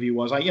watched the movie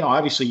was,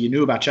 obviously you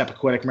knew about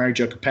Chappaquiddick, Mary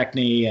Jo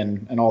Kopechne,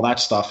 and all that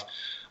stuff.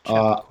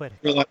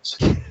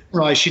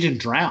 Realized she didn't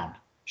drown.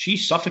 She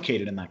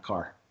suffocated in that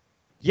car.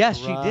 Yes,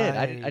 she did.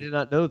 I did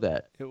not know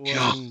that. It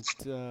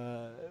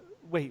wasn't.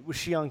 Wait, was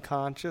she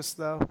unconscious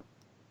though?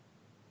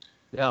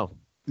 No.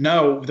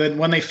 No. Then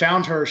when they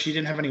found her, she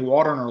didn't have any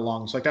water in her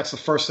lungs. Like that's the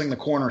first thing the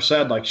coroner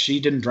said. Like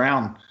she didn't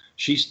drown.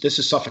 This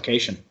is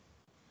suffocation.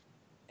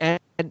 And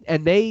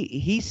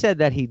he said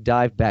that he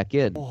dived back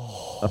in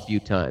a few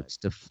times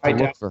to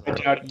look for her. I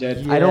doubt he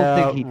did. I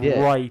don't think he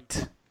did.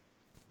 Right.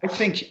 I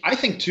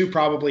think too,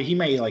 probably he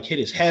may hit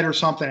his head or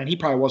something, and he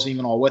probably wasn't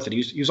even all with it.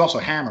 He was also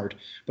hammered,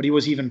 but he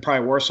was even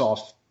probably worse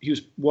off.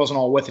 Wasn't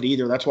all with it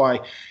either. That's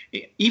why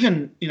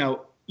even,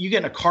 you get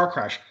in a car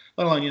crash,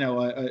 let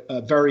alone,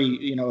 a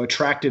very,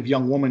 attractive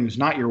young woman who's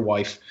not your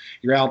wife,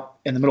 you're out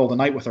in the middle of the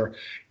night with her,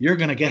 you're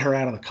going to get her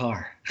out of the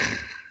car.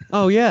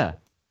 Oh yeah.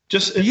 Do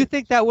Do you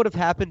think that would have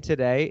happened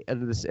today?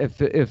 And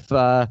if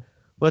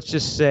let's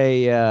just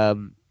say,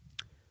 I'm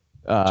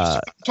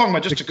talking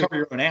about just to cover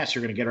your own ass,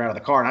 you're going to get her out of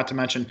the car. Not to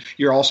mention,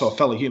 you're also a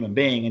fellow human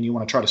being, and you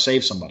want to try to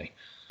save somebody.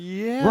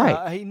 Yeah, right.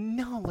 I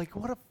know. Like,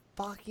 what a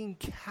fucking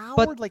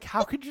coward! But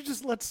how could you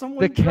just let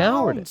someone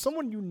drown?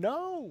 Someone you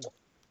know.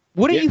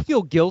 Wouldn't you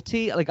feel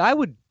guilty? Like, I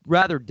would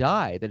rather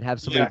die than have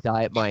somebody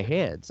die at my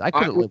hands. I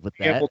couldn't live with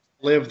that. Able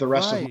to live the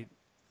rest of.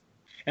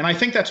 And I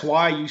think that's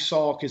why you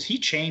saw, because he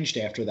changed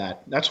after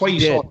that. That's why you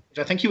saw.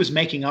 I think he was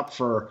making up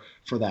for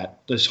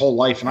that this whole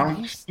life.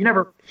 And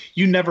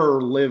you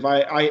never live.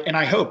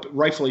 I hope,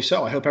 rightfully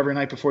so. I hope every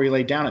night before he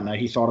laid down at night,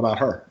 he thought about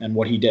her and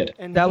what he did.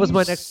 And that was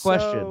my next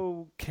question.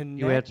 So connected.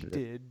 You answered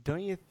it.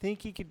 Don't you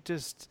think he could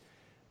just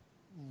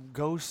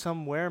go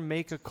somewhere,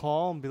 make a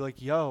call, and be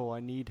like, "Yo, I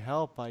need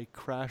help. I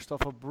crashed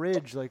off a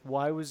bridge." Like,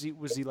 why was he?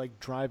 Was he like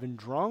driving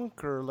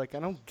drunk, or like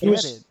I don't get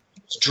it?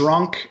 He was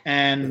drunk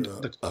and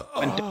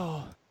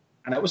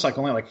and it was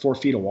only 4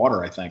 feet of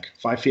water, I think,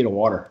 5 feet of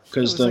water,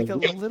 because it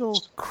was a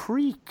little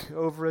creek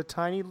over a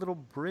tiny little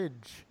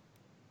bridge.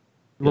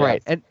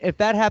 Right, and if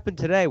that happened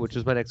today, which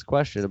was my next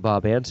question, and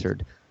Bob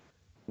answered,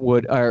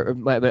 my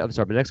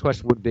next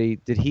question would be: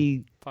 did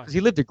he? Because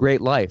he lived a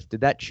great life.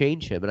 Did that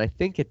change him? And I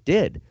think it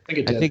did.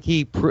 I think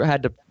he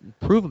had to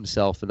prove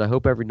himself, and I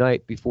hope every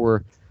night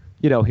before,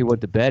 he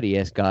went to bed, he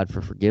asked God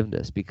for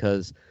forgiveness.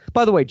 Because,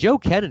 by the way, Joe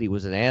Kennedy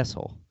was an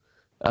asshole.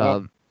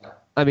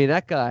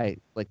 That guy,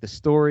 the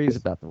stories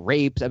about the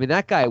rapes.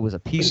 That guy was a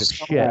piece of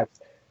shit.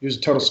 He was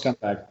a total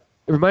scumbag.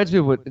 It reminds me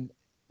of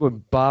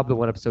when Bob, the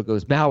one episode,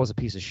 goes, Mao was a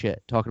piece of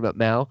shit. Talking about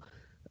Mao.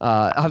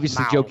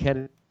 Obviously, Joe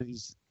Kennedy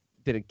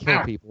didn't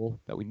kill people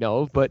that we know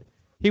of, but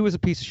he was a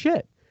piece of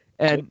shit.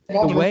 And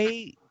the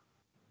way...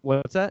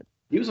 What's that?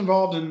 He was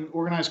involved in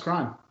organized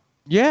crime.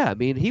 Yeah,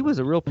 he was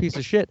a real piece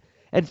of shit.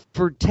 And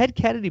for Ted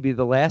Kennedy to be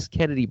the last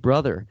Kennedy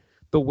brother,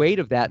 the weight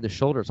of that in the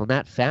shoulders on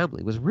that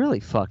family was really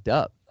fucked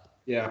up.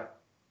 Yeah.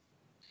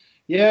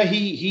 Yeah,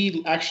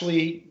 he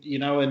actually,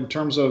 in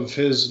terms of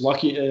his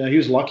lucky, he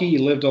was lucky. He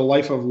lived a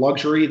life of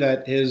luxury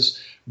that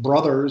his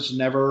brothers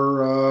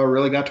never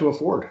really got to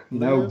afford.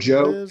 Joe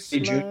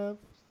Jr.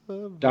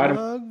 died of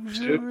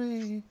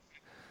luxury.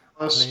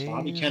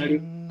 Bobby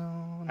Kennedy.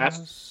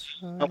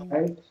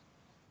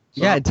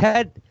 Yeah, and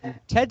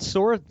Ted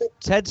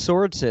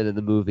Sorensen in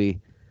the movie.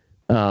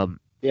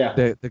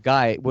 The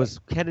guy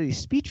was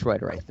Kennedy's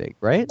speechwriter, I think,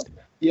 right?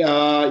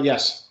 Yeah.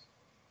 Yes.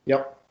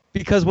 Yep.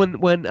 Because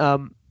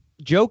when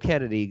Joe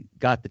Kennedy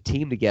got the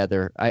team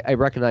together, I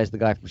recognized the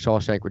guy from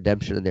Shawshank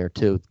Redemption in there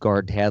too.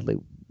 Gard Hadley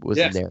was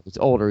in there. He's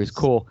older. He's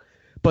cool.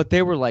 But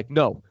they were like,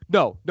 no,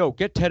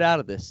 get Ted out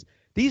of this.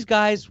 These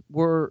guys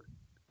were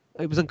 –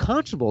 it was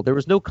unconscionable. There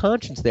was no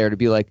conscience there to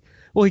be like,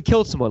 well, he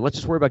killed someone. Let's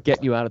just worry about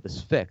getting you out of this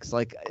fix.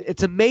 Like,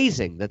 it's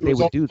amazing that they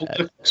would do that.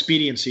 The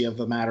expediency of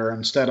the matter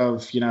instead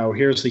of,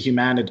 here's the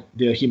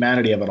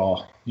humanity of it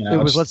all.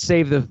 It was let's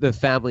save the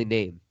family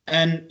name.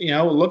 And,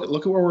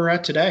 look at where we're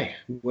at today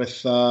with,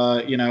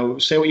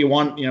 say what you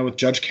want, with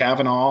Judge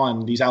Kavanaugh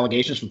and these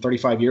allegations from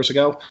 35 years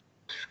ago.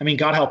 I mean,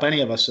 God help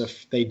any of us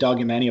if they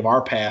dug into any of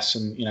our pasts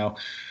and,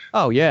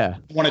 oh, yeah.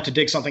 wanted to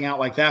dig something out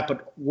like that.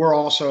 But we're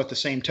also, at the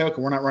same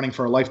token, we're not running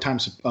for a lifetime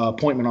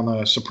appointment on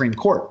the Supreme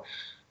Court.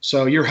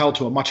 So you're held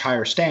to a much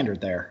higher standard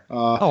there.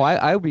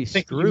 I would be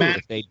screwed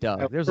if they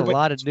dug. There's a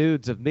lot of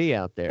nudes of me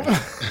out there.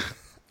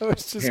 I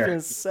was just going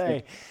to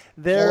say,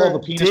 they're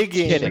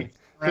digging.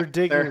 Their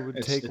digging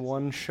would take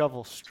one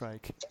shovel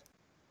strike.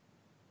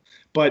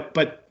 But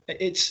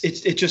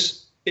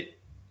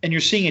and you're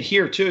seeing it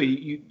here too.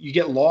 You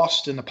get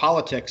lost in the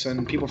politics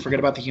and people forget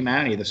about the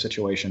humanity of the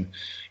situation.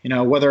 And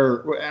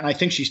I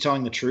think she's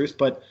telling the truth,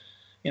 but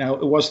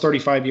it was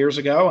 35 years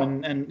ago,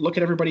 and look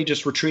at everybody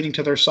just retreating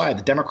to their side.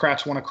 The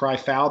Democrats want to cry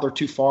foul; they're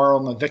too far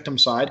on the victim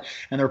side,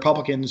 and the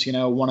Republicans,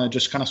 want to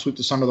just kind of sweep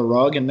this under the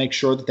rug and make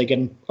sure that they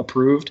get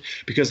approved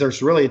because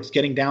it's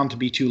getting down to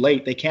be too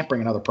late. They can't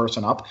bring another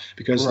person up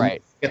because they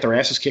get their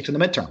asses kicked in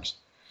the midterms.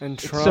 And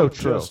Trump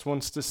just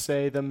wants to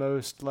say the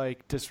most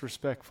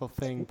disrespectful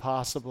thing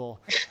possible.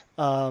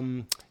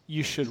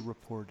 You should have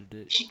reported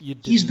it.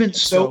 He's been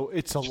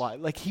it's a lie.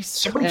 He's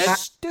so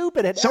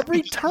stupid at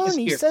every turn.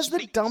 He says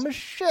the dumbest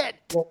shit.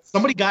 Well,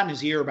 somebody got in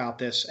his ear about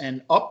this,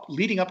 and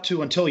leading up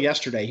to until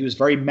yesterday, he was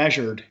very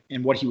measured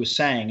in what he was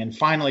saying. And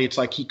finally, it's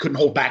like he couldn't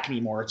hold back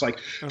anymore. It's like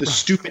the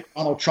stupid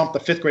Donald Trump, the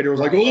fifth grader,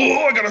 was like, "Oh,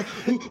 I gotta."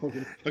 He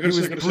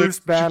was Bruce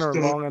Banner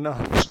long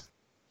enough.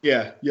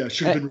 Yeah,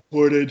 should have been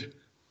reported.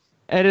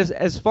 And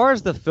as far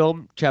as the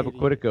film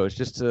Chappaquiddick goes,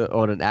 just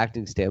on an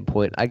acting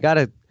standpoint, I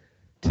gotta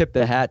tip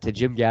the hat to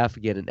Jim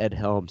Gaffigan and Ed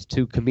Helms,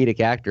 two comedic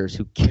actors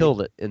who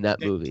killed it in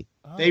that movie.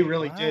 They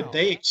really did.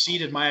 They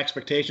exceeded my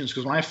expectations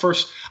because when I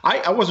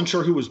wasn't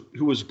sure who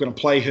was going to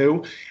play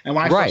who, and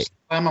when I first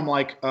saw them, I'm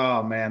like,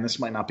 oh man, this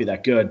might not be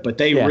that good. But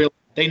they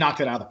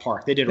knocked it out of the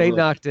park. They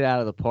knocked it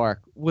out of the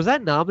park. Was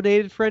that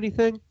nominated for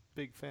anything?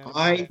 Big fan.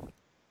 I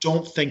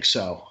don't think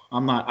so.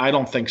 I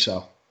don't think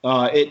so.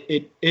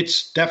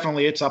 It's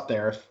definitely up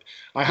there.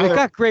 It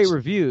got great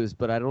reviews,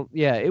 but I don't.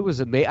 Yeah, it was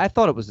amazing. I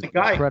thought it was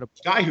incredible.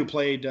 The guy who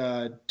played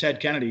Ted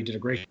Kennedy did a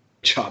great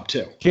job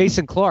too.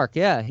 Jason Clarke,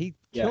 he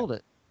killed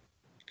it.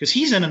 Because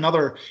he's in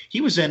another.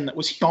 Was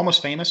he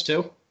Almost Famous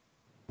too?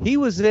 He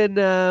was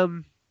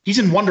in. He's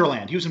in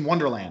Wonderland. He was in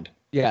Wonderland.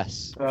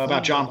 Yes.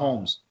 About John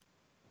Holmes.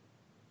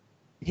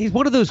 He's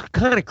one of those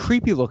kind of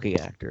creepy looking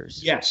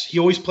actors. Yes, he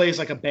always plays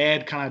like a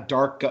bad kind of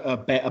dark, a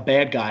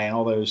bad guy in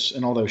all those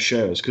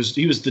shows. Because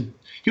he was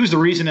the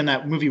reason in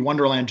that movie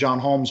Wonderland, John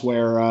Holmes,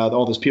 where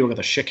all those people got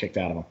the shit kicked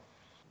out of them.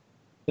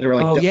 They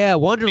were like,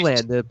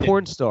 Wonderland, the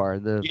porn star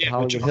in the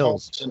Hollywood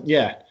Hills.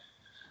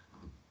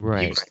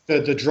 Right.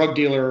 The drug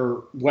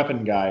dealer,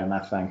 weapon guy in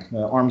that thing,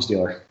 the arms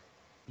dealer.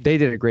 They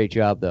did a great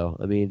job, though.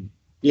 I mean,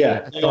 I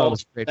thought it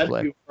was a great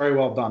play. Very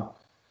well done.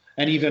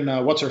 And even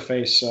what's her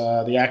face,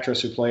 the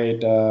actress who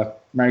played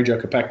Mary Jo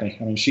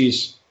Kopechne. I mean,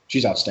 she's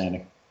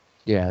outstanding.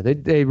 Yeah,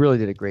 they really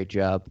did a great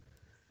job.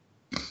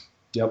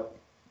 Yep.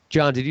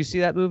 John, did you see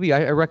that movie?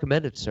 I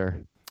recommend it,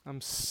 sir. I'm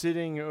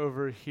sitting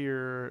over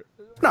here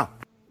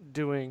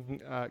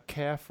doing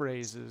calf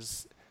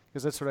raises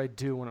because that's what I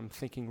do when I'm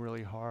thinking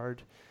really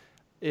hard.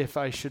 If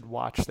I should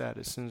watch that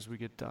as soon as we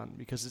get done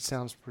because it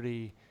sounds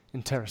pretty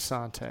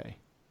interessante.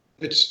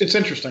 It's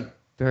interesting.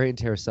 Very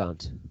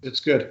interessant. It's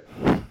good.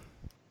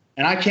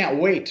 And I can't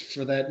wait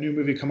for that new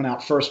movie coming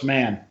out, First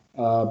Man,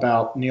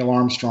 about Neil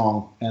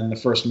Armstrong and the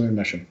first moon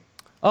mission.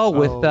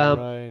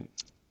 Notebook.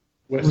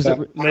 With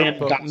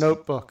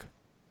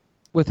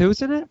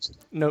who's in it?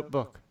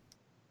 Notebook.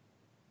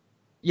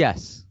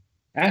 Yes.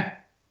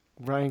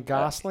 Ryan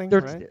Gosling,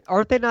 right?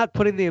 Aren't they not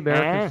putting the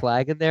American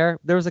flag in there?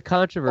 There was a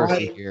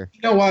controversy here.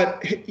 You know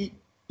what?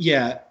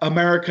 Yeah,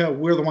 America,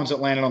 we're the ones that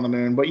landed on the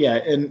moon. But yeah,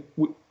 and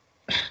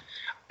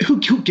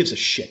who gives a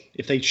shit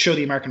if they show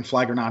the American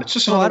flag or not? It's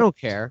just I don't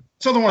care.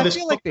 It's another one of I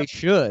feel like they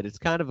should. It's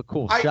kind of a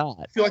cool shot.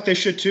 I feel like they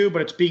should too,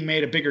 but it's being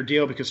made a bigger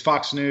deal because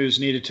Fox News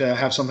needed to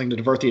have something to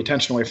divert the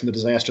attention away from the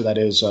disaster that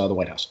is the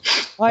White House.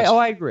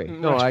 I agree.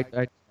 No,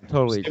 I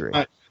totally agree.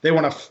 They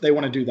want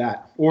to do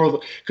that, or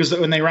because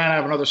when they ran out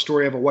of another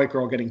story of a white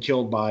girl getting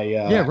killed by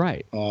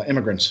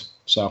immigrants.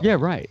 So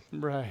Right.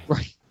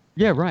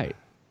 Yeah, right.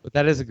 But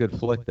that is a good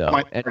flick,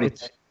 though.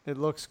 It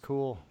looks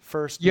cool.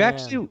 First,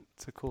 it's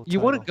a cool. You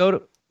want to go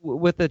to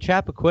with the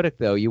Chappaquiddick,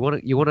 though. You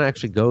want to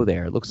actually go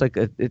there. It looks like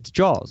it's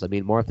Jaws. I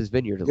mean, Martha's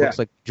Vineyard. It looks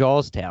like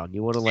Jaws Town.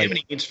 You want to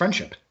Amity means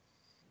friendship.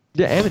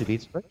 Yeah, Amity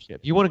means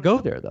friendship. You want to go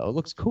there, though. It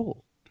looks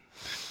cool.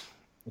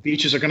 The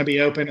beaches are going to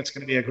be open. It's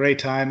going to be a great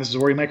time. This is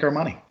where we make our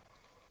money.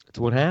 That's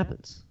what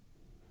happens.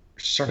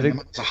 It's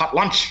a hot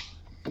lunch.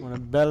 Want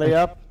to belly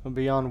up and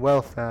be on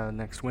wealth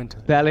next winter.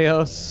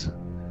 Bellios.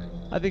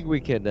 I think we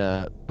can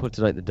put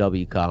tonight in the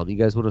W column. You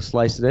guys want to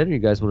slice it in, or you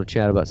guys want to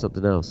chat about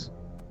something else?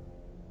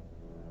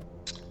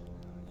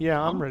 Yeah,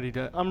 I'm ready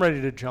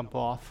to jump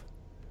off.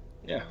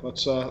 Yeah,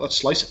 let's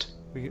slice it.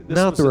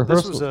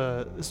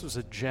 This was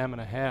a jam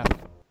and a half,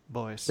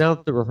 boys. Now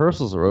that the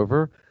rehearsals are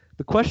over,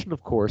 the question,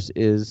 of course,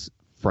 is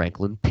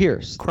Franklin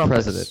Pierce, the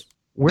president.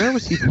 Where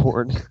was he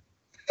born?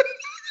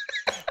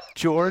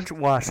 George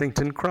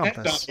Washington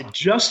Crumpus. I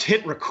just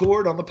hit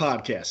record on the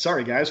podcast.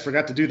 Sorry, guys.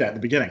 Forgot to do that at the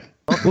beginning.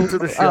 Welcome to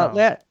the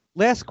show.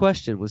 Last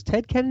question. Was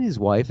Ted Kennedy's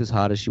wife as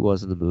hot as she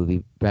was in the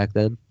movie back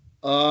then?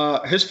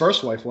 His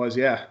first wife was,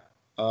 yeah.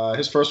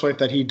 His first wife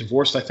that he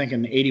divorced, I think,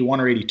 in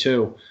 81 or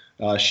 82.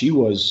 She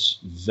was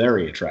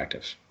very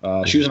attractive.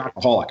 She was an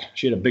alcoholic.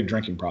 She had a big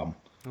drinking problem.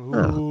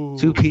 Oh,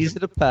 2 peas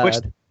in a pod. Which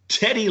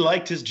Teddy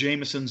liked his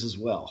Jamesons as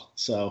well.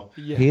 So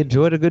he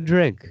enjoyed a good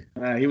drink.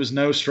 He was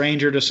no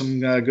stranger to some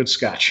good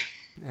scotch.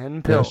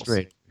 And pills.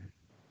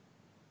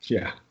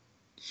 Yeah.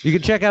 You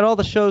can check out all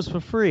the shows for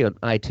free on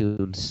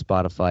iTunes,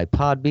 Spotify,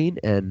 Podbean,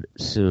 and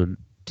soon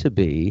to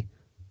be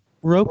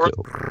Roku.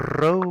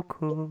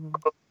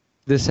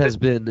 This has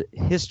been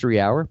History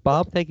Hour.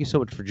 Bob, thank you so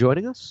much for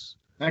joining us.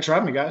 Thanks for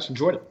having me, guys.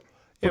 Enjoyed it.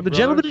 From the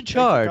gentleman in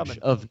charge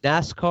of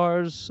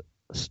NASCAR's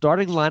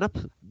starting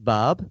lineup,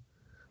 Bob,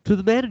 to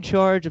the man in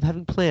charge of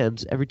having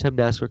plans every time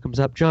NASCAR comes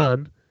up,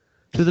 John,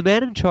 to the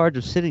man in charge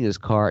of sitting in his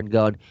car and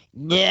going,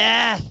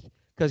 yeah,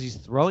 because he's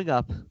throwing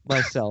up,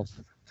 myself,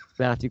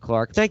 Matthew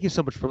Clark. Thank you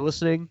so much for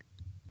listening.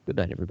 Good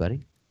night,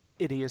 everybody.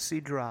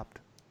 Idiocy dropped.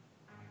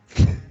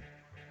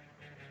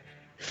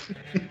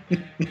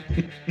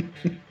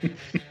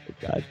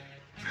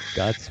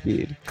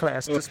 Godspeed.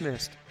 Class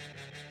dismissed.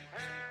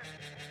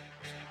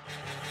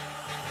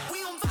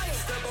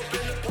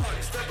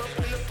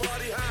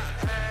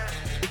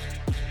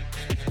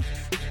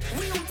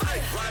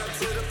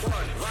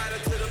 Right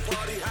up to the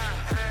party